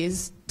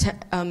communities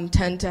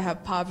tend to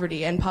have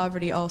poverty, and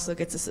poverty also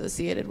gets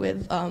associated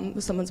with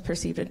someone's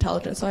perceived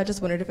intelligence. So I just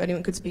wondered if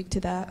anyone could speak to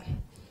that.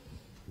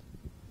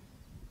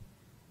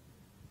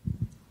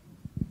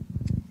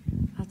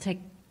 I'll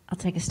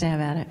take a stab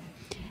at it.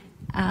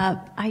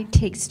 I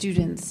take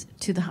students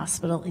to the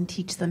hospital and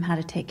teach them how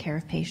to take care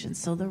of patients,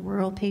 so the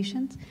rural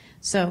patients.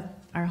 So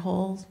our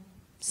whole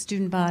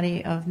student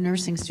body of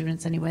nursing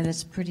students, anyway,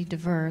 that's pretty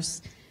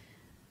diverse,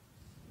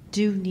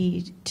 do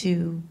need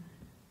to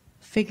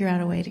figure out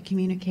a way to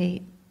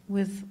communicate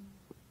with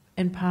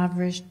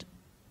impoverished,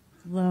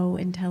 low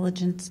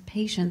intelligence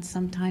patients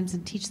sometimes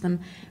and teach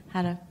them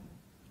how to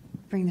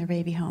bring their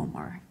baby home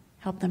or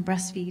help them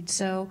breastfeed.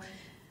 So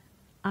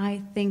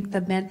I think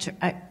the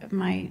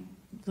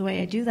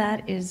way I do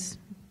that is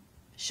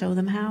show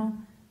them how,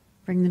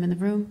 bring them in the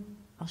room.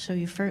 I'll show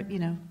you first,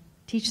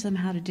 teach them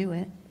how to do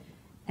it.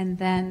 And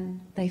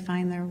then they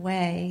find their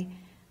way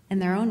in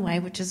their own way,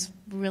 which is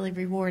really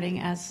rewarding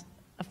as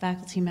a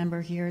faculty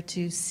member here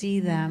to see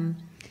them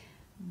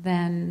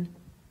then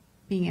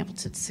being able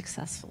to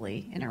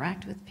successfully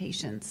interact with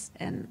patients.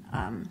 And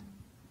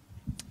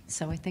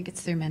so I think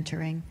it's through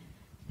mentoring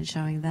and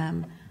showing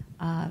them.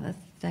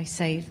 I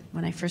say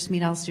when I first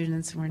meet all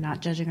students, we're not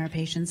judging our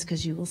patients,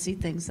 because you will see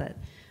things that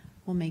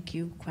will make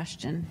you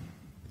question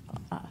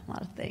a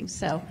lot of things.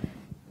 So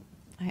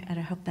I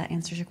hope that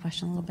answers your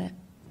question a little bit.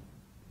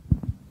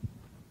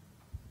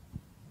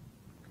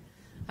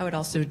 I would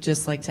also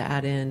just like to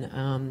add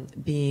in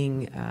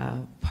being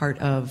part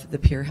of the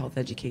peer health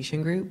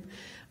education group,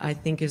 I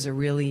think is a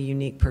really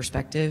unique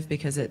perspective,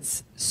 because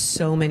it's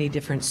so many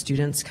different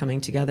students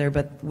coming together,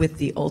 but with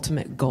the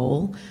ultimate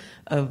goal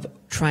of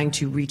trying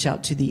to reach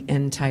out to the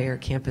entire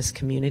campus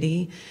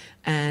community.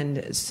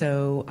 And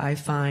so I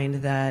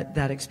find that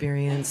that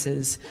experience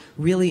is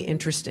really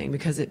interesting,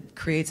 because it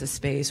creates a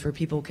space where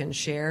people can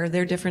share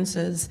their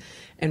differences,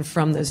 and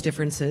from those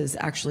differences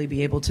actually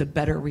be able to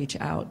better reach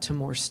out to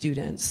more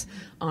students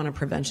on a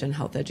prevention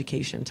health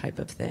education type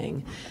of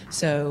thing.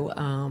 So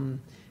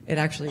it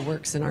actually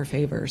works in our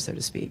favor, so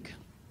to speak.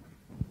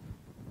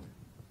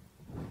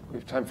 We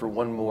have time for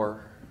one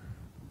more.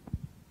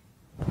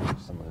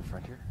 Someone in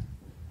front here.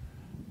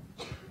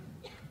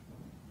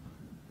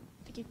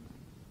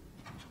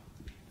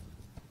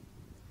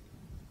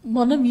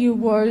 One of you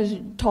was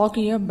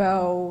talking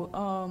about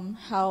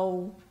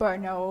how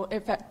burnout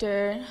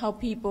affected how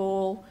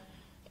people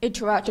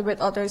interacted with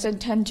others and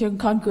tend to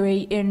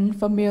congregate in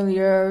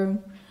familiar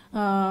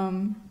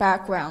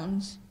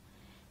backgrounds.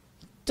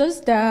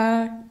 Does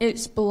that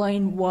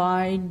explain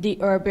why the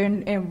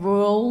urban and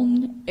rural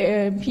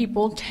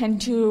people tend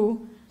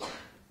to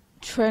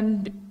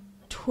trend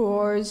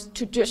towards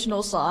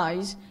traditional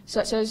sides,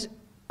 such as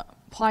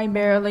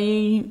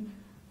primarily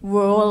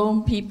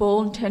rural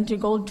people tend to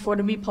go for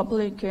the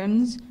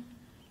Republicans,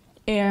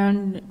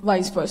 and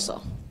vice versa?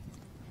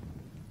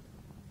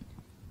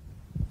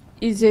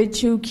 Is it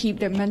to keep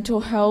their mental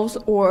health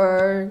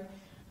or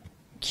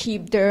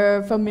keep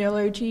their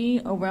familiarity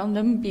around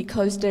them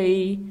because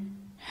they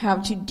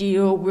have to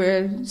deal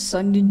with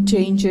sudden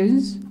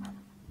changes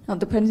of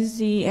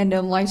dependency and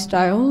their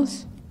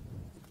lifestyles?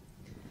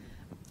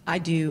 I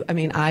do. I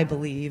mean, I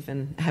believe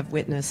and have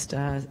witnessed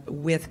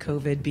with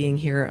COVID being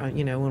here,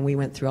 when we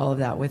went through all of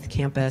that with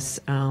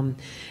campus, and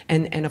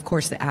of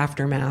course the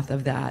aftermath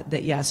of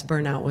that yes,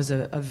 burnout was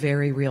a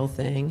very real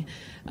thing,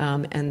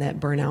 and that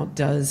burnout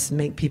does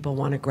make people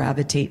want to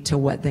gravitate to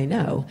what they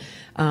know,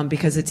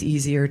 because it's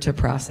easier to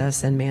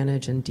process and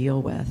manage and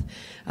deal with.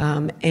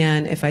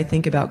 And if I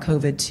think about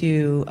COVID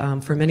too,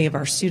 for many of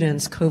our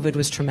students, COVID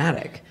was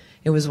traumatic.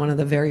 It was one of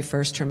the very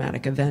first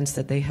traumatic events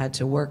that they had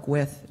to work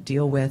with,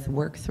 deal with,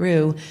 work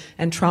through,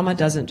 and trauma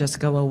doesn't just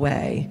go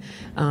away.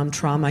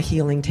 Trauma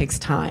healing takes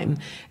time,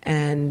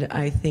 and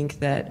I think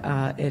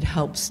that it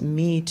helps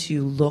me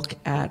to look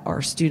at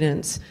our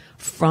students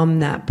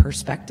from that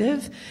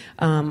perspective,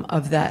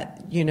 of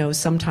that,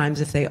 sometimes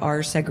if they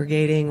are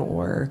segregating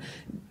or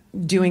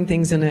doing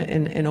things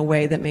in a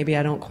way that maybe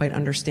I don't quite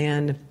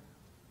understand,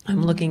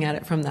 I'm looking at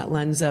it from that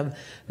lens of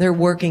they're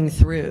working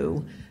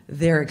through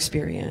their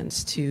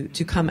experience to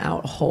come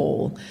out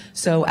whole.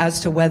 So as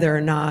to whether or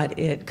not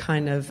it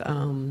kind of,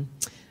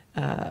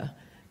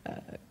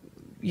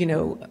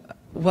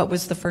 what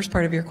was the first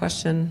part of your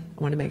question?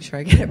 I want to make sure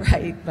I get it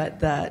right,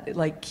 but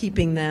like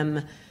keeping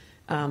them,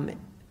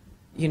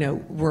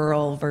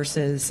 rural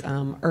versus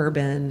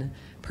urban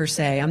per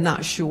se. I'm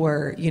not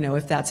sure,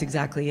 if that's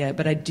exactly it,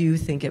 but I do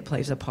think it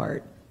plays a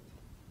part.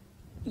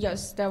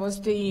 Yes, that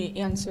was the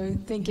answer.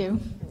 Thank you.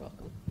 You're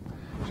welcome.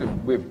 So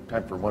we have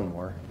time for one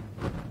more.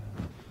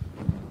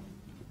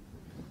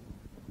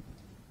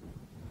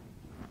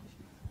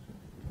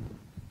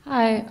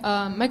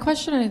 Hi, my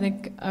question, I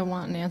think I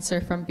want an answer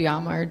from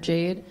Biama or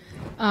Jade.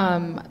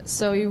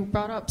 So you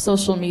brought up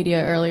social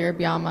media earlier,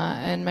 Biama,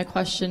 and my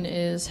question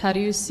is, how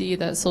do you see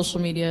that social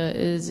media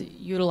is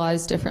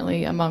utilized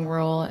differently among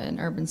rural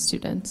and urban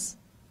students?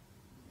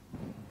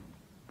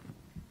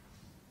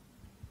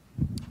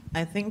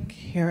 I think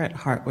here at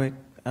Hartwick,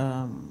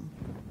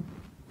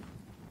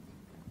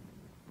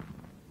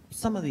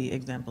 some of the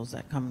examples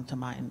that come to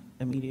mind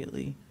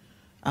immediately,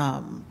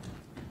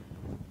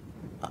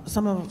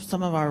 some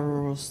of our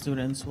rural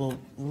students will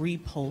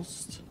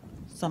repost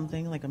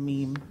something like a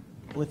meme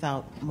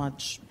without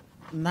much,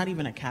 not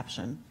even a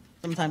caption.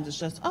 Sometimes it's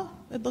just, oh,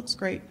 it looks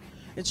great.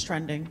 It's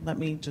trending. Let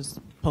me just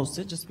post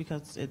it just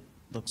because it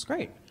looks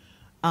great.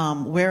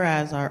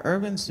 Whereas our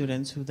urban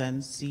students who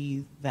then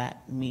see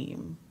that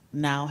meme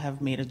now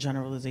have made a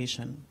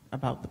generalization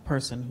about the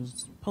person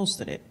who's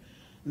posted it,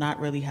 not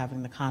really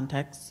having the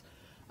context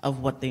of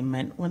what they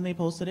meant when they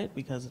posted it,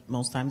 because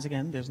most times,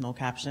 again, there's no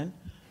caption.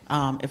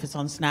 If it's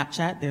on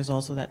Snapchat, there's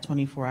also that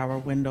 24-hour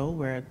window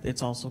where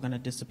it's also going to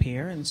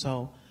disappear. And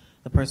so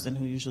the person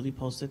who usually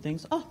posted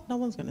things, oh, no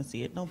one's going to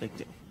see it, no big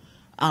deal.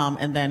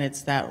 And then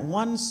it's that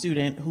one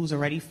student who's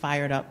already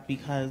fired up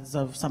because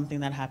of something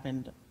that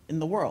happened in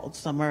the world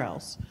somewhere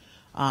else.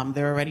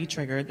 They're already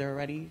triggered. They're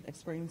already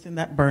experiencing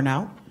that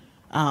burnout.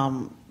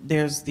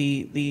 There's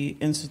the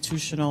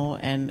institutional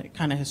and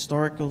kind of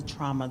historical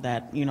trauma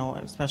that, you know,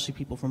 especially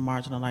people from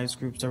marginalized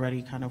groups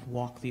already kind of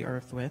walk the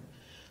earth with.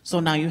 So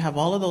now you have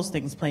all of those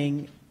things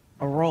playing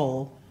a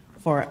role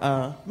for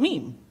a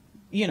meme,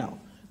 you know,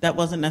 that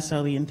wasn't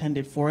necessarily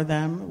intended for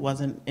them,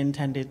 wasn't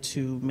intended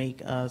to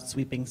make a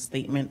sweeping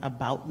statement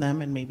about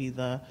them and maybe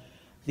the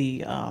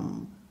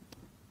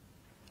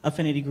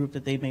affinity group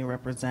that they may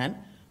represent.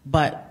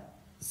 But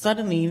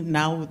suddenly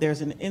now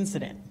there's an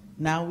incident.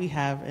 Now we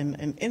have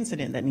an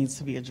incident that needs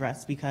to be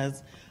addressed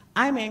because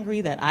I'm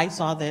angry that I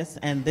saw this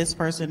and this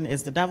person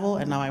is the devil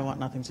and now I want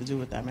nothing to do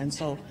with them. And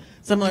so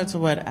similar to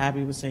what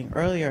Abby was saying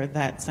earlier,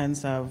 that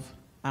sense of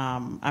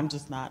I'm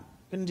just not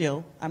going to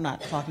deal, I'm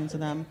not talking to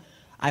them,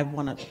 I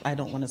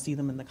don't want to see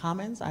them in the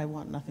comments, I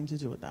want nothing to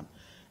do with them.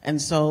 And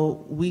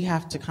so we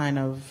have to kind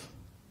of,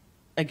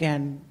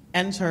 again,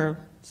 enter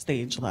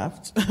stage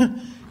left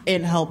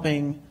in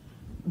helping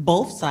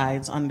both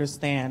sides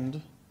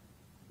understand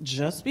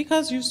just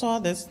because you saw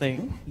this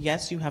thing,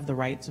 yes, you have the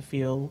right to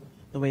feel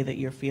the way that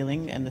you're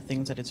feeling and the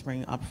things that it's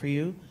bringing up for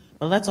you,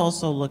 but let's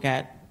also look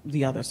at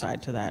the other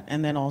side to that.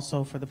 And then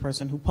also for the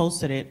person who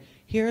posted it,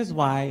 here's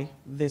why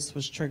this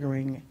was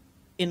triggering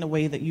in a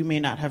way that you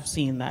may not have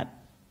seen that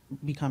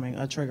becoming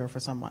a trigger for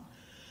someone.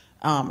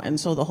 And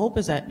so the hope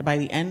is that by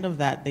the end of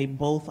that, they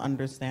both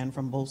understand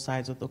from both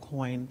sides of the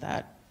coin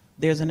that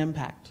there's an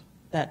impact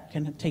that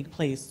can take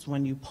place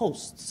when you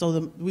post.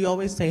 So we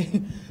always say,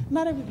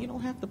 you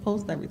don't have to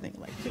post everything.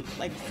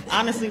 Like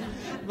honestly,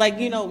 like,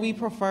 you know, we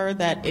prefer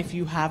that if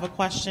you have a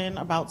question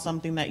about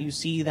something that you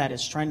see that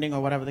is trending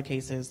or whatever the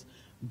case is,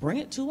 bring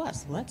it to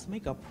us. Let's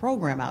make a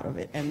program out of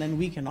it, and then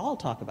we can all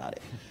talk about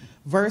it.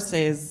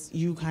 Versus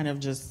you kind of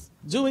just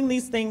doing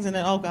these things and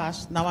then, oh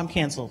gosh, now I'm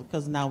canceled,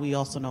 because now we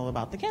also know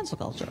about the cancel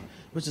culture,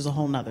 which is a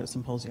whole nother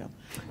symposium.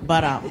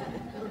 But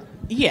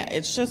yeah,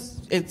 it's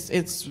just,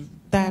 it's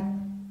that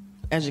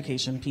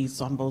education piece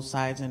on both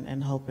sides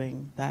and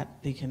hoping that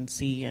they can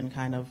see and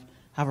kind of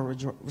have a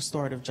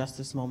restorative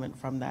justice moment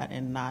from that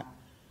and not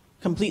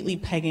completely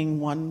pegging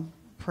one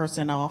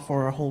person off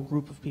or a whole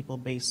group of people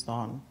based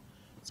on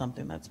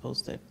something that's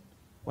posted,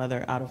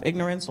 whether out of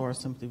ignorance or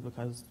simply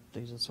because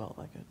they just felt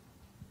like it.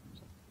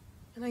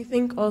 And I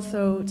think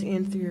also, to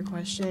answer your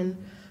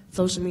question,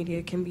 social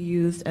media can be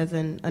used as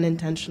an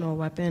unintentional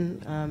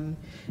weapon.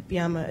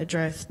 Biama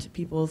addressed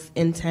people's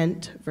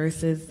intent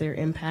versus their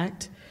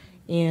impact.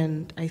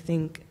 And I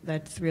think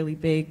that's really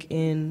big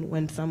in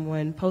when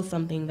someone posts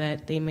something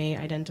that they may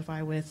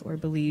identify with or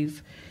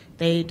believe.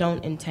 They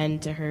don't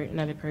intend to hurt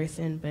another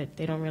person, but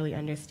they don't really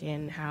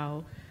understand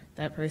how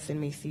that person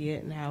may see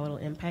it and how it'll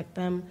impact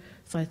them.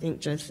 So I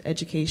think just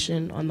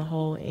education on the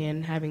whole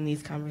and having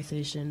these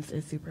conversations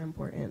is super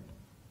important.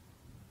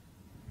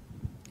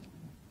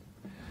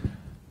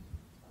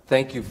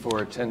 Thank you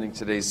for attending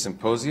today's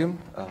symposium.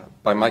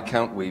 By my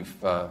count, we've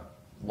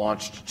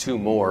launched 2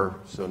 more,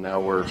 so now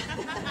we're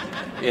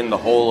in the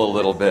hole a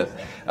little bit.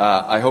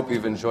 I hope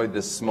you've enjoyed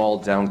this small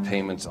down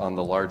payment on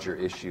the larger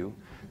issue.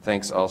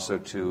 Thanks also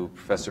to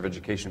Professor of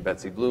Education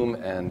Betsy Bloom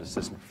and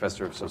Assistant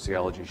Professor of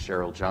Sociology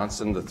Cheryl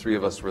Johnson. The 3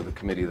 of us were the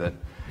committee that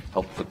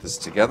helped put this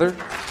together.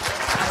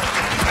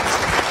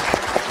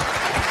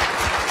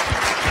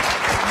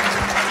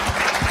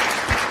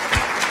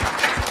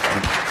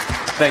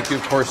 Thank you,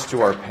 of course,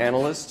 to our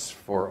panelists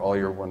for all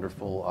your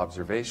wonderful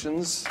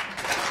observations.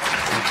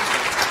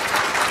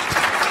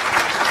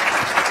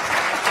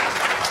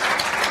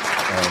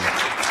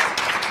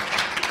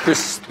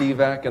 Chris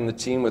Spivak and the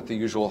team with the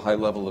usual high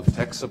level of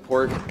tech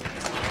support.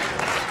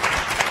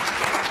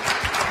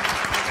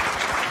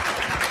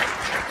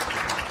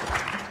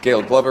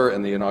 Gail Glover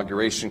and the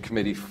Inauguration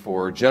Committee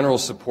for general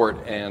support,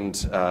 and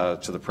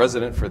to the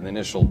President for the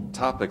initial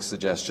topic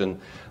suggestion.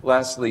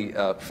 Lastly,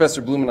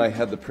 Professor Bloom and I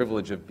had the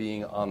privilege of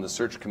being on the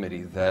search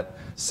committee that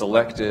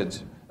selected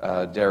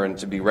Darren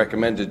to be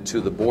recommended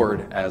to the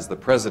board as the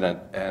president,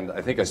 and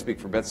I think I speak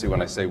for Betsy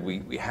when I say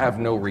we have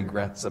no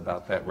regrets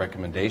about that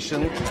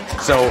recommendation.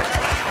 So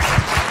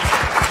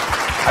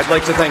I'd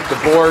like to thank the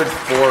board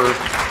for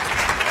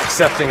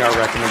accepting our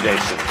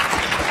recommendation.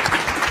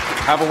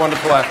 Have a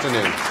wonderful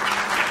afternoon.